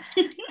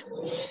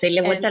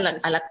 Dele vuelta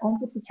a la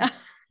compu, teacher.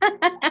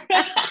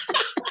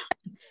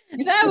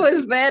 That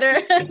was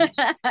better.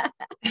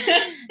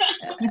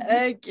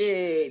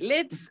 Okay,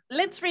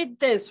 let's read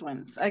this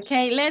ones.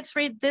 Okay, let's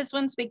read this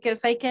ones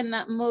because I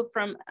cannot move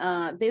from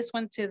this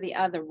one to the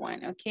other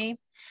one. Okay,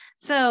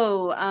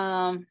 so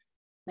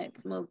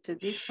let's move to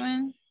this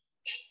one.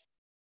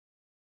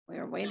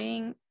 We're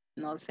waiting.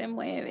 No se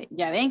mueve.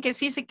 Ya ven que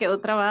sí se quedó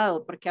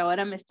trabado porque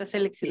ahora me está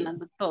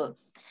seleccionando todo.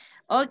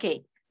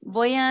 Ok,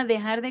 voy a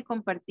dejar de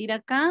compartir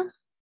acá.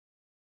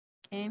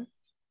 Okay.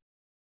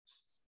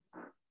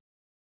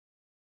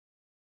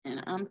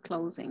 And I'm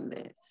closing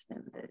this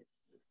and this.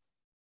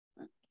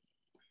 Okay.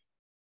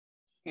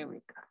 Here we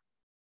go.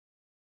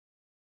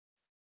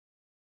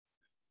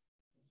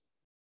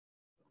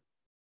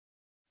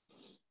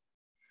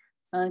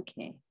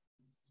 Okay.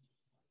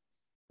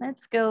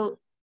 Let's go.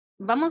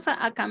 Vamos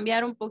a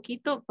cambiar un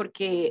poquito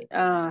porque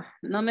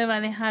no me va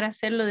a dejar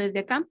hacerlo desde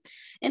acá.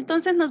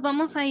 Entonces nos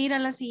vamos a ir a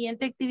la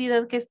siguiente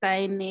actividad que está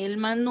en el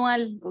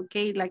manual, ok,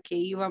 la que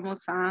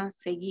íbamos a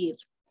seguir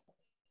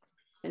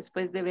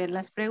después de ver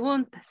las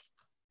preguntas.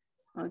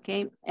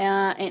 Ok,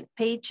 at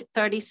page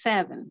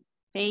 37.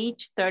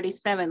 Page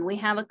 37, we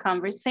have a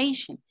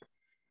conversation.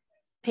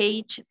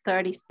 Page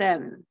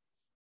 37.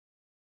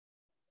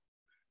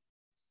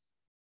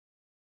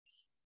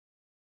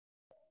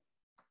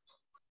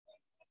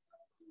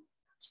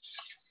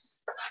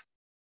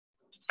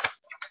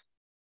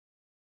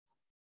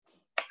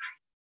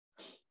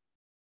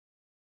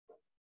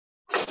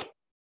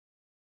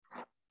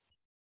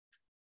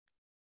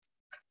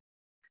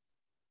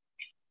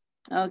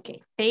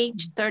 Okay,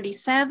 page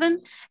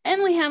 37,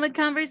 and we have a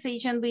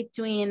conversation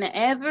between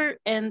Ever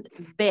and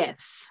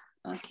Beth,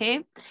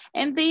 okay?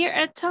 And they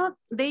are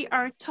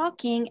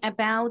talking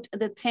about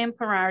the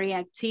temporary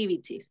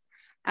activities.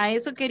 A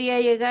eso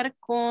quería llegar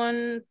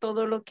con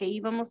todo lo que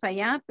íbamos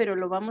allá, pero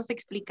lo vamos a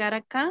explicar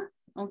acá,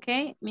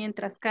 ok?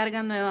 Mientras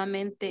carga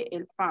nuevamente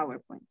el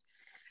PowerPoint.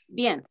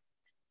 Bien.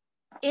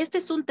 Este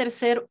es un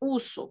tercer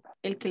uso,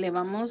 el que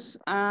vamos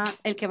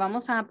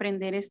a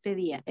aprender este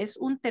día. Es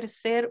un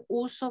tercer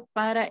uso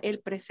para el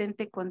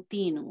presente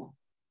continuo.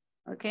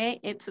 Okay,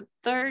 it's a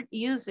third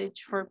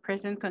usage for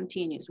present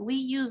continuous. We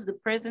use the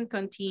present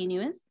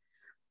continuous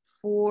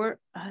for,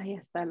 ay,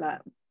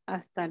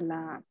 hasta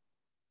la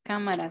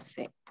cámara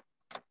se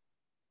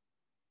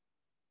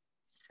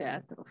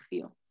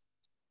atrofió.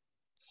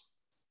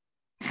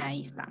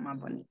 Ahí está, más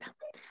bonita.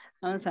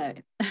 Vamos a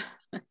ver.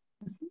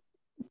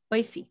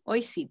 Hoy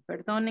sí,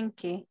 perdonen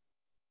que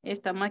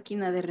esta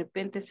máquina de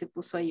repente se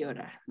puso a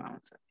llorar.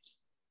 Vamos a ver.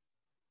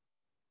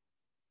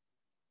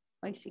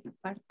 Hoy sí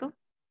comparto.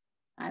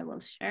 I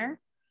will share.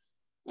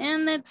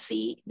 And let's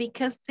see,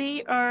 because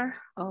they are,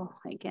 oh,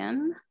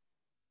 again.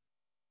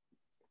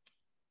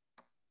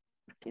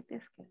 ¿Por qué te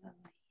has quedado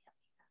ahí?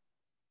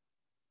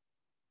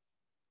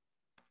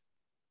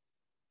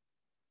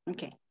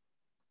 Okay.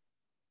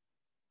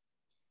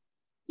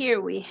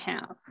 Here we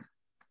have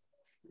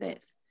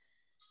this.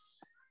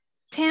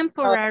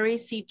 Temporary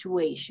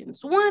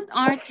situations. What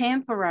are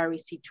temporary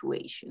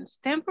situations?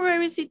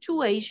 Temporary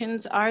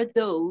situations are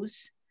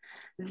those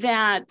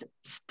that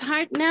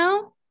start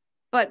now,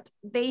 but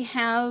they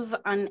have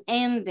an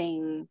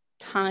ending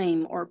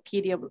time or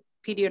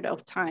period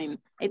of time.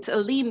 It's a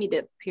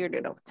limited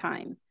period of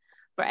time.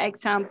 For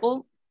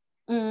example,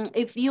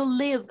 if you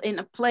live in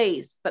a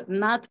place, but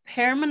not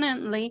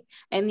permanently,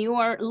 and you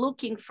are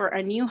looking for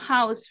a new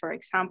house, for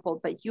example,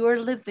 but you are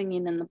living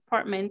in an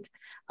apartment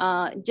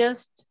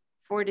just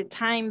for the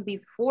time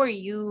before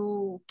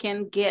you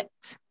can get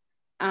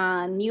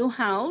a new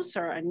house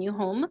or a new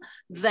home,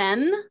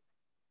 then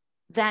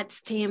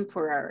that's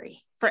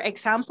temporary. For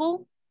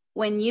example,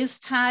 when you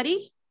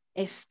study,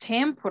 it's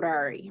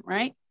temporary,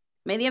 right?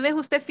 Media vez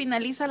usted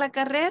finaliza la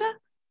carrera,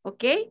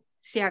 ok,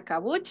 se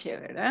acabuche,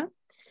 ¿verdad?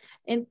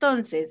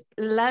 Entonces,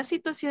 las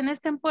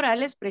situaciones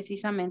temporales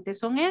precisamente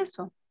son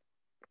eso.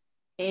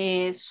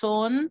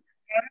 Son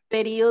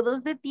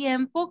periodos de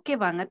tiempo que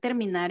van a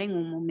terminar en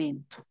un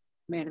momento,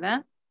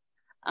 ¿verdad?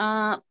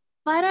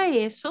 Para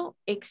eso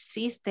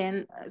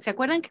existen, ¿se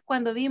acuerdan que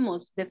cuando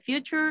vimos the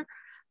future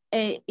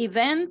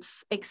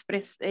events,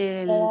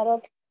 el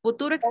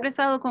futuro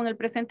expresado con el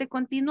presente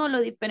continuo,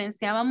 lo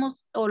diferenciábamos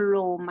o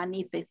lo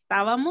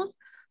manifestábamos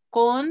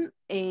con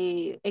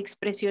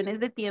expresiones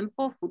de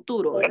tiempo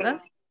futuro,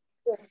 ¿verdad?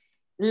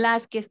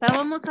 Las que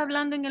estábamos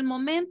hablando en el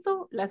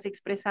momento, las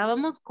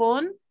expresábamos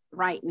con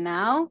right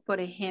now, por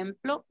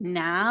ejemplo,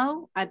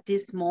 now, at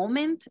this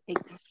moment,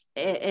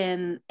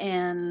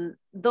 and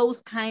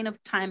those kind of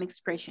time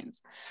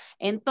expressions.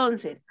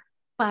 Entonces,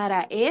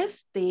 para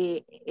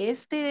este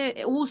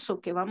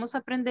uso que vamos a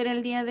aprender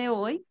el día de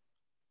hoy,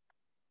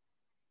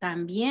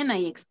 también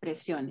hay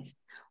expresiones.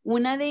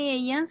 Una de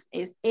ellas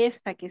es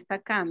esta que está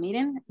acá,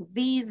 miren,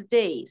 these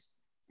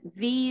days,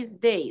 these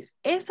days.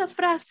 Esa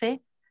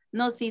frase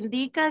nos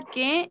indica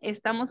que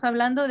estamos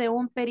hablando de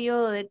un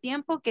periodo de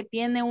tiempo que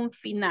tiene un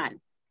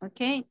final,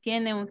 ¿ok?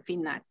 Tiene un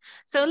final.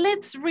 So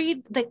let's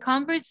read the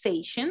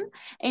conversation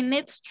and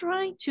let's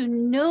try to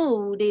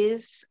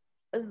notice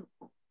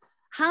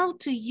how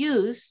to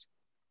use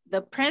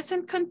the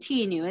present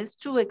continuous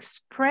to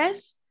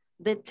express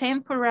the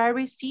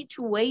temporary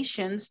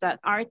situations that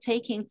are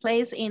taking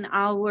place in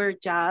our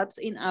jobs,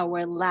 in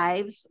our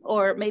lives,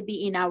 or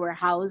maybe in our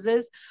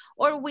houses,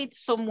 or with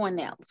someone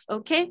else,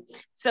 okay?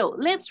 So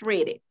let's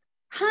read it.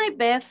 Hi,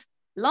 Beth.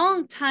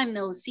 Long time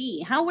no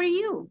see. How are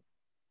you?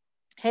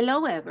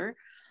 Hello, Ever.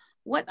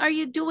 What are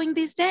you doing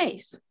these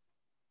days?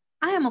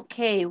 I am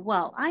okay.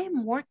 Well, I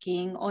am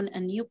working on a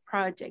new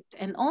project,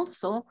 and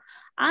also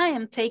I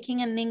am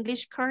taking an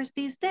English course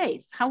these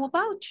days. How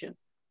about you?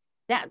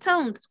 That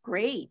sounds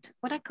great.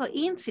 What a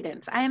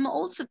coincidence. I am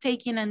also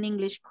taking an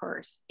English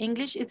course.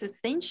 English is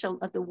essential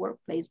at the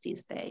workplace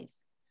these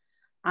days.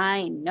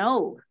 I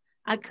know.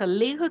 A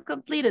colleague who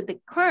completed the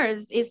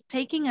course is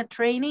taking a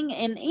training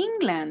in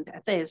England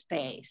these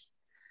days.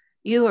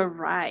 You are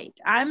right.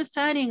 I'm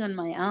studying on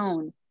my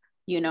own.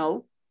 You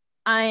know,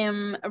 I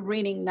am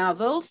reading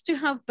novels to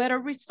have better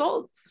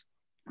results.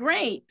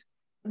 Great.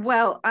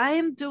 Well, I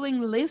am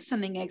doing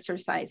listening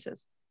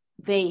exercises.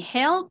 They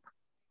help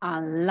a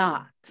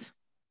lot.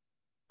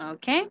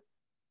 ¿Ok?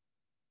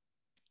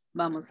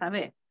 Vamos a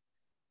ver.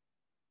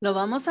 Lo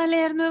vamos a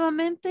leer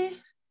nuevamente.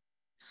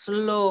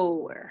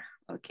 Slower.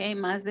 ¿Ok?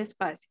 Más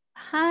despacio.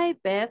 Hi,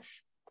 Beth.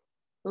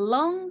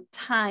 Long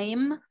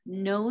time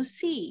no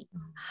see.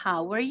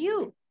 How are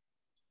you?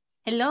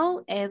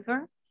 Hello,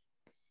 Ever.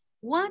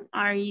 What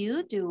are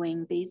you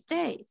doing these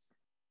days?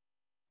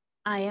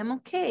 I am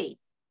okay.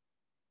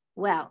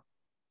 Well,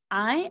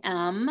 I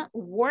am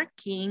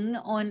working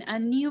on a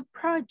new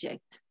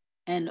project,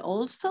 and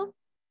also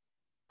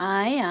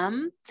I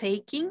am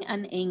taking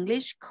an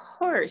English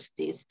course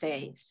these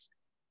days.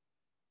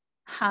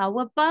 How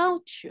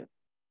about you?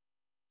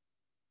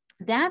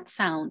 That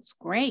sounds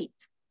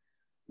great.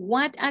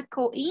 What a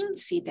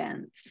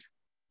coincidence.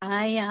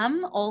 I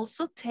am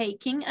also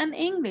taking an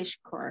English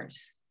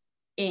course.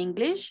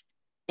 English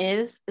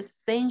is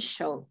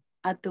essential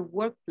at the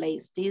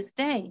workplace these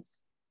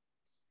days.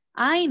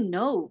 I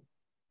know.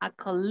 A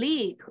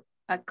colleague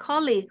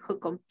who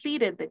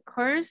completed the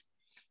course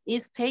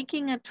is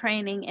taking a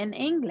training in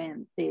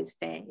England these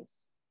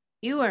days.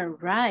 You are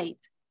right.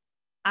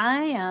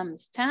 I am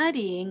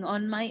studying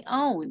on my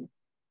own.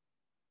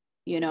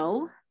 You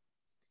know,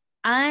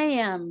 I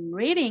am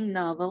reading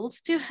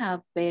novels to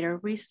have better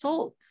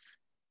results.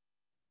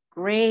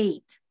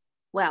 Great.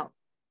 Well,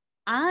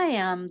 I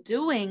am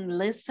doing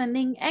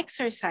listening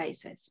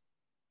exercises.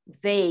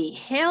 They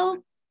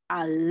help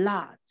a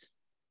lot.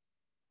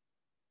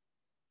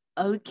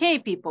 Okay,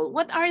 people,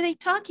 what are they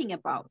talking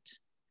about?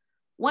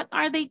 What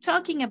are they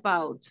talking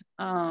about?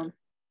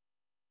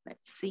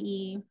 Let's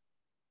see.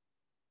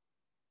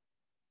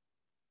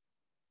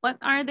 What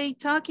are they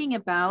talking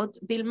about,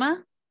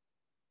 Vilma?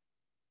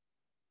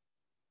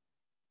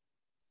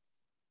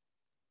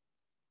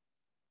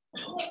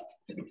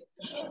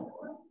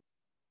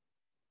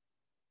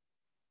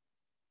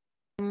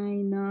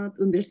 I not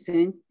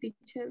understand,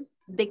 teacher.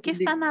 ¿De qué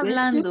The están question?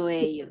 hablando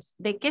ellos?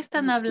 ¿De qué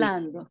están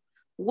hablando?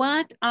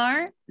 What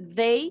are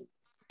they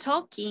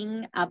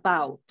talking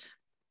about?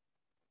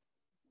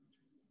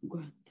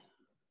 What?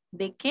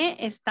 ¿De qué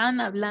están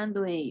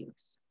hablando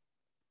ellos?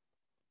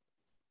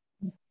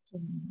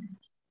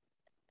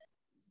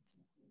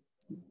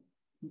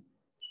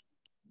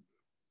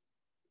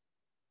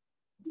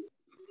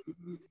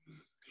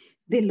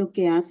 De lo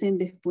que hacen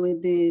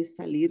después de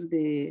salir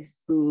de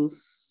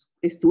sus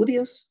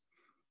estudios,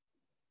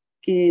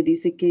 que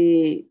dice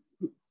que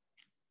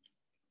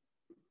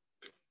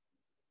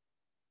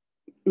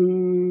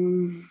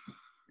él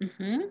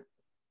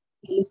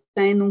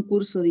está en un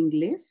curso de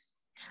inglés.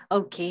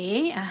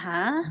 Okay,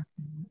 ajá.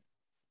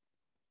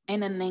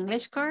 In an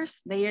English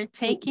course, they are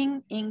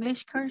taking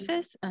English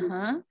courses,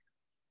 ajá.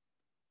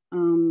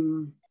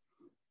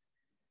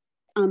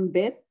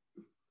 Ambed,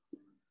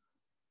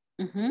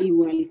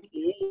 igual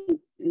que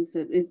él.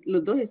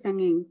 Los dos están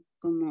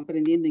como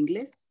aprendiendo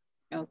inglés.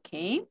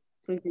 Okay.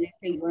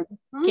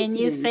 Can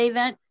you say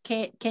that?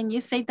 Can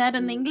you say that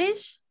in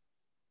English?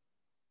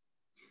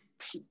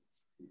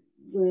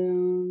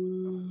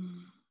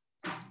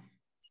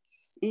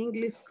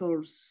 English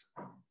course.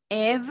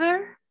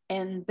 Ever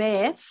and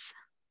Beth.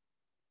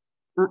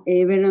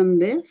 Ever and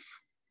Beth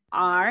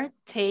are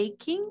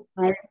taking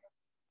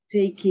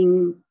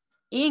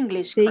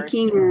English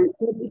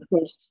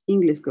course.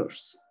 English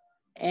course.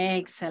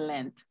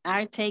 Excellent.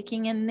 Are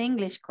taking an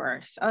English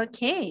course.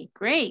 Okay,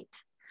 great.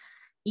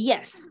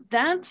 Yes,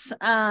 that's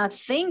a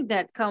thing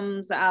that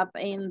comes up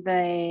in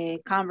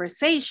the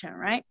conversation,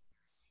 right?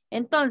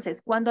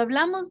 Entonces, cuando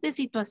hablamos de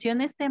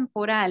situaciones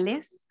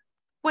temporales,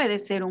 puede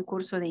ser un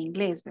curso de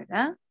inglés,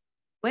 ¿verdad?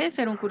 Puede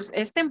ser un curso,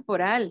 es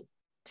temporal,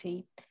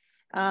 ¿sí?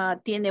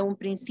 Tiene un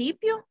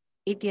principio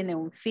y tiene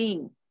un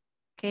fin,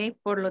 ¿ok?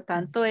 Por lo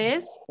tanto,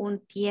 es un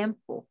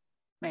tiempo,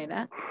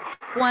 ¿verdad?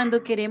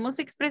 Cuando queremos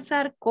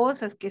expresar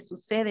cosas que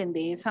suceden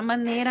de esa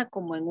manera,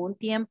 como en un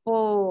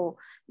tiempo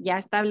ya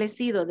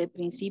establecido de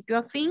principio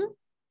a fin,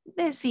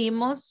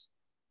 decimos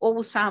o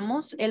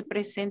usamos el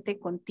presente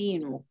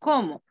continuo.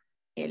 ¿Cómo?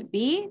 El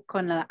be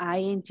con la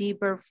ing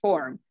verb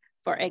form.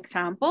 For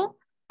example,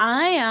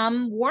 I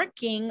am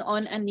working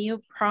on a new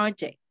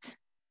project.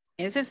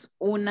 Esa es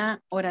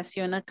una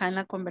oración acá en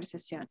la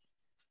conversación.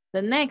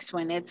 The next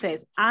one, it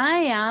says,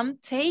 I am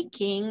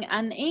taking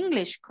an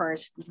English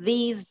course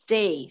these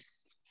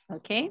days.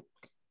 Okay?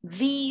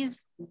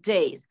 These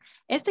days.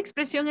 Esta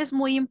expresión es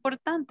muy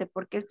importante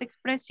porque esta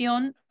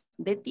expresión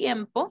de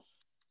tiempo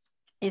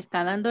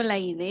está dando la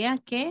idea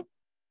que,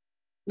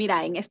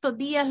 mira, en estos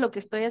días lo que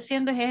estoy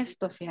haciendo es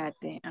esto,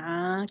 fíjate.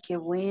 Ah, qué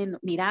bueno.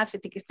 Mira,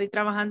 fíjate que estoy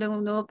trabajando en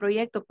un nuevo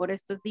proyecto por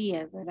estos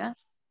días, ¿verdad?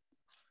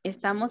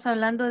 Estamos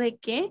hablando de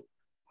que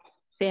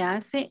se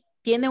hace,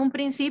 tiene un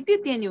principio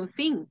y tiene un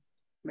fin,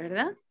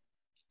 ¿verdad?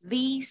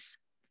 These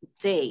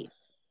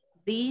days.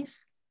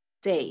 These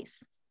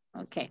days.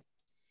 Ok.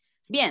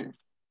 Bien.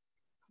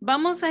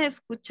 Vamos a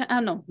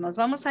escuchar, no, nos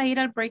vamos a ir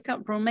al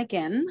breakout room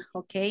again,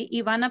 ok,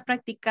 y van a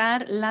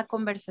practicar la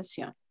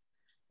conversación.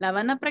 La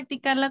van a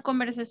practicar la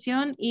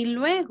conversación y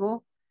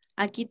luego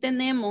aquí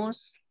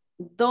tenemos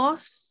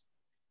dos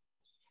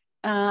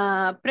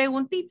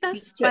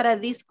preguntitas para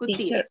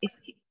discutir.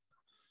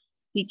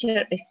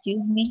 Teacher,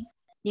 excuse me.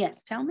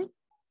 Yes, tell me.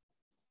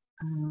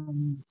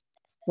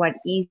 What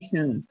is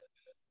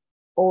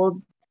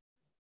OWN?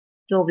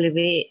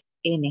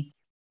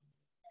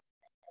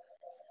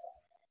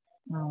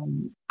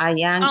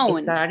 I am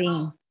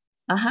starting.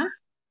 Ajá.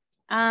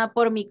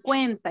 Por mi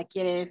cuenta,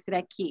 quiere decir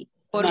aquí.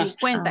 Por mi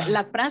cuenta.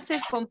 La frase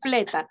es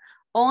completa.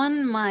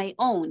 On my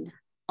own.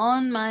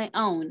 On my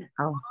own.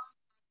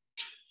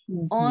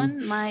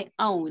 On my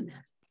own.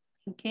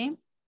 Okay.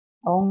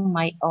 On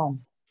my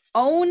own.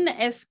 Own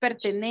es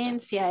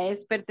pertenencia,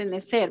 es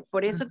pertenecer.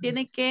 Por eso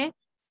tiene que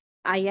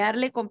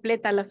hallarle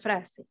completa la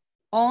frase.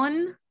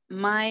 On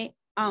my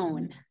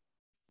own.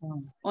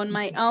 On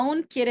my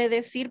own quiere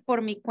decir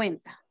por mi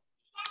cuenta.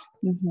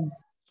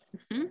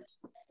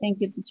 Thank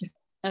you, teacher.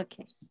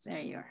 Okay,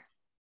 there you are.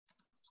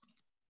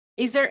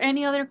 Is there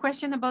any other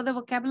question about the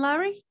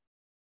vocabulary?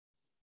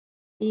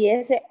 Y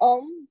ese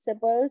on se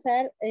puede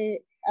usar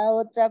a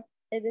otra,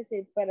 es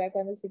decir, para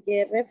cuando se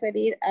quiere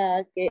referir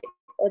a que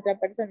otra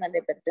persona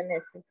le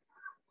pertenece.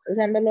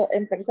 Usándolo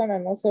en persona,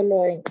 no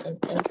solo en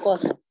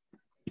cosas.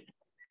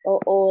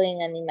 O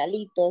en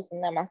animalitos,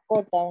 una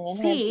mascota, un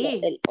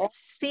ejemplo.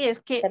 Sí, sí, es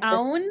que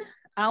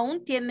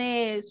aún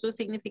tiene su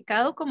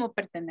significado como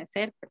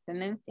pertenecer,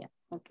 pertenencia,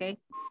 ¿ok?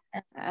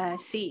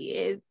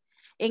 Sí,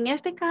 en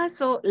este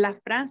caso, la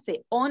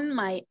frase on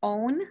my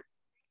own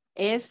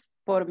es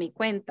por mi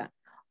cuenta.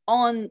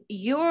 On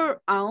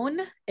your own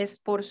es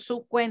por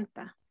su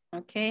cuenta,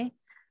 ¿ok?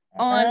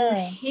 On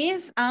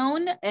his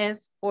own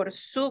es por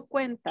su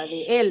cuenta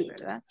de él,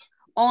 ¿verdad?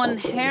 On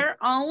her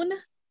own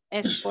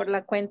es por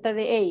la cuenta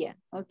de ella,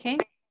 ¿ok?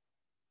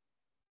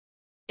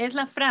 Es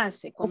la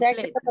frase O sea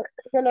que completa.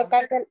 solo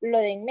cambia lo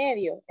de en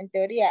medio, en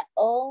teoría,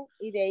 on,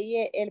 y de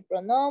ahí el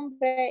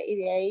pronombre, y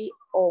de ahí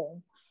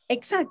on.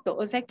 Exacto,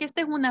 o sea que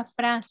esta es una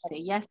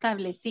frase ya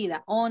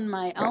establecida, on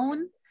my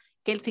own,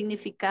 que el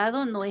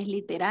significado no es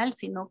literal,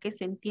 sino que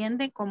se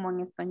entiende como en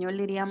español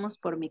diríamos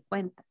por mi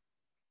cuenta,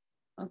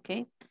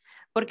 ¿ok?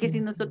 Porque si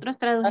nosotros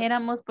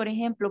tradujéramos, por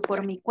ejemplo,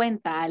 por mi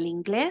cuenta al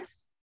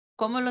inglés,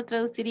 ¿cómo lo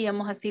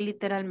traduciríamos así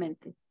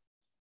literalmente?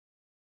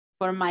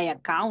 For my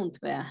account,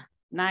 ¿verdad?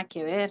 Nada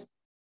que ver.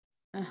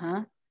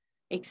 Ajá.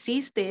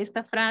 Existe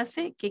esta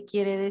frase que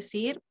quiere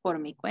decir por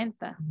mi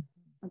cuenta,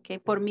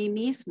 ¿ok? Por mí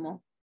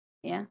mismo,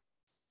 ¿ya?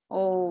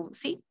 O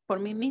sí,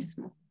 por mí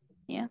mismo,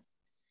 ¿ya?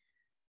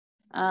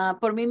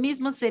 Por mí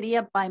mismo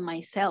sería by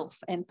myself,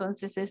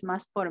 entonces es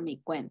más por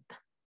mi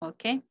cuenta,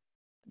 ¿ok?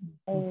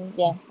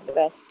 Ya,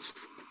 gracias.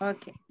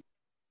 Ok.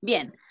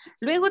 Bien,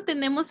 luego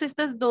tenemos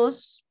estas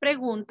dos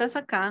preguntas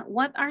acá.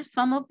 What are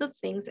some of the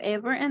things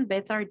Ever and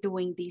Beth are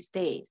doing these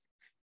days?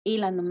 Y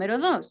la número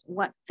 2,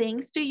 what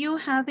things do you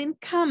have in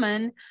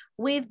common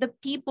with the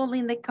people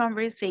in the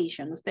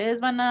conversation? Ustedes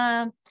van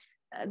a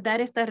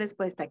dar esta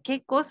respuesta.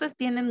 ¿Qué cosas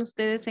tienen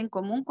ustedes en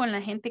común con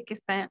la gente que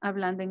está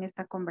hablando en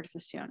esta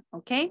conversación?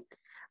 ¿Ok?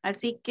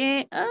 Así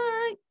que,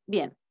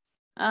 bien.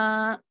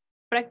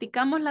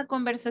 Practicamos la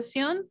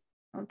conversación,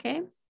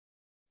 ¿ok?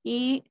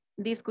 Y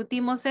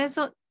discutimos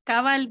eso.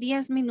 Cabal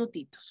 10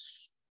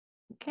 minutitos.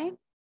 ¿Ok?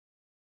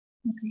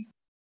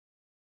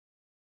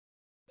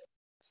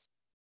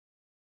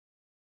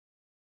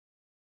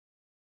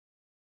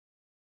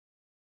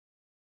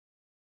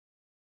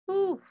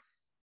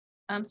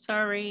 I'm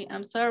sorry.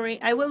 I'm sorry.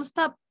 I will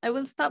stop. I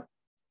will stop.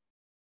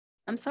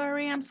 I'm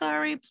sorry. I'm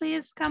sorry.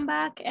 Please come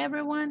back,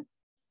 everyone.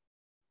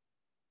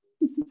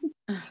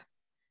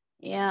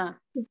 Yeah.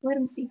 Se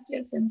fueron,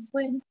 teacher, se nos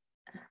fueron.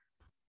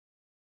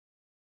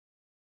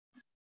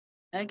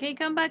 Okay,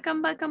 come back,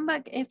 come back, come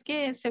back. Es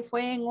que se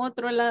fue en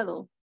otro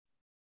lado.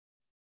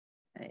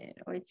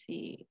 A ver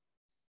si.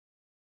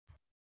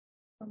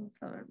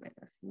 Vamos a ver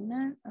así.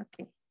 ¿No?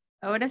 Ok.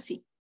 Ahora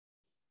sí.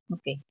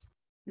 Ok.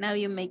 Now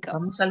you make up.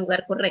 Vamos al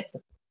lugar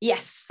correcto.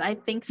 Yes, I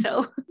think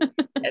so.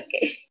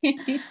 Okay.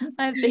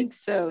 I think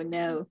so,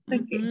 no.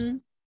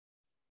 Okay.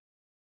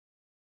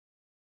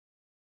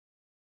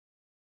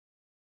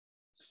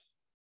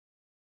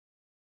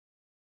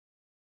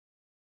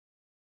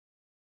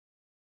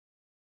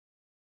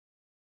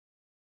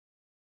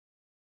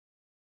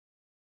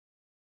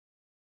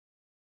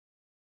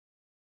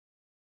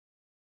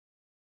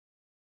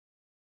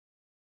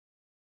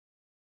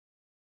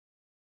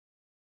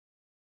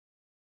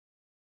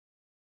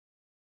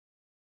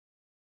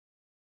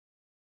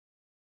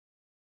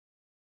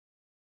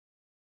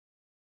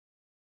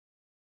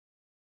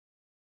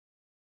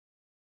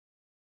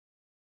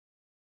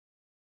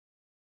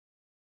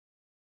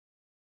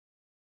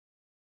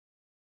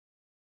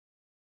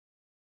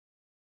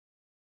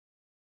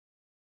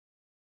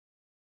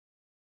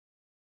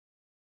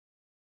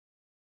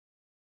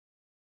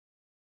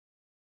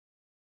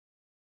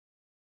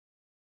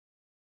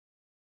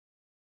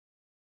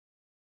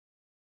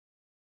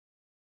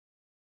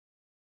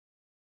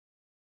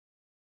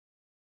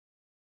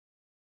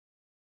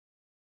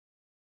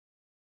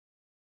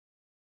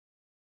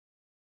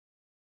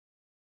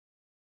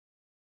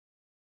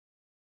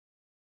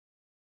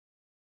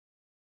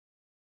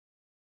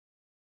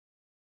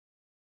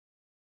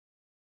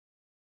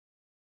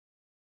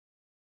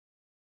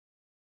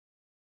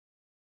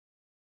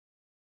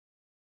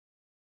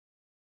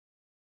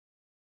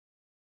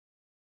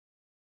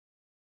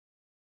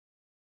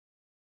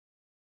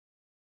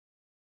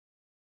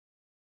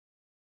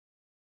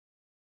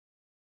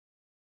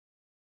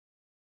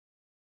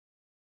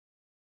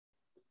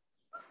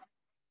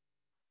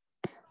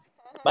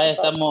 Vaya,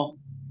 estamos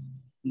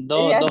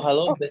 2 a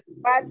 2.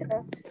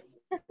 4.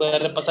 Voy a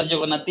repasar yo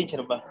con la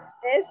teacher, va.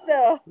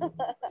 Eso.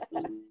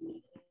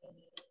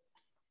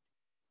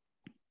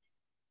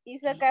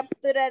 Hizo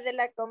captura de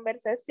la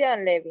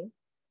conversación, Levi.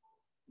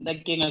 De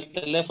aquí en el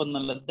teléfono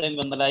la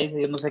tengo, no la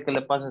hice. Yo no sé qué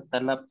le pasa a esta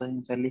laptop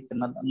infeliz que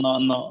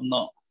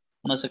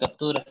no se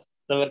captura.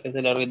 A ver qué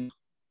se le arruinó.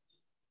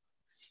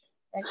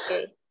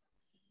 Ok.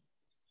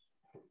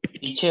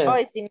 Teacher,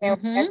 Hoy si me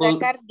voy a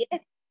sacar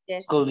 10.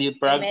 Could you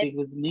practice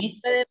with me?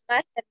 De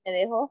máster me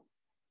dejó.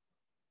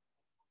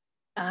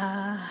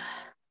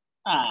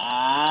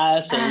 Ah,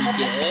 so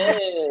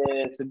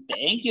yes.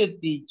 Thank you,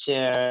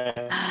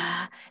 teacher.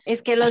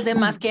 Es que los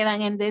demás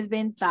quedan en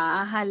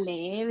desventaja,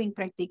 Levin.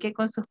 Practique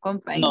con sus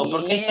No,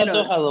 porque están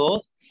 2 a compañeros.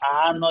 2.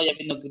 Ah, no, ya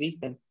vino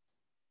Kristen.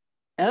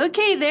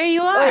 Okay, there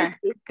you are.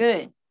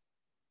 Good.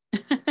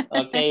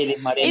 Okay,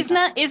 Iris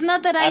Marina. It's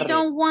not that I Arre.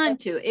 don't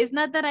want to. It's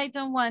not that I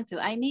don't want to.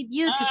 I need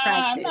you to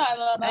practice.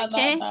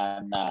 Okay?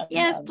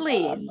 Yes,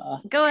 please.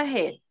 Go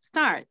ahead.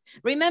 Start.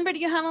 Remember,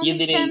 you have You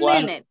only didn't 10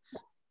 want.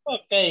 minutes.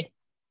 Okay.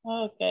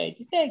 Okay.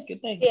 Thank you.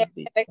 Thank Sí,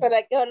 you.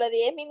 recuerda que solo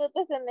 10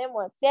 minutos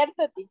tenemos,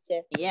 ¿cierto,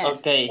 teacher? Yes.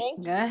 Okay.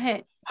 Go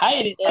ahead. Hi,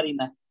 Iris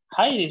Marina.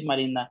 Hi, Iris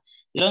Marina.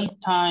 Long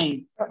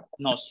time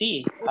no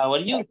see. How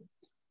are you?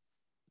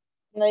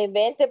 No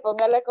invente,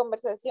 ponga la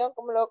conversación,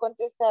 ¿cómo lo voy a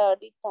contestar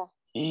ahorita?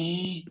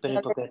 Pero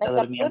No porque te está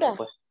tomes durmiendo, captura.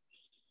 pues.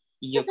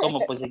 Y yo como,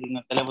 pues, aquí en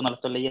el teléfono lo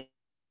estoy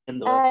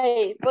leyendo.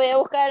 Ay, voy a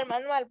buscar el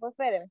manual, pues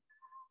espérenme.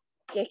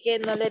 Que es que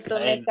no le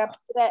tomé Bueno.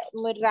 captura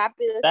muy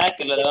rápido.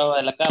 Sáquelo debajo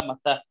de la cama,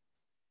 está.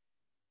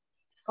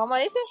 ¿Cómo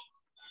dice?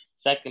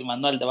 Saque el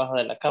manual debajo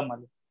de la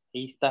cama.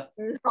 Ahí está.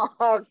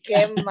 No,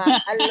 qué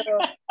malo.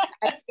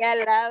 Aquí al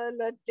lado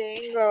lo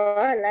tengo.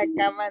 La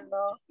cama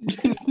no.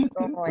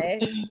 ¿Cómo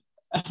es?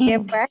 ¿Qué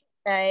página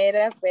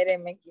era?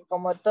 Espérenme, que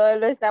como todo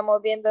lo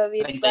estamos viendo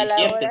virtual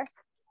 37. ahora.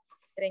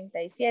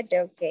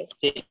 37, ok.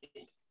 Sí.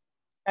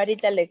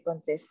 Ahorita le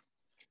contesto.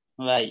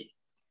 Vaya.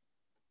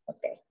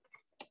 Ok.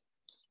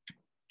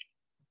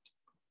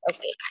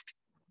 Ok.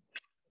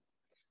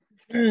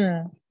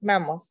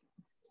 Vamos.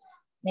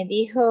 Me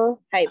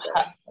dijo hi.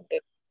 Okay.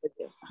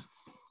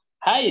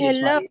 Hi, Iris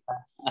Hello.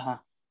 Marina.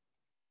 Ajá.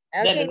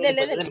 Ok,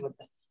 dele. Dele.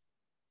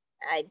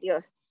 Ay,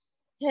 Dios.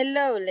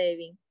 Hello,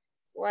 Levin.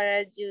 What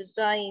are you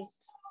doing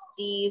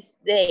this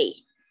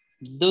day?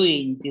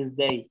 Doing this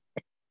day.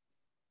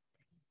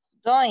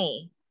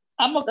 Doing.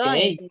 I'm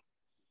okay.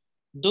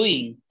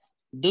 Doing.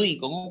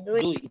 ¿Cómo?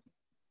 Doing.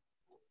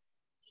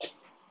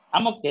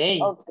 I'm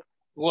okay.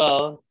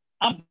 Well,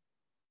 I'm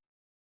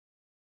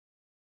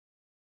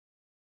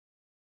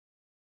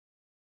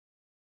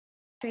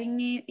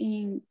Training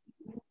in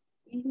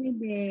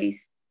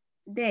English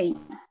day.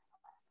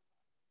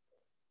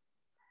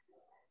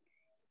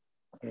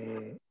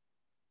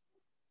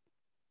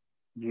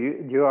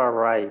 You are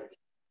right.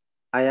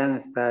 I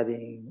am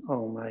studying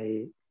on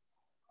my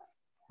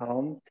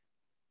own.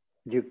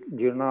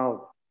 You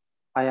know,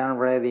 I am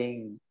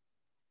reading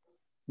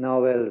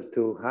novel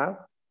to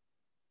have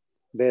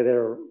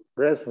better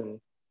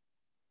results.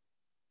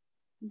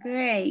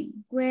 Great.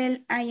 Well,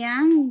 I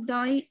am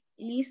doing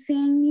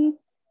listening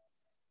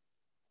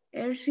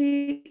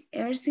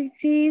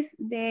exercises.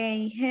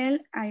 They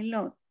help a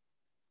lot.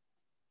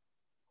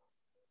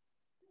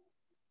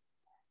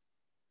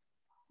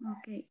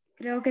 Ok,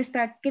 creo que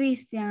está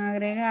Cristian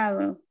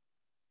agregado.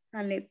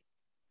 Vale.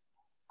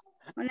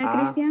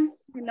 Hola, Cristian.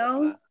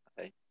 Hello.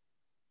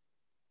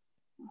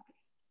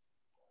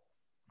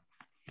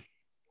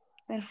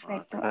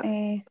 Perfecto.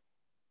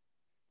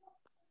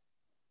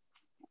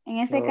 En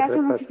este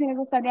caso, no sé si le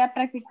gustaría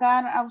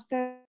practicar a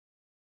usted.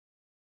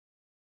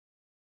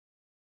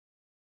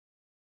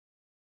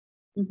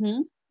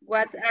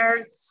 What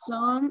are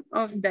some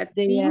of the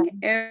things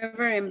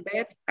ever in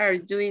bed are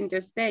doing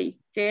this day?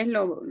 ¿Qué es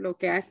lo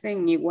que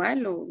hacen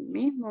igual o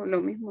mismo,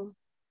 lo mismo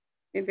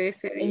de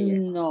ese día?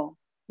 No.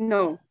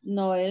 No.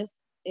 No es,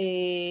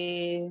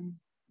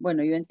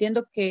 bueno, yo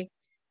entiendo que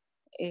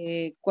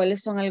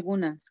cuáles son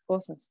algunas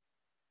cosas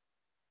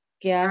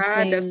que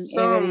hacen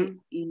Ever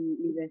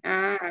y Beth.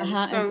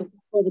 Ajá, entonces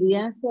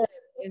podrían ser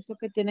eso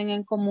que tienen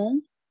en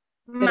común,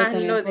 pero más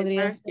también lo podrían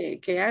demás ser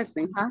que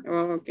hacen.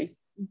 Oh, okay.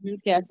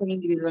 Que hacen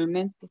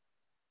individualmente.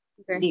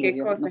 Digo, ¿Qué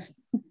yo, cosas? no sé.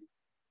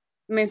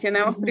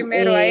 Mencionamos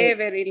primero a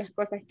Ever y las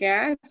cosas que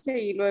hace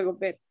y luego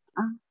Beth.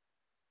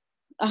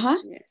 Ajá,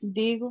 yes.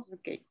 Digo.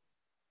 Okay.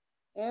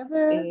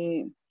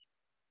 Ever.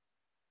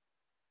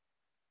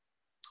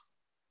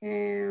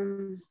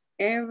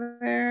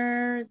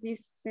 Ever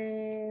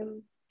dice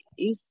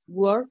is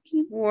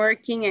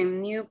working a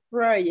new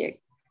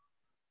project.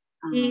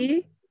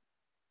 He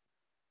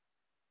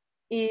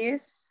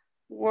is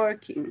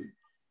working.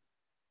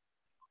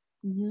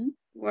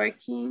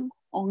 Working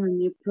on a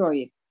new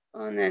project.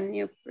 On a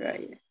new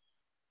project.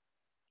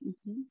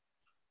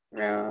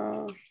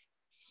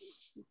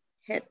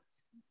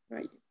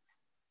 Project.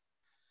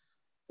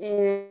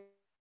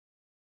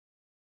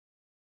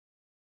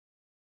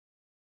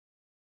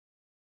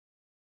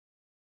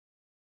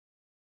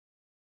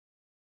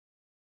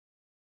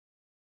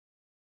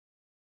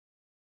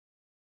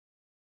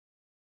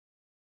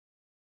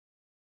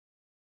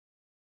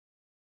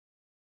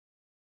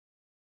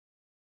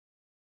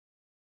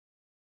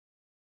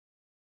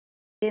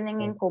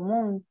 Tienen en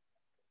común.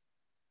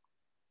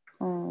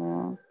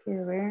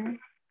 Quiero ver.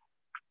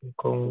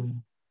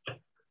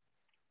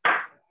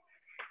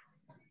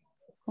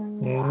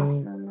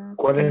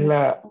 ¿Cuál es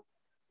la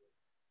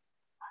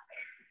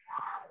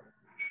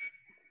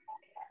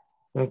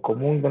en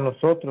común de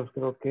nosotros?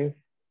 Creo que es.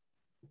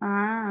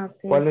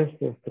 Ok. ¿Cuál es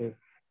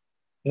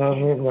no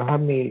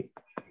mi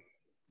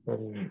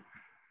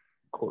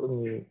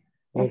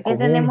En ¿Qué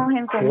tenemos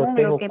en que yo común? Lo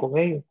tengo que, con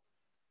ellos.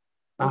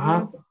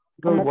 Ajá.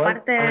 como Igual,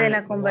 parte de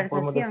la ya podemos decir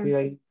conversación.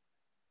 ahí.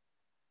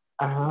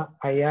 Ajá,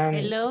 I am,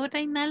 Hello,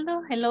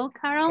 Reinaldo. Hello,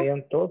 Carol. I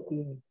am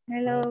talking.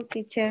 Hello,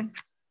 teacher.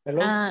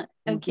 Hello.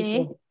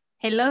 Okay.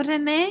 Hello,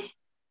 René.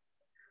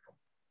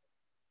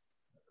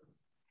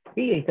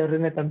 Sí, ahí está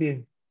René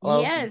también.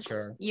 Yes,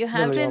 you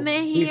have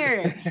René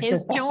here.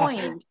 He's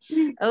joined.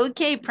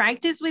 Okay,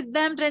 practice with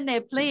them,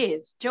 René,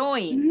 please.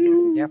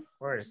 Join. Yeah, of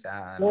course.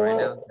 Right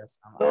now,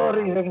 just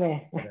Sorry,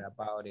 René.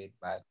 about it,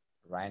 but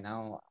right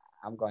now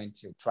I'm going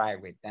to try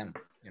with them.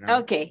 You know.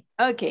 Okay,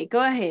 okay,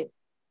 go ahead.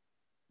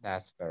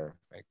 That's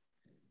perfect.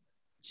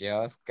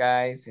 Just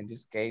guys, in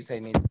this case, I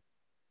need.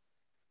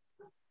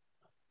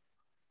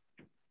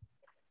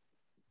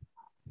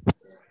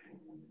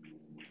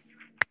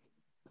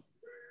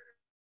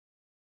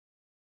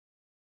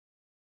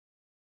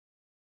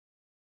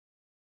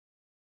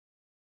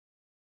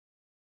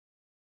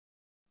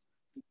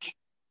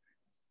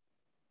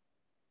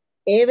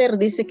 Ever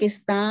dice que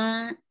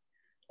está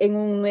en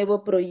un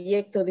nuevo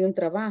proyecto de un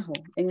trabajo,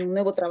 en un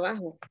nuevo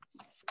trabajo.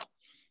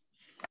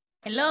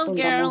 Hello,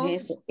 Pongamos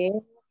girls.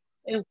 eso.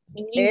 En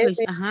inglés,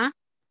 ajá.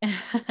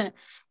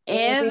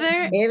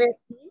 Ever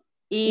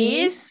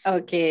is,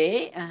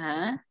 okay,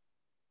 Ever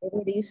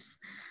is,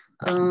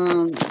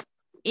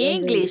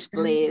 English,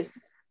 please.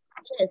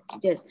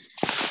 Yes.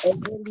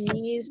 Ever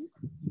is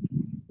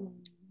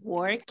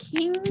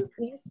working.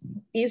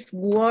 Is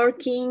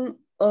working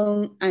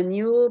on a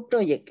new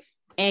project.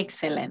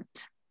 Excellent.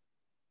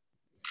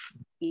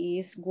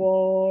 Is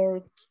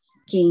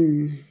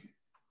working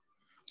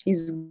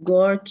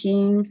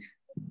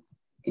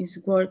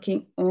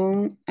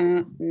on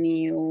a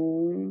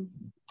new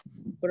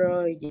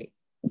project.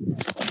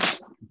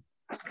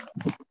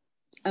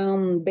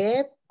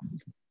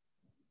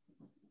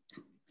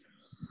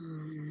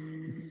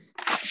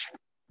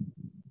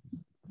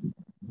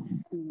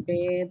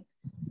 Bet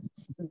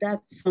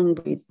that song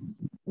with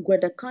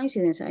what a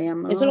coincidence I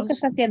am. Eso es lo que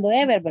está haciendo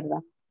Ever,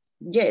 ¿verdad?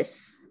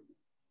 Yes.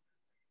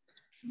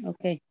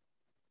 Okay.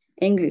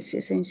 English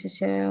is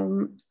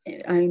essential.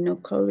 I know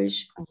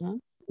college. To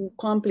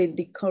complete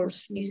the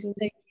course is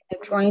taking a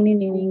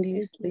training in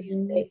English this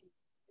day.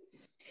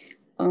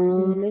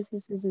 English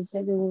is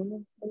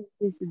essential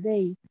this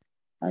day.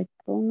 I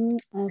am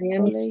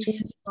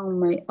studying on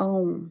my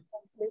own.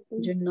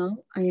 You know,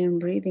 I am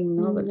reading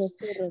novels.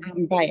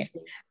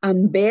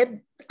 And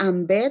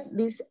bet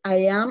this I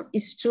am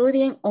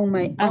studying on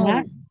my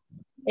own.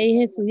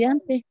 Ella es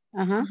estudiante.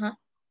 Ajá.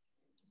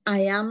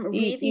 I am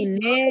reading. Y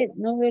lee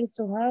novels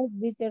so hard,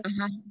 bitter.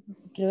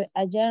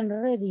 I am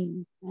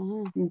reading.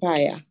 Ajá.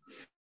 Vaya.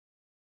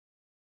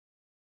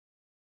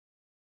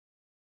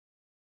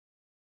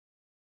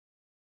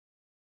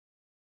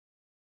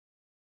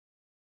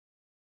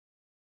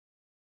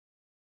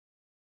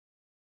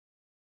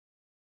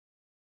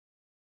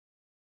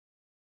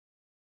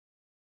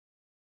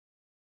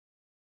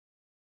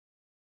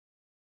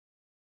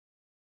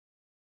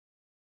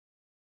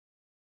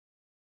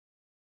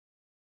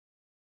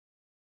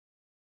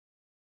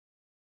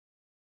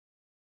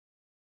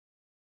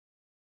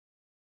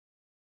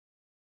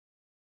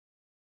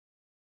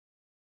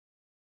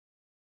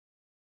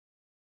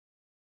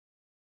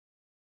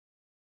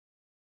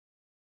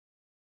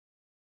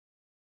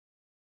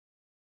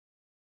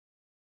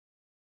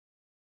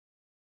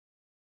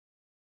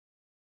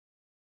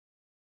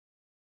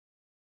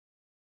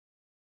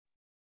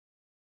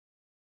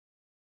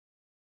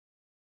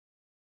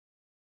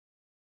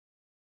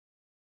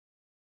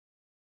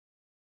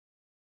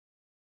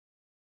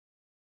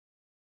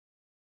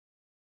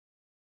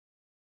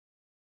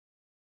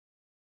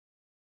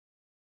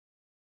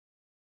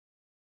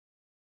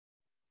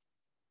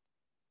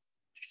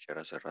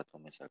 Hace rato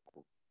me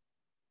sacó.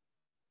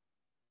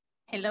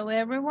 Hello,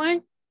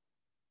 everyone.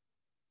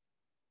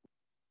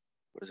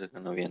 Parece que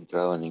no había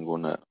entrado en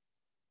ninguna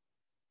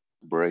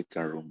break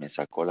room. Me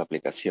sacó la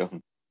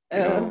aplicación.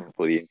 No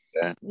podía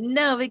entrar.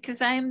 No,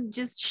 because I'm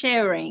just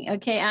sharing.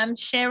 Okay, I'm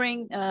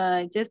sharing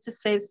just to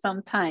save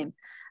some time.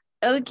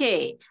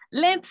 Okay,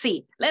 let's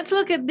see. Let's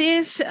look at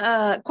these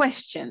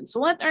questions.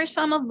 What are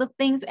some of the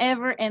things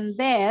Ever and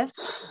Beth?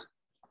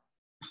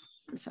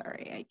 I'm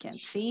sorry, I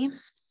can't see.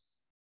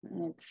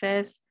 It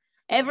says,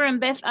 Ever and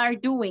Beth are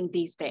doing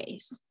these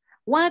days.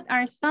 What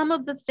are some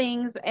of the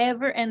things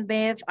Ever and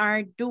Beth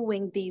are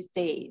doing these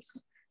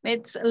days?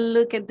 Let's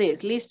look at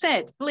this.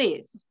 Lisette,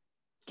 please,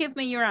 give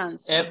me your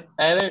answer.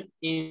 Ever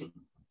is...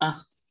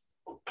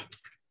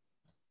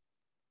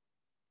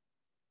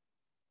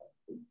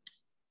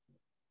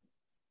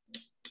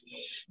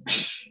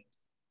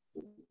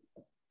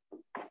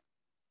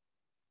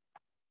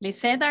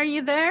 Lisette, are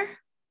you there?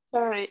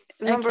 Sorry,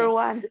 number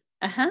one.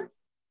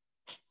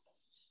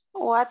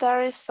 What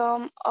are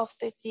some of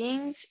the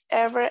things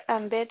Ever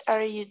and Beth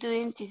are you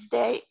doing this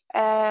day?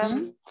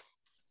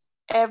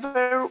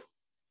 Ever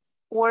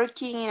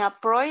working in a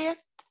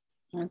project?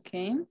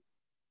 Okay.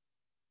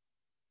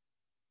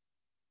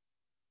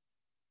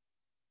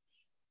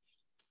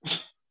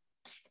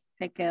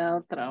 Se ha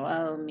quedado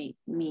trabado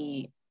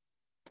mi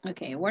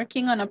Okay,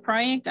 working on a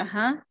project,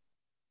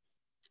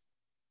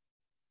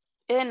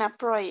 In a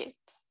project.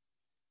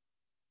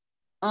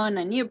 On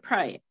a new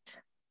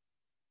project.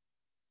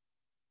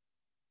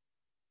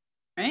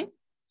 Right?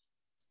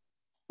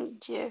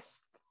 Yes,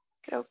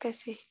 creo que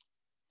sí.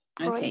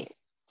 Okay.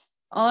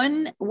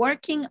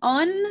 Working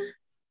on,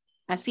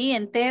 así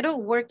entero,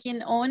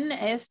 working on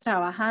es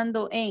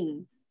trabajando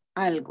en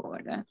algo,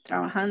 ¿verdad?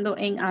 Trabajando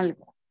en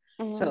algo.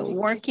 So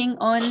working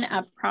on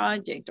a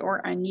project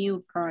or a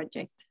new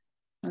project.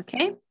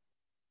 Okay?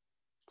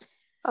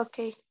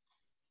 Okay.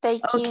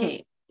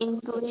 Taking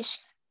English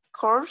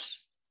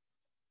course.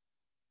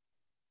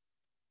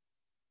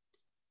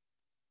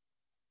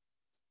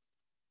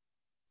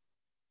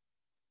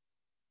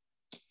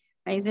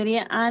 Ahí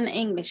sería an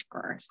English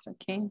course,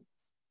 okay?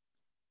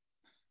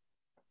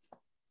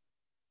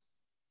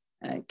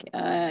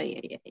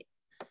 Okay.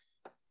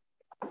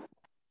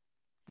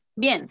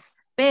 Bien,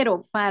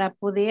 pero para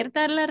poder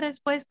dar la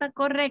respuesta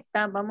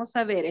correcta, vamos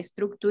a ver,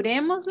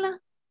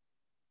 estructurémosla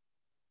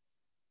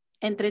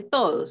entre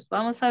todos.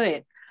 Vamos a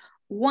ver.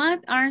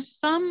 What are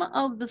some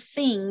of the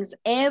things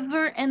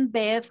Ever and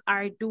Beth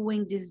are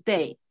doing these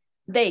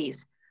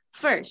days?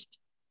 First,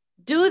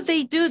 do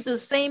they do the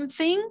same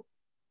thing?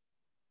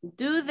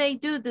 Do they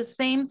do the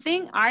same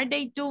thing? Are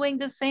they doing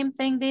the same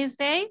thing these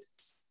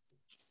days?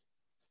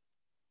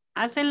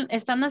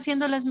 ¿Están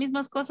haciendo las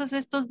mismas cosas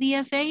estos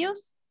días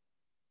ellos?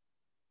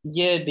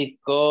 Yeah,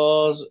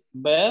 because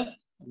Beth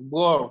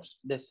works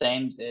the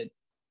same as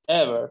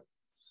ever.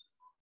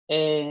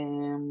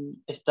 And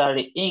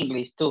study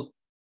English too.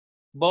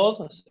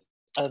 Both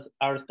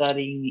are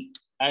studying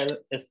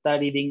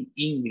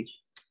English.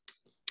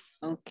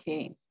 Ok.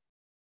 Sí,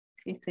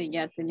 estoy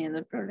ya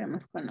teniendo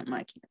problemas con la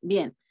máquina.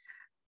 Bien.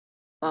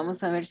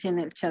 Vamos a ver si en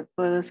el chat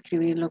puedo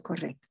escribir lo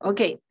correcto.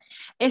 Ok.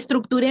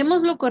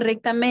 Estructurémoslo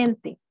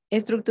correctamente.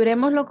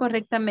 Estructurémoslo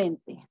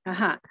correctamente.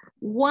 Ajá.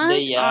 What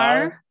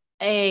are...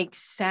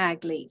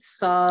 Exactly.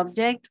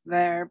 Subject,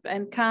 verb,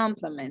 and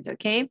complement,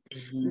 ¿ok?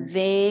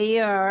 They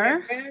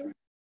are...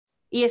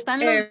 ¿Y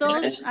están los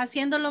dos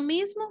haciendo lo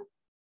mismo?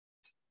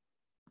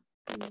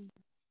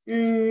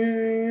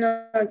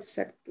 No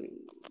exactly.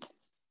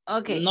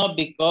 Okay. No,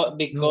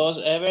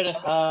 because Ever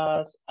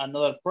has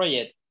another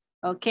project.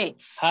 Okay.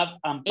 Have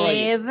a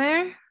project.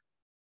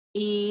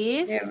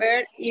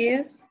 Ever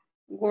is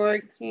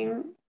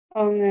working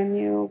on a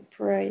new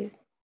project.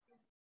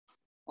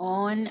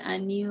 On a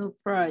new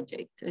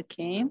project,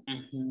 okay.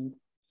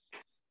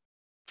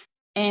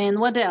 And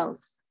what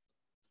else?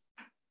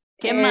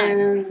 ¿Qué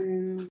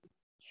más?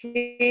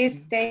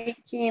 He's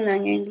taking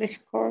an English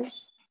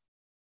course.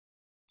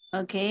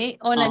 Okay,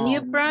 on a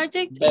new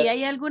project. ¿Y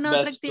hay alguna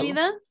otra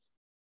actividad?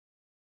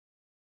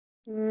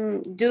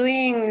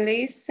 Doing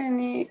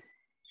listening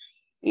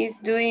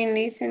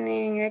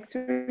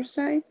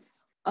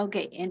exercise.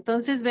 Okay,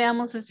 entonces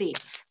veamos así.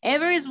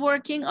 Ever is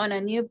working on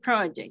a new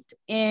project.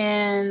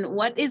 And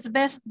what is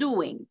Beth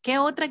doing? ¿Qué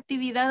otra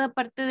actividad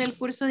aparte del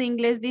curso de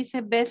inglés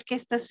dice Beth que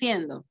está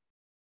haciendo?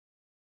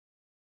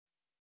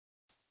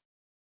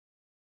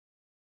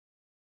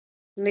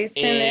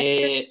 Listen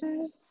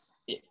exercise.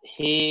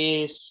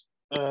 He's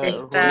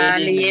está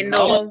reading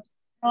leyendo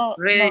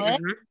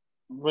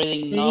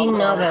reading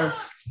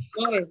novels.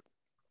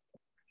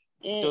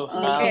 To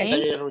have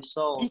better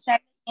results. Está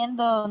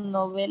leyendo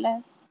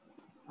novelas.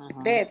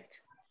 Beth.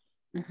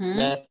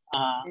 Beth,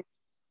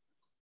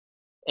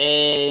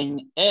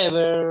 and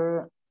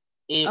Ever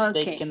is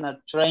taking a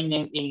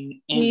training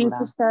in England.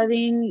 He's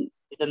studying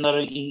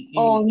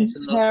on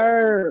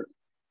her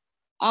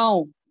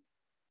own.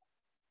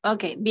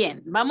 Ok,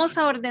 bien, vamos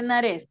a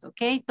ordenar esto,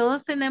 ok.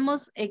 Todos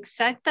tenemos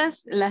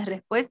exactas, las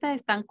respuestas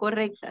están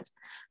correctas,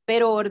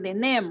 pero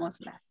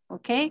ordenémoslas,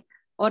 ok.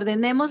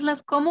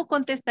 Ordenémoslas cómo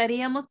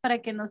contestaríamos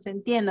para que nos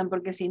entiendan,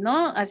 porque si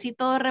no, así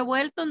todo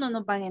revuelto no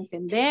nos van a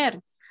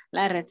entender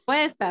la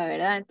respuesta,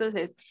 ¿verdad?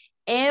 Entonces,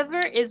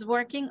 Ever is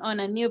working on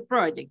a new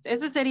project.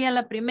 Esa sería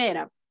la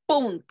primera,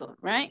 punto,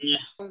 right? Yeah.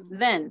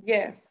 Then,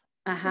 yes.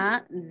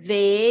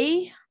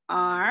 They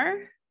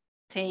are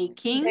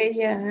taking...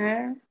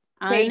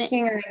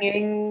 Taking an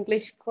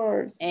English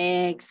course.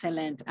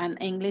 Excellent, an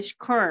English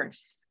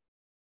course.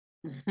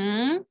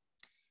 And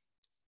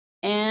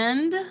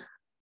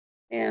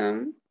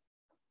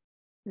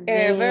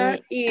Ever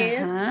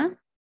is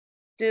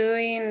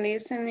doing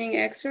listening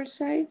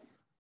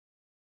exercise.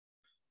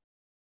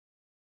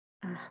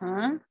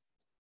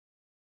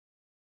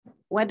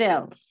 What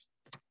else?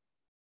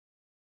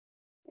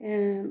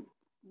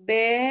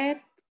 Beth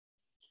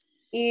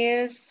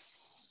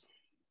is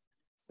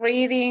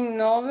reading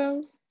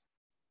novels.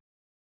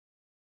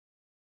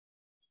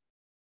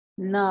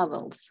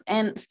 Novels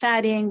and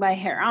studying by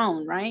her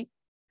own, right?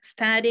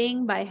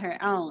 Studying by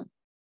her own,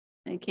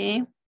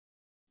 okay?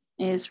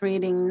 Is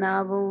reading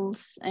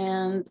novels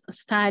and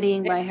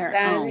studying by her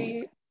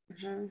own.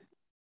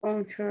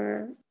 On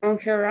her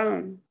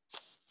own.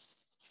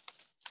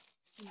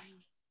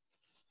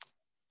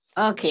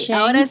 Okay,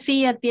 ahora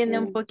sí ya tiene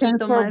un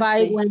poquito más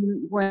de...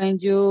 when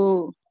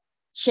you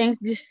change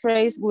this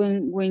phrase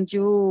when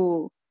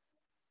you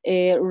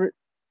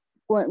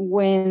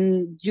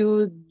when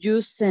you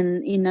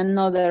using in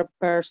another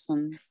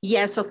person.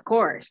 Yes, of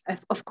course.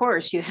 Of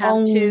course, you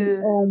have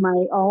to. On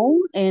my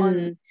own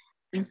and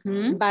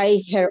by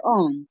her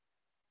own.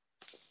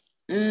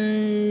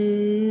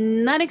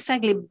 Not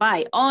exactly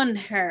by, on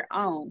her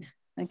own.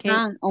 Okay.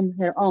 On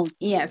her own.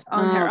 Yes,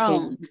 on her okay.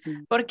 own.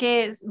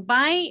 Porque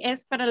by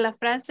es para la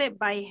frase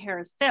by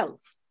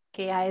herself,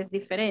 que ya es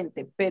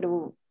diferente,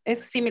 pero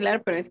es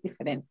similar, pero es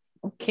diferente.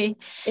 Okay.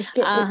 Es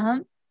que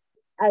I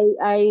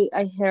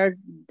heard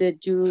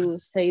that you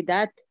say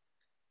that.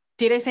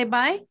 Did I say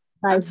by?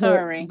 I'm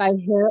sorry. By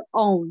her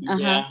own.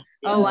 Yeah.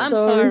 Oh, I'm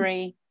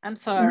sorry. I'm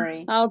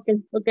sorry.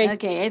 Okay.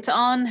 Okay, it's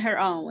on her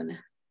own.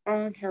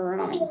 On her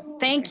own.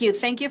 Thank you.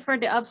 Thank you for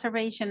the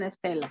observation,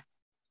 Estela.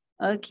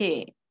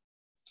 Okay.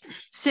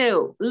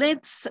 So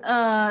let's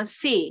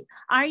see.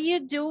 Are you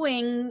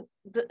doing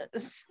the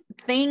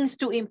things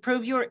to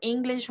improve your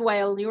English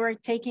while you are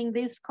taking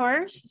this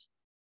course?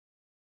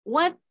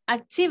 What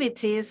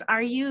activities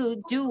are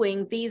you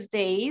doing these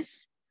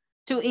days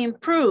to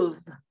improve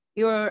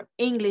your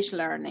English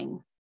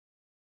learning?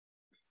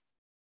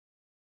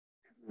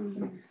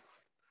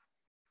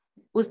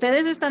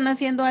 ¿Ustedes están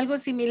haciendo algo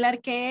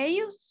similar que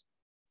ellos?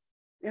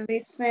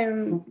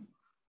 Listen.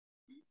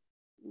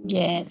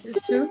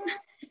 Yes.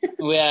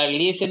 We are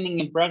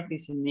listening and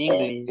practicing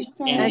English.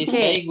 And this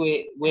day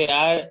we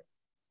are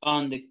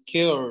on the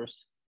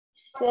course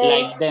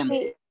like them.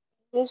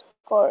 This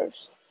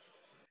course.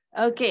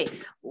 Okay.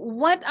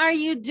 What are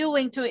you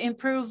doing to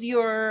improve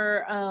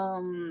your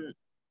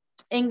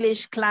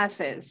English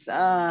classes?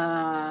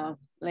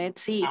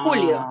 Let's see.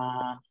 Julio.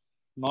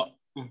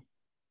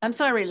 I'm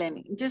sorry,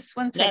 Lenny. Just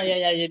one second.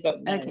 You got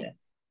okay. Yeah.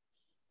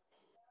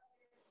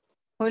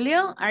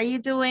 Julio, are you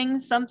doing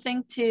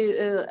something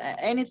to,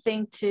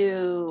 anything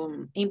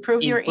to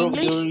improve your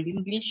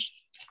English?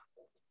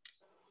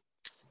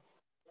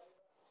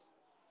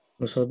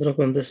 Nosotros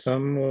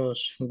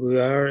contestamos, we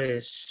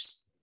are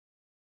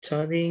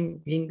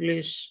studying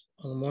English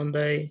on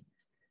Monday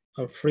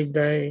or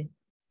Friday.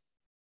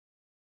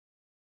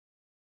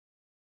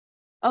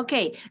 Ok,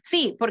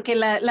 sí, porque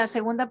la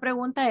segunda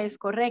pregunta es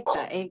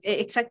correcta.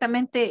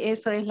 Exactamente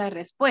eso es la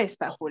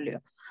respuesta,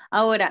 Julio.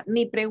 Ahora,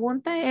 mi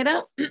pregunta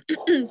era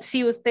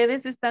si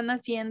ustedes están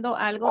haciendo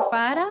algo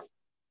para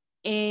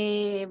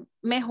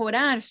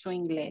mejorar su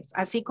inglés,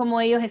 así como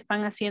ellos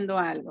están haciendo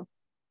algo.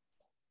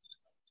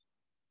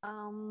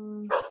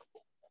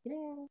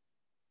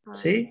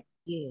 Sí.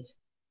 Yes.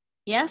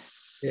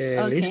 Yes.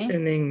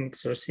 Listening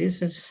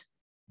exercises.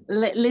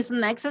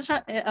 Listening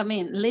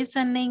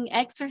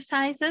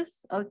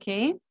exercises.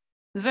 Okay.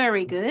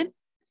 Very good.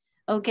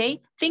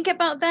 Okay. Think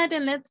about that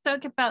and let's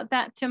talk about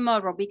that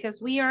tomorrow because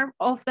we are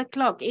off the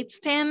clock. It's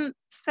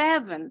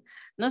 10:07.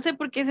 No sé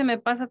por qué se me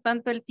pasa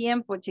tanto el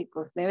tiempo,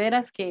 chicos. De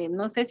veras que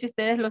no sé si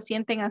ustedes lo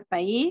sienten hasta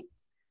ahí.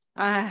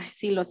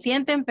 Si lo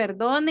sienten,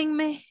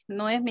 perdónenme.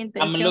 No es mi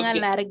intención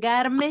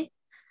alargarme.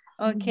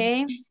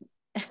 Okay.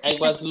 I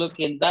was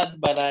looking that,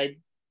 but I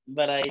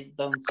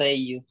don't say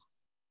you.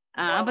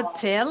 But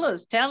tell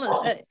us.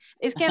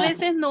 Es que a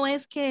veces no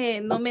es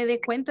que no me dé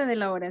cuenta de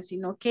la hora,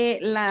 sino que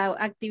la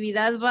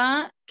actividad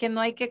va, que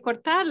no hay que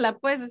cortarla,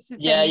 pues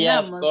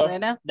terminamos,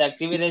 ¿verdad? The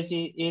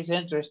activity is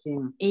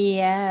interesting.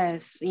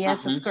 Yes,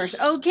 of course.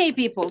 Okay,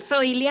 people.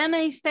 So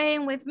Ileana is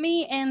staying with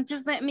me and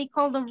just let me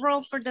call the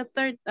roll for the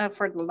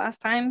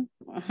last time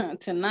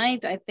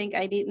tonight. I think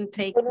I didn't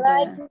take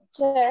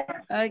teacher.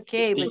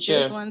 Okay, but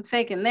just 1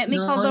 second. Let me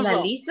call the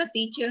roll. Lista,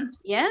 teacher.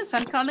 Yes,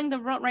 I'm calling the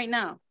roll right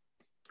now.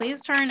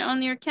 Please turn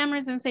on your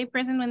cameras and say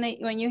present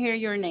when you hear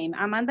your name.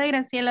 Amanda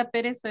Graciela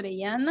Pérez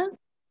Orellana.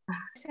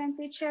 Present,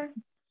 teacher.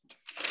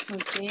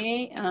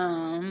 Okay.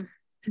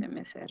 Se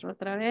me cerró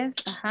otra vez.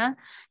 Ajá.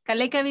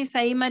 Caleca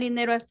Bisaí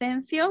Marinero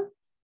Asensio.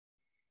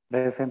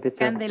 Present, teacher.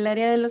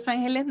 Candelaria de Los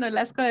Ángeles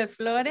Nolasco de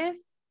Flores.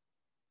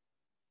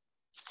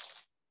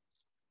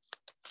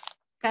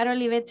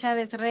 Carol Ivet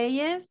Chávez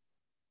Reyes.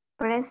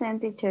 Present,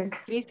 teacher.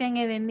 Cristian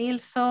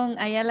Edenilson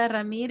Ayala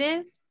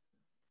Ramírez.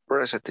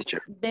 Present,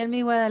 teacher.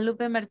 Delmi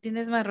Guadalupe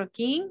Martínez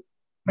Marroquín.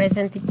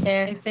 Present,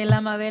 teacher. Estela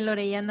Mabel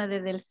Orellana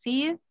de Del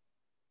Cid.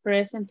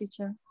 Present,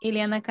 teacher.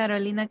 Ileana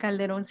Carolina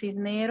Calderón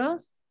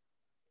Cisneros.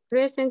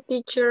 Present,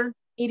 teacher.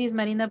 Iris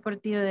Marina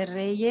Portillo de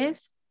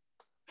Reyes.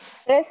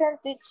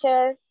 Present,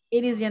 teacher.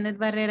 Iris Janet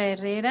Barrera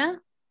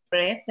Herrera.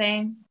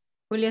 Present.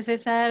 Julio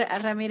César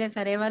Ramírez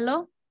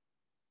Arevalo.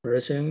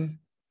 Present.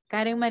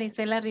 Karen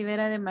Marisela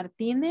Rivera de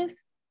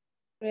Martínez.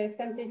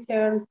 Present,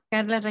 teacher.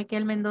 Carla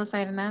Raquel Mendoza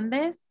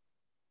Hernández.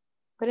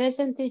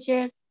 Present,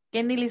 teacher.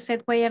 Kenny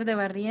Lisette Cuellar de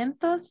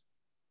Barrientos.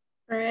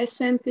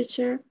 Present,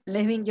 teacher.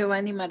 Levin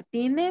Giovanni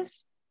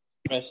Martínez.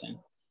 Present.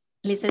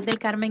 Lisette del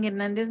Carmen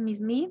Hernández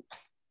Mismí.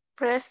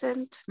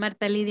 Present.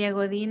 Marta Lidia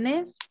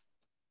Godínez.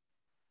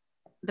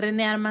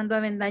 René Armando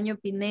Avendaño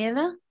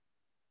Pineda.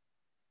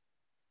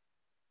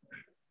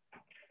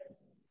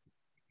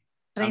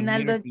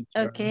 Reinaldo,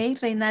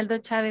 Reinaldo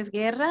Chávez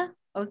Guerra.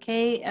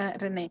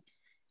 René.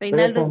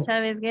 Reinaldo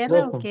Chávez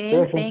Guerra,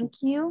 thank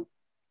you.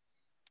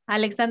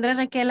 Alexandra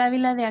Raquel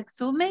Ávila de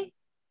Axume.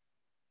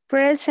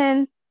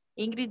 Present.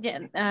 Ingrid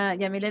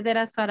Yamilet de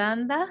Erazo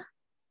Aranda.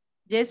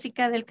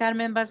 Jessica del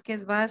Carmen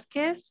Vázquez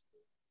Vázquez.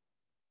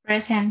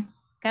 Present.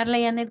 Carla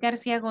Yanet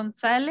García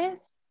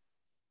González.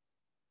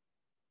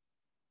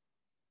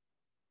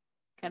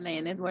 Carla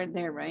Yanet were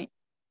there, right?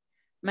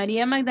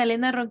 María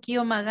Magdalena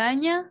Ronquillo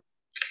Magaña.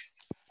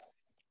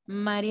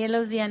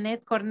 Marielos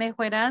Janet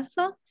Cornejo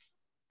Erazo.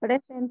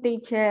 Present,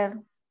 teacher.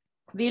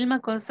 Vilma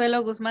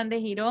Consuelo Guzmán de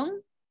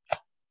Girón.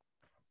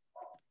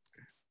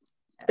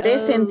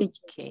 Present,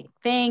 teacher. Okay,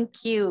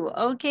 thank you.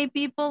 Okay,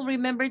 people,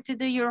 remember to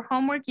do your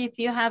homework. If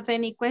you have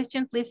any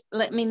question, please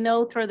let me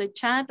know through the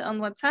chat on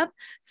WhatsApp.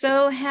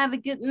 So have a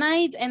good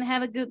night and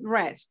have a good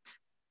rest.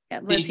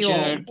 God bless you all,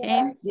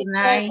 okay? Good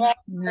night.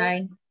 Good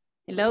night.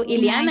 Hello, Good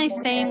Ileana night, is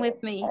staying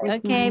with me.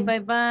 Good Okay,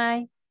 night.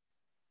 bye-bye.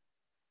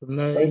 Good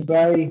night.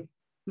 Bye.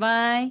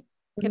 Bye.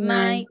 Good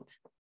night. night.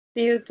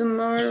 See you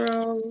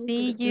tomorrow.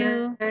 See Good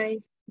you.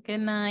 night.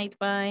 Good night,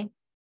 bye.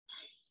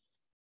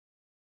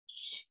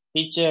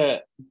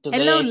 Teacher,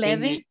 Hello,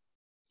 Levin.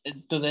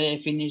 Today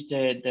I finished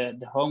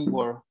the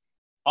homework,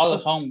 all the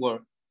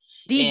homework.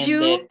 Did and you?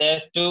 The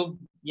test too,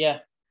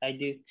 yeah, I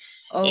did.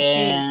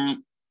 Okay.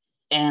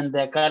 And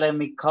the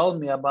academy called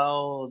me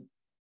about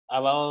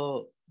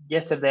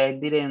yesterday. I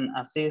didn't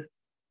assist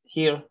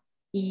here.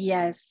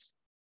 Yes.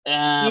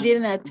 You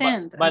didn't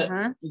attend. But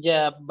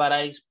yeah, but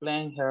I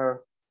explained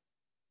her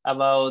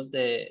about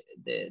the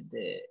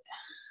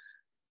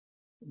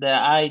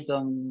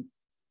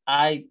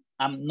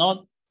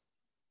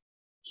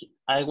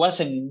I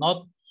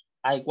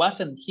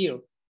wasn't here.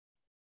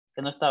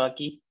 Que no estaba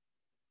aquí.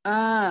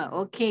 Ah,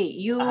 okay.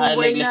 You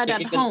were not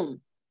at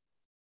home.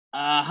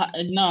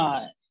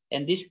 No,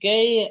 in this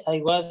case,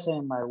 I was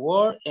in my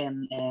work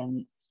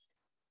and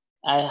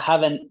I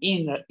have an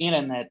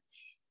internet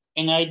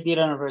and I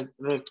didn't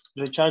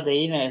recharge the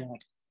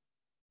internet.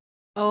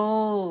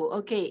 Oh,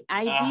 okay.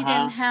 I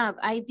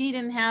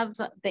didn't have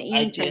the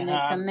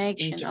internet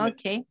connection.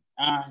 Okay.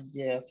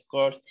 Yeah, of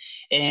course.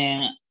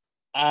 And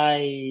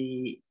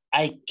I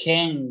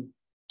came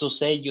to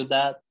say you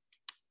that,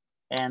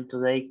 and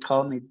today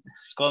called me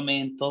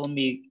and told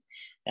me,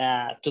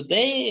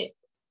 today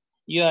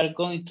you are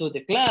going to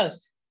the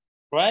class,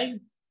 right?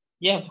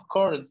 Yeah, of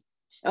course.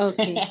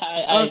 Okay.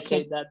 I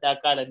said that the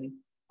academy.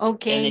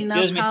 Okay, and no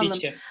excuse me, problem.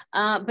 teacher.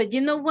 But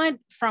you know what?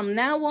 From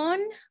now on,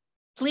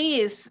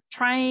 please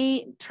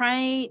try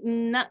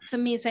not to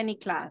miss any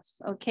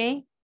class,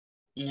 okay?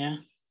 Yeah.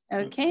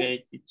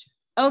 Okay. Teacher.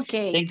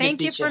 Okay.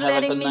 Thank you teacher. for Have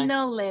letting me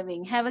know,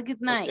 Levin. Have a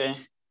good night. Okay.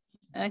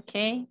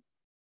 Okay.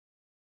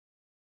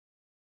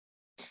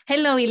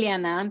 Hello,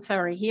 Ileana. I'm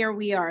sorry. Here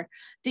we are.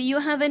 Do you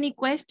have any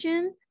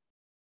question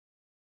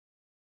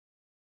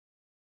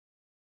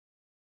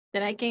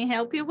that I can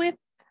help you with?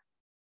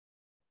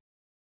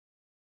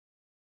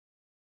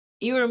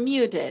 You're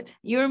muted.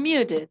 You're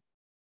muted.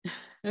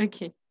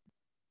 Okay.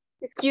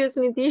 Excuse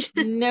me,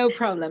 teacher. No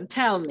problem.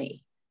 Tell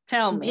me.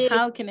 Tell me.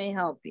 How can I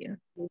help you?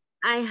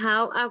 I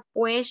have a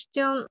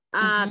question.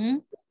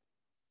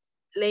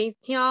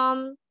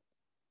 Lección.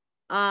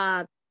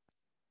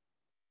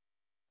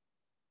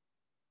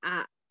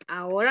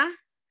 Ahora.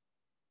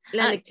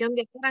 La lección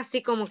de ahora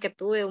sí como que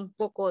tuve un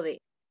poco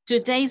de.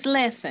 Today's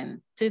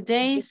lesson.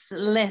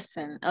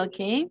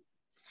 Okay.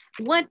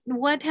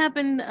 What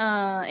happened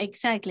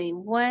exactly?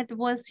 What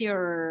was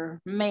your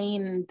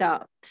main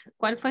doubt?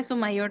 ¿Cuál fue su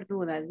mayor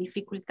duda,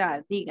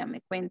 dificultad?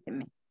 Dígame,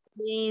 cuénteme.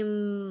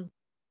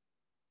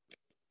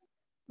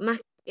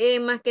 Más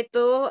que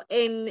todo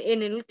en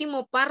el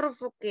último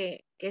párrafo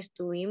que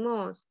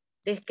estuvimos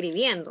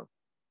describiendo.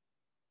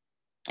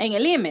 ¿En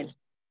el email?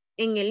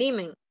 En el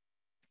email.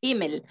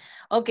 Email.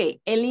 Ok,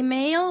 el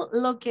email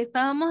lo que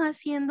estábamos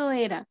haciendo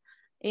era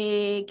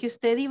que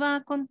usted iba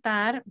a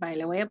contar, vale,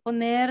 le voy a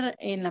poner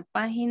en la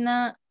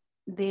página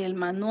del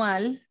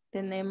manual,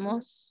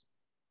 tenemos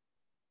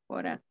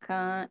por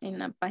acá en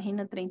la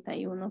página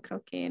 31,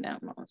 creo que era,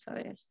 vamos a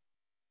ver,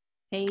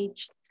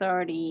 page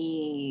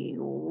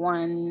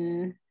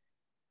 31,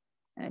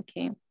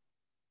 ok,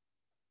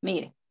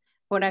 mire,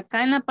 por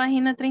acá en la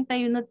página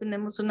 31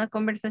 tenemos una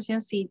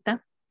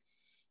conversacioncita.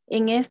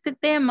 En este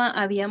tema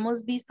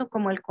habíamos visto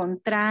como el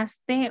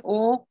contraste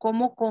o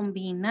cómo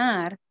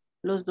combinar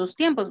los dos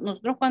tiempos.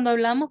 Nosotros cuando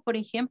hablamos, por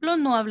ejemplo,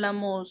 no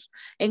hablamos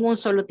en un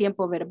solo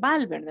tiempo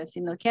verbal, ¿verdad?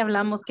 Sino que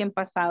hablamos que en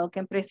pasado, que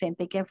en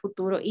presente, que en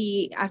futuro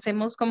y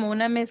hacemos como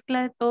una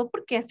mezcla de todo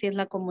porque así es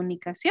la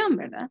comunicación,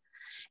 ¿verdad?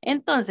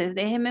 Entonces,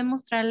 déjeme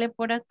mostrarle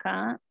por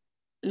acá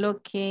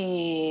lo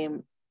que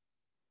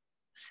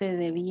se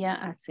debía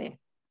hacer.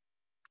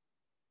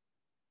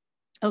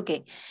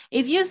 Okay,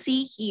 if you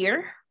see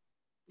here,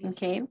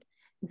 okay,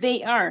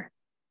 they are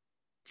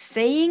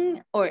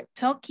saying or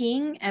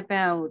talking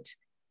about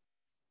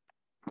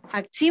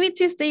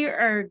activities they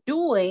are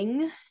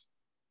doing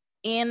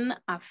in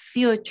a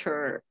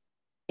future,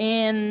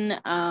 in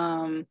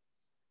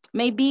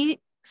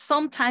maybe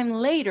sometime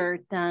later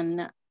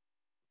than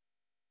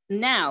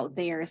now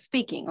they are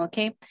speaking,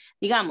 okay?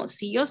 Digamos,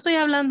 si yo estoy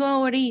hablando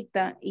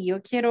ahorita y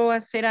yo quiero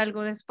hacer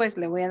algo después,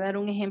 le voy a dar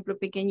un ejemplo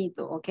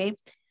pequeñito, okay?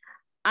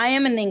 I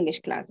am in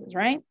English classes,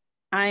 right?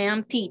 I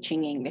am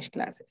teaching English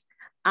classes.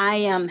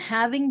 I am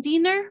having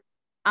dinner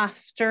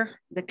after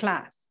the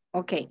class.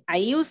 Ok,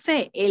 ahí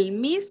usé el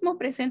mismo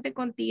presente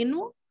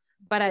continuo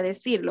para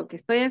decir lo que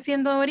estoy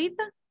haciendo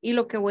ahorita y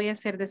lo que voy a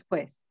hacer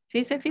después.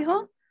 ¿Sí se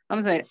fijó?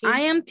 Vamos a ver. Sí.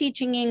 I am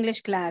teaching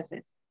English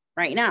classes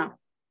right now.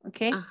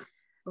 Ok.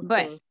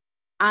 But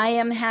I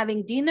am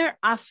having dinner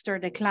after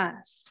the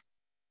class.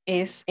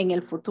 Es en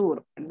el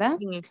futuro, ¿verdad?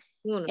 En el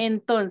futuro.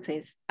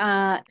 Entonces,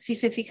 si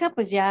se fija,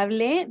 pues ya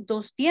hablé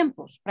 2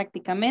 tiempos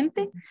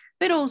prácticamente,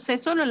 pero usé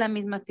solo la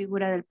misma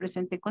figura del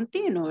presente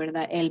continuo,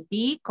 ¿verdad? El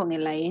be con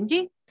el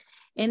ing.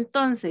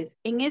 Entonces,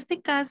 en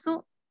este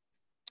caso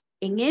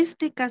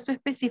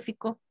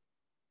específico,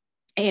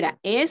 era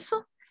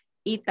eso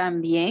y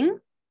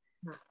también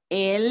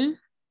el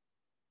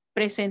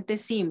presente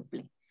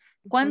simple.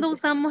 ¿Cuándo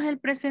usamos el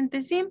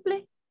presente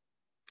simple?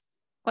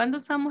 ¿Cuándo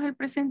usamos el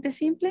presente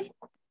simple?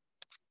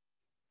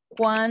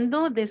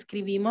 Cuando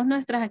describimos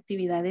nuestras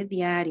actividades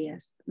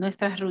diarias,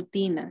 nuestras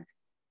rutinas,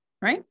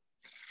 right?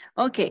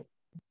 Ok,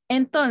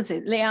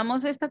 entonces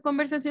leamos esta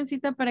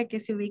conversacioncita para que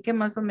se ubique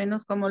más o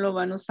menos cómo lo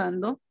van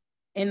usando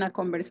en la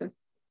conversación.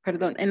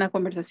 Perdón, en la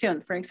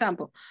conversación. For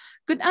example,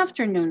 good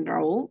afternoon,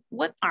 Raúl.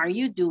 What are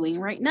you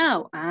doing right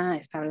now?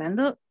 Está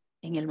hablando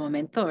en el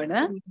momento,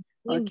 ¿verdad?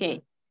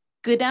 Ok.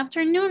 Good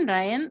afternoon,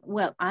 Ryan.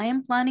 Well, I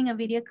am planning a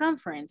video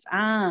conference.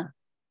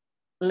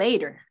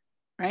 Later,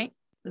 right?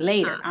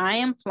 Later. I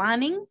am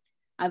planning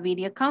a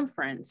video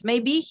conference.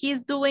 Maybe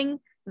he's doing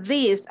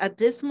this at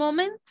this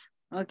moment,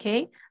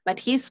 okay? But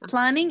he's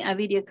planning a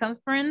video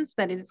conference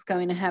that is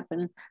going to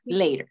happen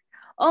later.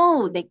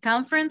 Oh, the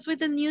conference with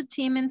the new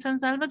team in San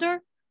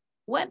Salvador?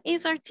 What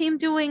is our team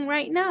doing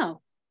right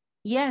now?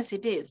 Yes,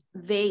 it is.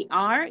 They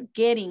are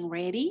getting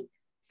ready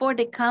for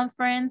the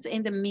conference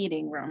in the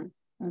meeting room,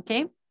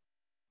 okay?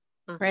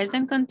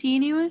 Present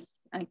continuous,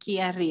 aquí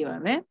arriba,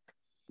 ¿ve?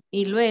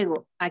 Y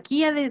luego, aquí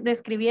ya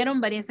describieron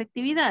varias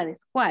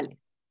actividades.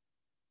 ¿Cuáles?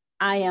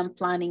 I am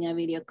planning a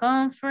video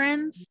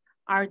conference.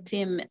 Our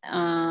team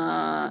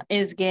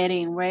is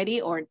getting ready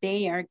or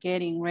they are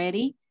getting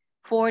ready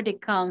for the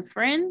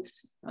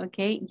conference.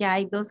 Ok, ya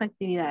hay 2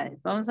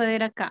 actividades. Vamos a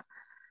ver acá.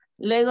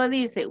 Luego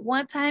dice,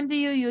 what time do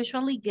you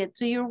usually get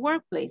to your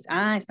workplace?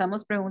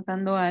 Estamos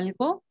preguntando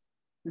algo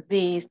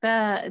de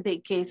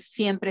que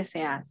siempre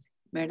se hace,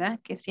 ¿verdad?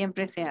 Que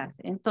siempre se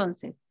hace.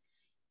 Entonces,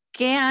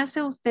 ¿qué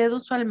hace usted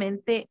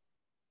usualmente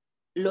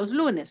los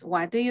lunes?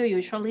 What do you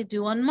usually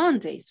do on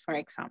Mondays, for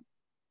example?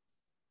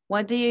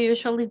 What do you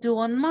usually do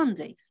on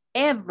Mondays?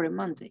 Every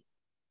Monday.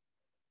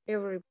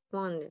 Every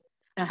Monday.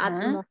 At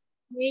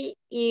Monday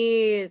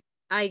is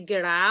I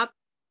get up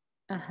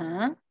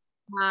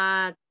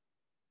at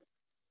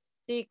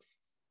 6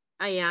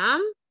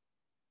 a.m.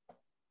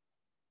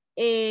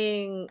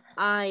 and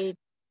I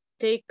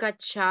take a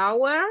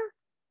shower.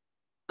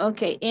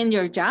 Okay, in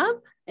your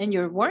job, in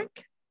your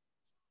work?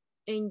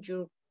 In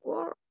your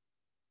work.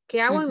 ¿Qué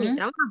hago en mi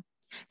trabajo?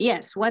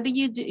 Yes, what do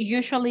you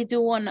usually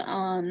do on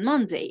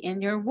Monday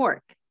in your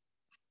work?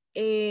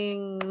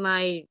 In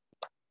my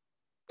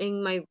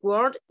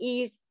work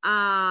is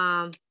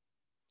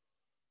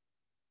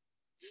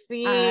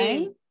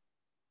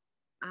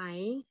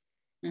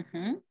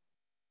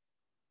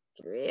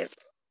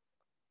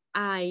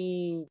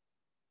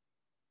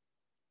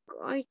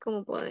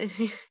 ¿cómo puedo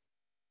decir?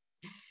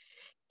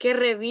 Que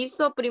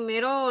reviso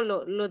primero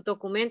los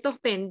documentos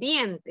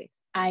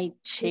pendientes. I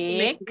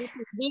check.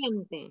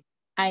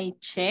 I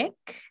check.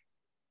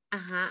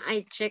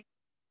 I check.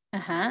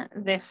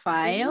 The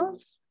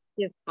files.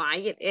 The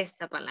file,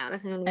 esta palabra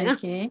se me olvidó.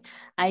 Okay.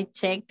 I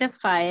check the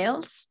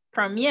files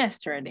from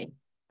yesterday.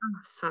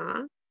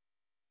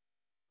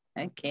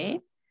 Okay.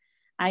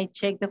 I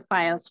check the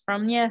files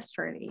from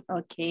yesterday.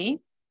 Okay.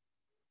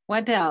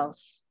 What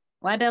else?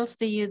 What else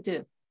do you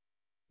do?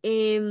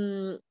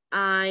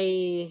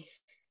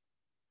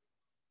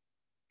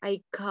 I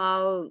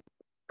call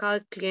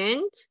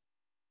client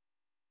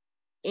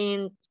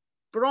and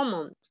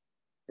promote.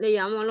 Le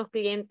llamo a los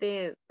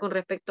clientes con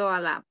respecto a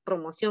la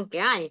promoción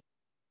que hay.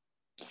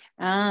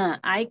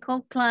 I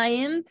call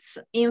clients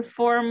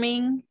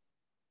informing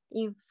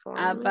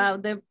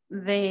about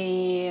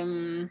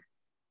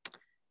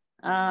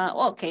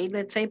okay,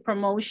 let's say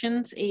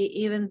promotions,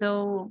 even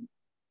though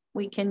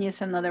we can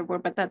use another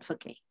word, but that's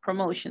okay.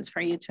 Promotions for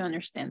you to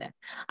understand that.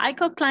 I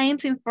call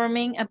clients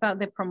informing about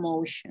the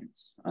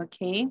promotions,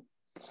 okay?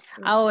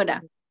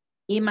 Ahora,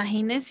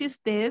 imagínese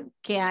usted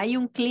que hay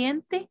un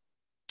cliente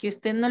que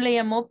usted no le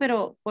llamó,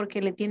 pero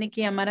porque le tiene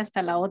que llamar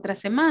hasta la otra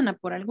semana,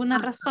 por alguna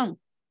razón.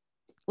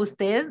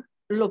 Usted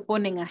lo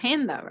pone en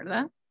agenda,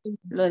 ¿verdad?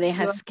 Lo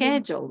deja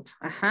scheduled.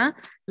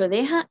 Lo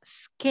deja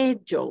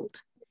scheduled.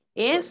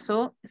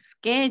 Eso,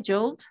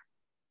 scheduled.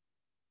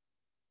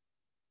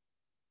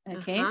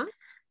 Okay.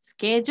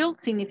 Scheduled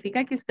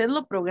significa que usted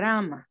lo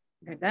programa,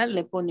 ¿verdad?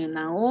 Le pone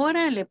una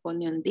hora, le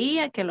pone un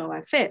día que lo va a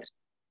hacer.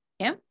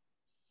 ¿Yeah?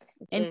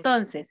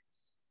 Entonces,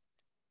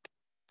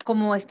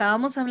 como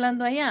estábamos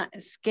hablando allá,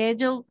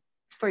 scheduled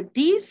for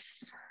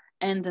this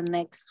and the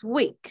next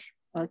week.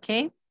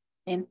 Okay.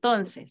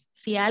 Entonces,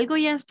 si algo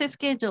ya está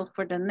scheduled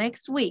for the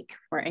next week,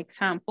 for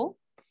example,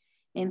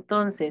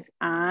 entonces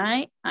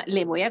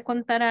le voy a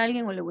contar a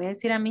alguien o le voy a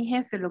decir a mi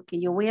jefe lo que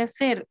yo voy a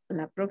hacer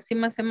la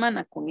próxima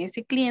semana con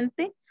ese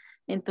cliente.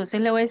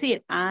 Entonces le voy a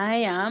decir,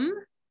 I am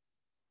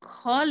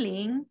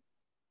calling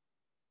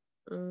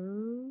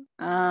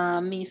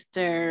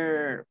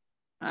Mr.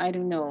 I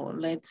don't know,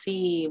 let's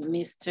see,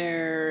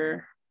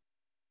 Mr.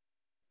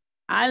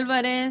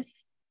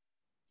 Álvarez,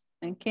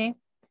 okay,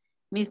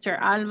 Mr.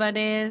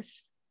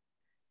 Álvarez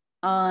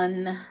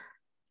on,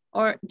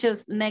 or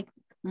just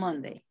next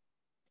Monday.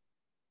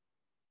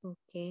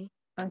 Okay.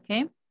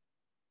 Okay.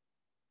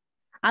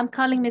 I'm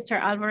calling Mr.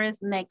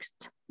 Álvarez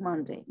next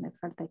Monday. Me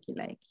falta aquí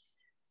la X.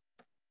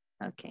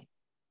 Okay.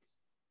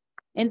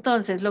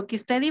 Entonces, lo que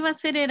usted iba a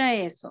hacer era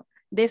eso,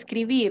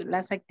 describir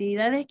las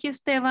actividades que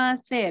usted va a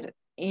hacer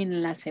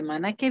en la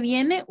semana que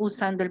viene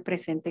usando el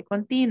presente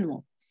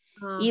continuo.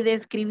 Y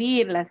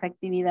describir las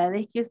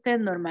actividades que usted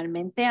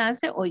normalmente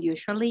hace o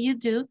usually you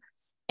do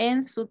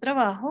en su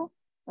trabajo,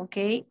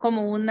 ¿ok?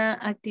 Como una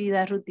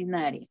actividad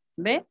rutinaria,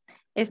 ¿ve?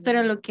 Esto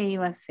era lo que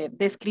iba a hacer,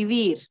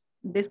 describir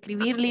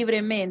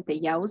libremente,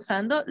 ya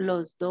usando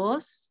los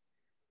dos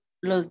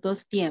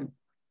tiempos,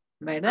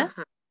 ¿verdad?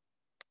 Ajá.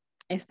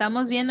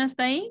 ¿Estamos bien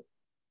hasta ahí?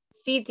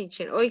 Sí,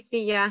 teacher, hoy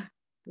sí ya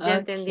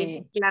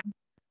entendí. Claro.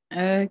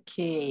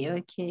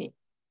 Ok.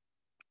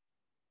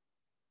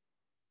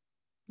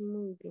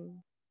 Muy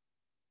bien.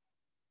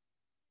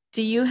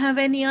 Do you have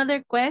any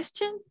other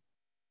question?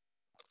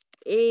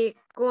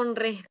 Con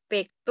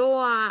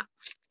respecto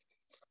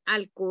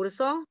al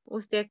curso,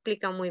 usted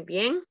explica muy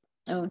bien.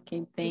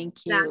 Ok,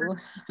 thank you.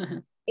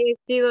 He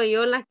sido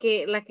yo la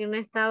que no he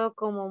estado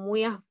como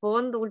muy a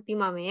fondo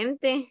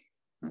últimamente.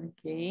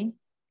 Okay.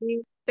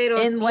 Sí, pero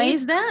and sí. why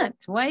is that?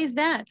 Why is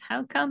that?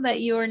 How come that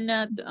you're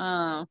not,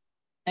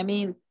 I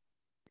mean,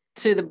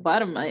 to the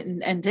bottom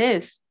and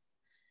this?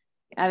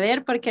 A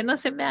ver, ¿por qué no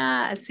se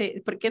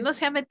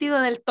ha metido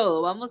del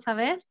todo? Vamos a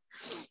ver.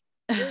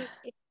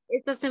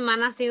 Esta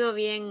semana ha sido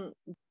bien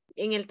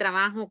en el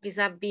trabajo,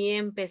 quizás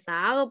bien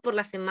pesado por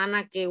la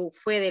semana que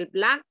fue del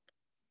Black.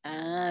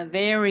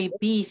 Very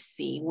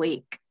busy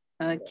week.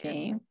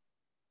 Okay.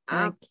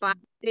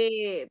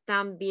 Aparte,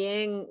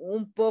 también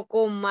un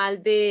poco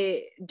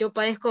yo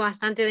padezco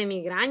bastante de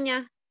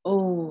migraña.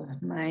 Oh,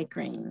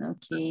 migraine,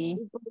 okay.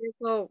 Y por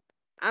eso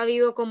ha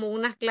habido como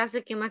unas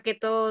clases que más que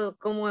todo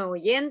como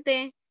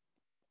oyente,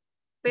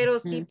 pero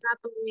sí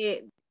trato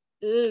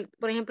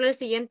por ejemplo, el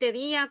siguiente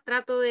día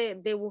trato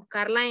de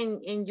buscarla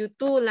en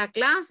YouTube, la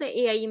clase,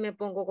 y ahí me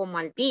pongo como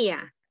al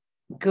día.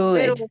 Good.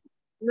 Pero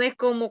no es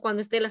como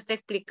cuando usted la está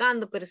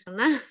explicando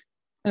personal.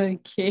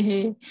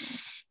 Okay.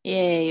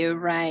 Yeah, you're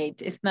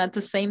right. It's not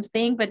the same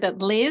thing, but at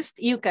least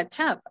you catch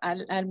up.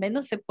 Al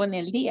menos se pone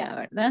el día,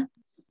 ¿verdad?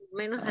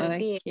 Menos al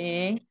día.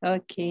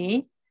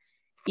 Okay.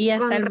 Y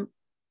hasta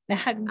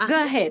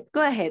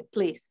Go ahead,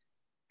 please.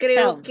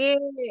 Creo que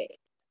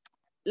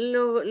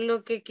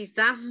lo que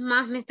quizás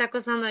más me está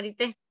costando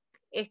ahorita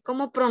es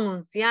cómo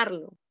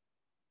pronunciarlo.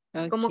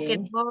 Okay. Como que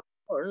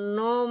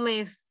no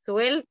me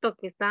suelto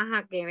quizás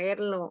a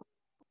quererlo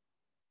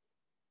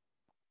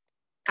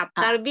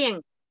captar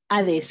bien.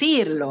 A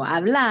decirlo, a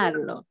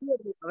hablarlo.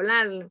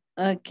 Hablarlo.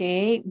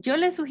 Ok, yo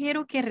le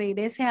sugiero que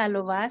regrese a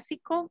lo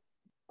básico.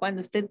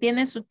 Cuando usted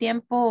tiene su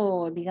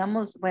tiempo,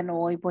 digamos,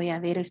 bueno, hoy voy a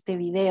ver este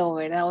video,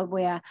 ¿verdad? Hoy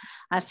voy a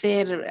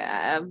hacer,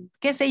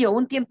 qué sé yo,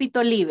 un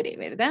tiempito libre,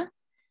 ¿verdad?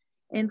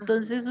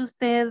 Entonces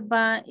usted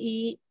va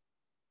y,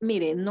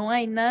 mire, no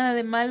hay nada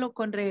de malo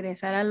con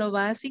regresar a lo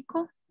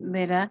básico,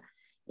 ¿verdad?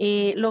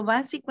 Lo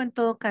básico en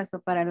todo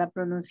caso para la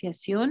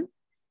pronunciación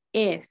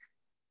es,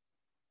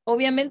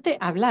 obviamente,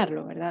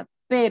 hablarlo, ¿verdad?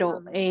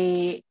 Pero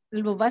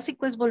lo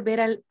básico es volver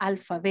al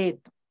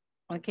alfabeto,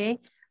 ¿ok?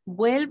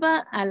 Vuelva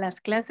a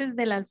las clases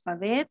del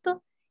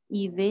alfabeto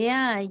y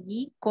vea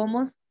allí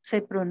cómo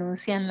se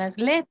pronuncian las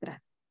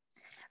letras.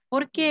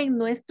 Porque en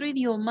nuestro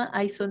idioma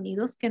hay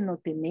sonidos que no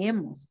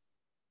tenemos.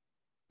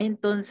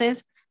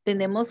 Entonces,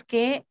 tenemos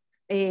que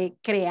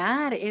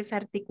crear esa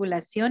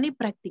articulación y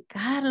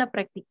practicarla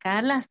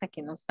hasta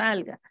que nos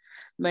salga,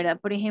 ¿verdad?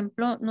 Por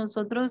ejemplo,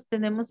 nosotros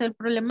tenemos el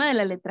problema de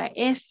la letra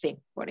S,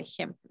 por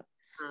ejemplo,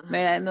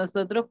 ¿verdad?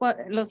 Nosotros,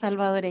 los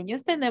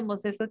salvadoreños,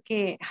 tenemos eso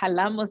que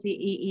jalamos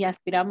y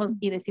aspiramos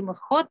y decimos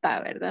J,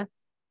 ¿verdad?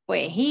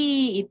 Pues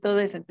y todo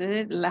eso,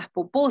 entonces las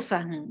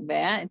pupusas,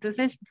 ¿verdad?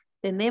 Entonces,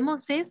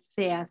 tenemos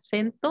ese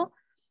acento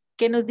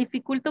que nos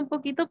dificulta un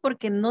poquito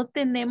porque no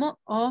tenemos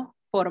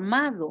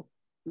formado,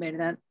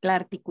 ¿verdad? La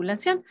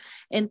articulación.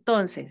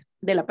 Entonces,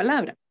 de la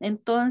palabra.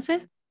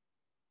 Entonces,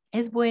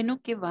 es bueno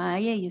que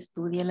vaya y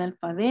estudie el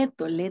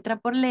alfabeto, letra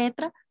por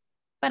letra,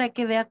 para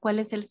que vea cuál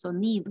es el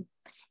sonido.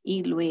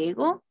 Y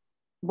luego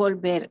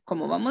volver,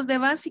 como vamos de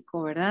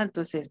básico, ¿verdad?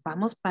 Entonces,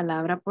 vamos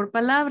palabra por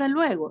palabra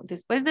luego.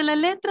 Después de la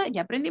letra,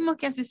 ya aprendimos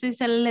que así se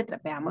dice la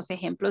letra. Veamos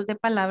ejemplos de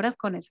palabras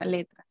con esa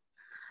letra.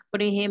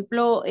 Por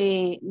ejemplo,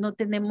 no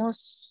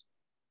tenemos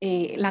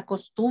la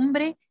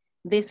costumbre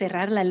de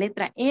cerrar la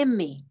letra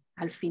M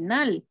al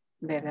final,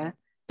 ¿verdad?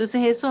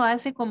 Entonces eso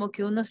hace como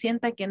que uno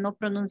sienta que no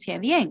pronuncia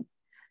bien.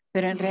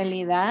 Pero en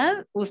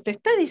realidad usted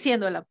está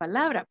diciendo la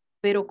palabra,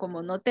 pero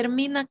como no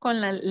termina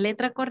con la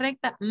letra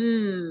correcta,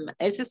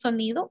 ese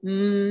sonido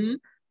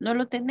no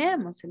lo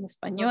tenemos en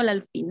español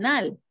al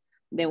final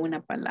de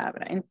una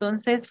palabra.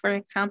 Entonces, for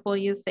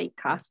example, you say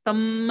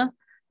custom,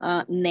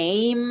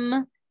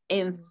 name,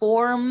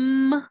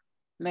 inform,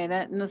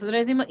 ¿verdad? Nosotros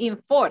decimos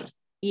infor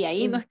y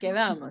ahí nos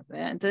quedamos,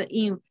 ¿verdad? Entonces,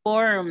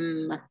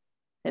 inform.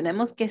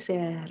 Tenemos que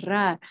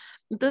cerrar.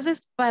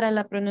 Entonces, para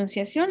la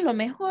pronunciación, lo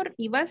mejor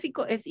y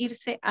básico es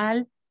irse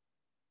al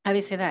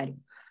abecedario.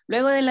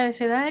 Luego del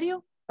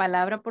abecedario,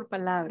 palabra por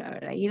palabra,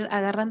 ¿verdad? Ir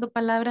agarrando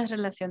palabras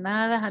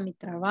relacionadas a mi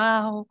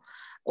trabajo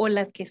o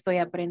las que estoy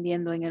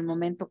aprendiendo en el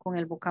momento con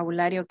el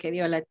vocabulario que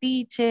dio la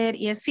teacher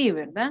y así,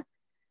 ¿verdad?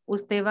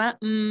 Usted va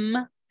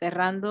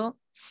cerrando,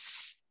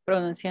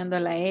 pronunciando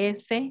la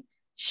S,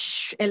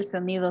 el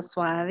sonido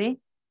suave,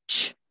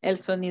 el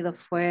sonido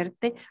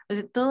fuerte. O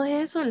sea, todo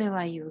eso le va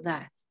a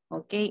ayudar,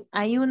 ¿ok?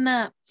 Hay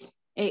una,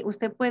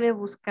 usted puede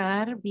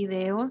buscar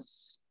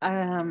videos.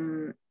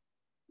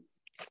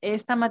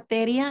 Esta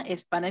materia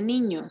es para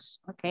niños,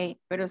 ¿ok?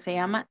 Pero se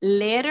llama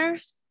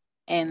Letters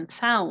and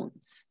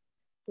Sounds.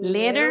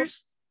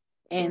 Letters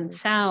and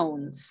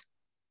Sounds.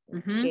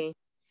 Okay.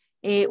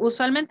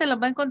 Usualmente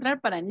los va a encontrar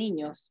para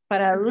niños.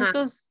 Para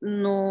adultos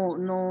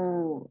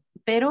no,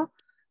 pero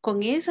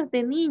con esas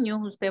de niños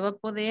usted va a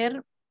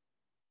poder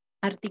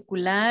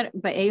articular,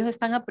 ellos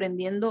están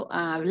aprendiendo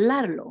a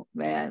hablarlo,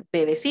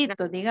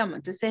 bebecitos, digamos.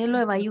 Entonces él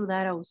lo va a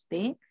ayudar a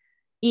usted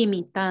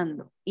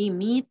imitando.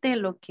 Imite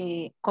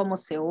cómo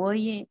se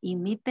oye,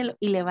 imítelo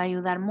y le va a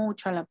ayudar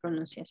mucho a la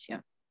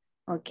pronunciación.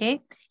 ¿Ok?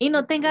 Y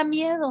no tenga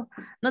miedo,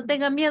 no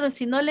tenga miedo.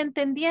 Si no le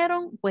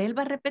entendieron,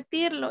 vuelva a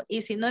repetirlo.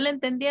 Y si no le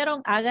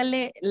entendieron,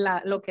 hágale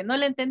lo que no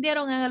le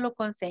entendieron, hágalo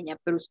con seña.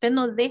 Pero usted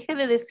no deje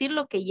de decir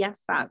lo que ya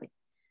sabe.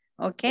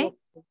 ¿Ok?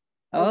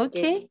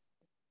 Okay.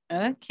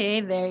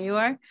 Okay, there you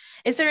are.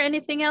 Is there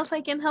anything else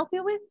I can help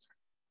you with?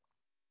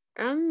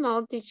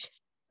 No, teacher.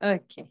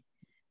 Okay.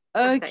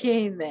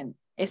 Okay, then.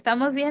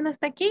 ¿Estamos bien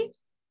hasta aquí?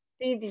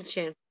 Sí,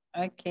 teacher.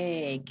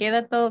 Okay.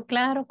 ¿Queda todo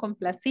claro,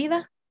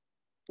 complacida?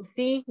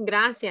 Sí,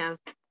 gracias.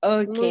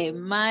 Okay,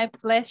 my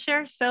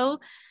pleasure. So,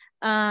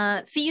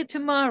 see you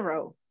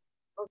tomorrow.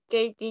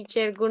 Okay,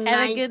 teacher. Good Have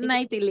night. a good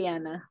night,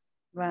 Ileana.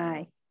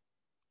 Bye.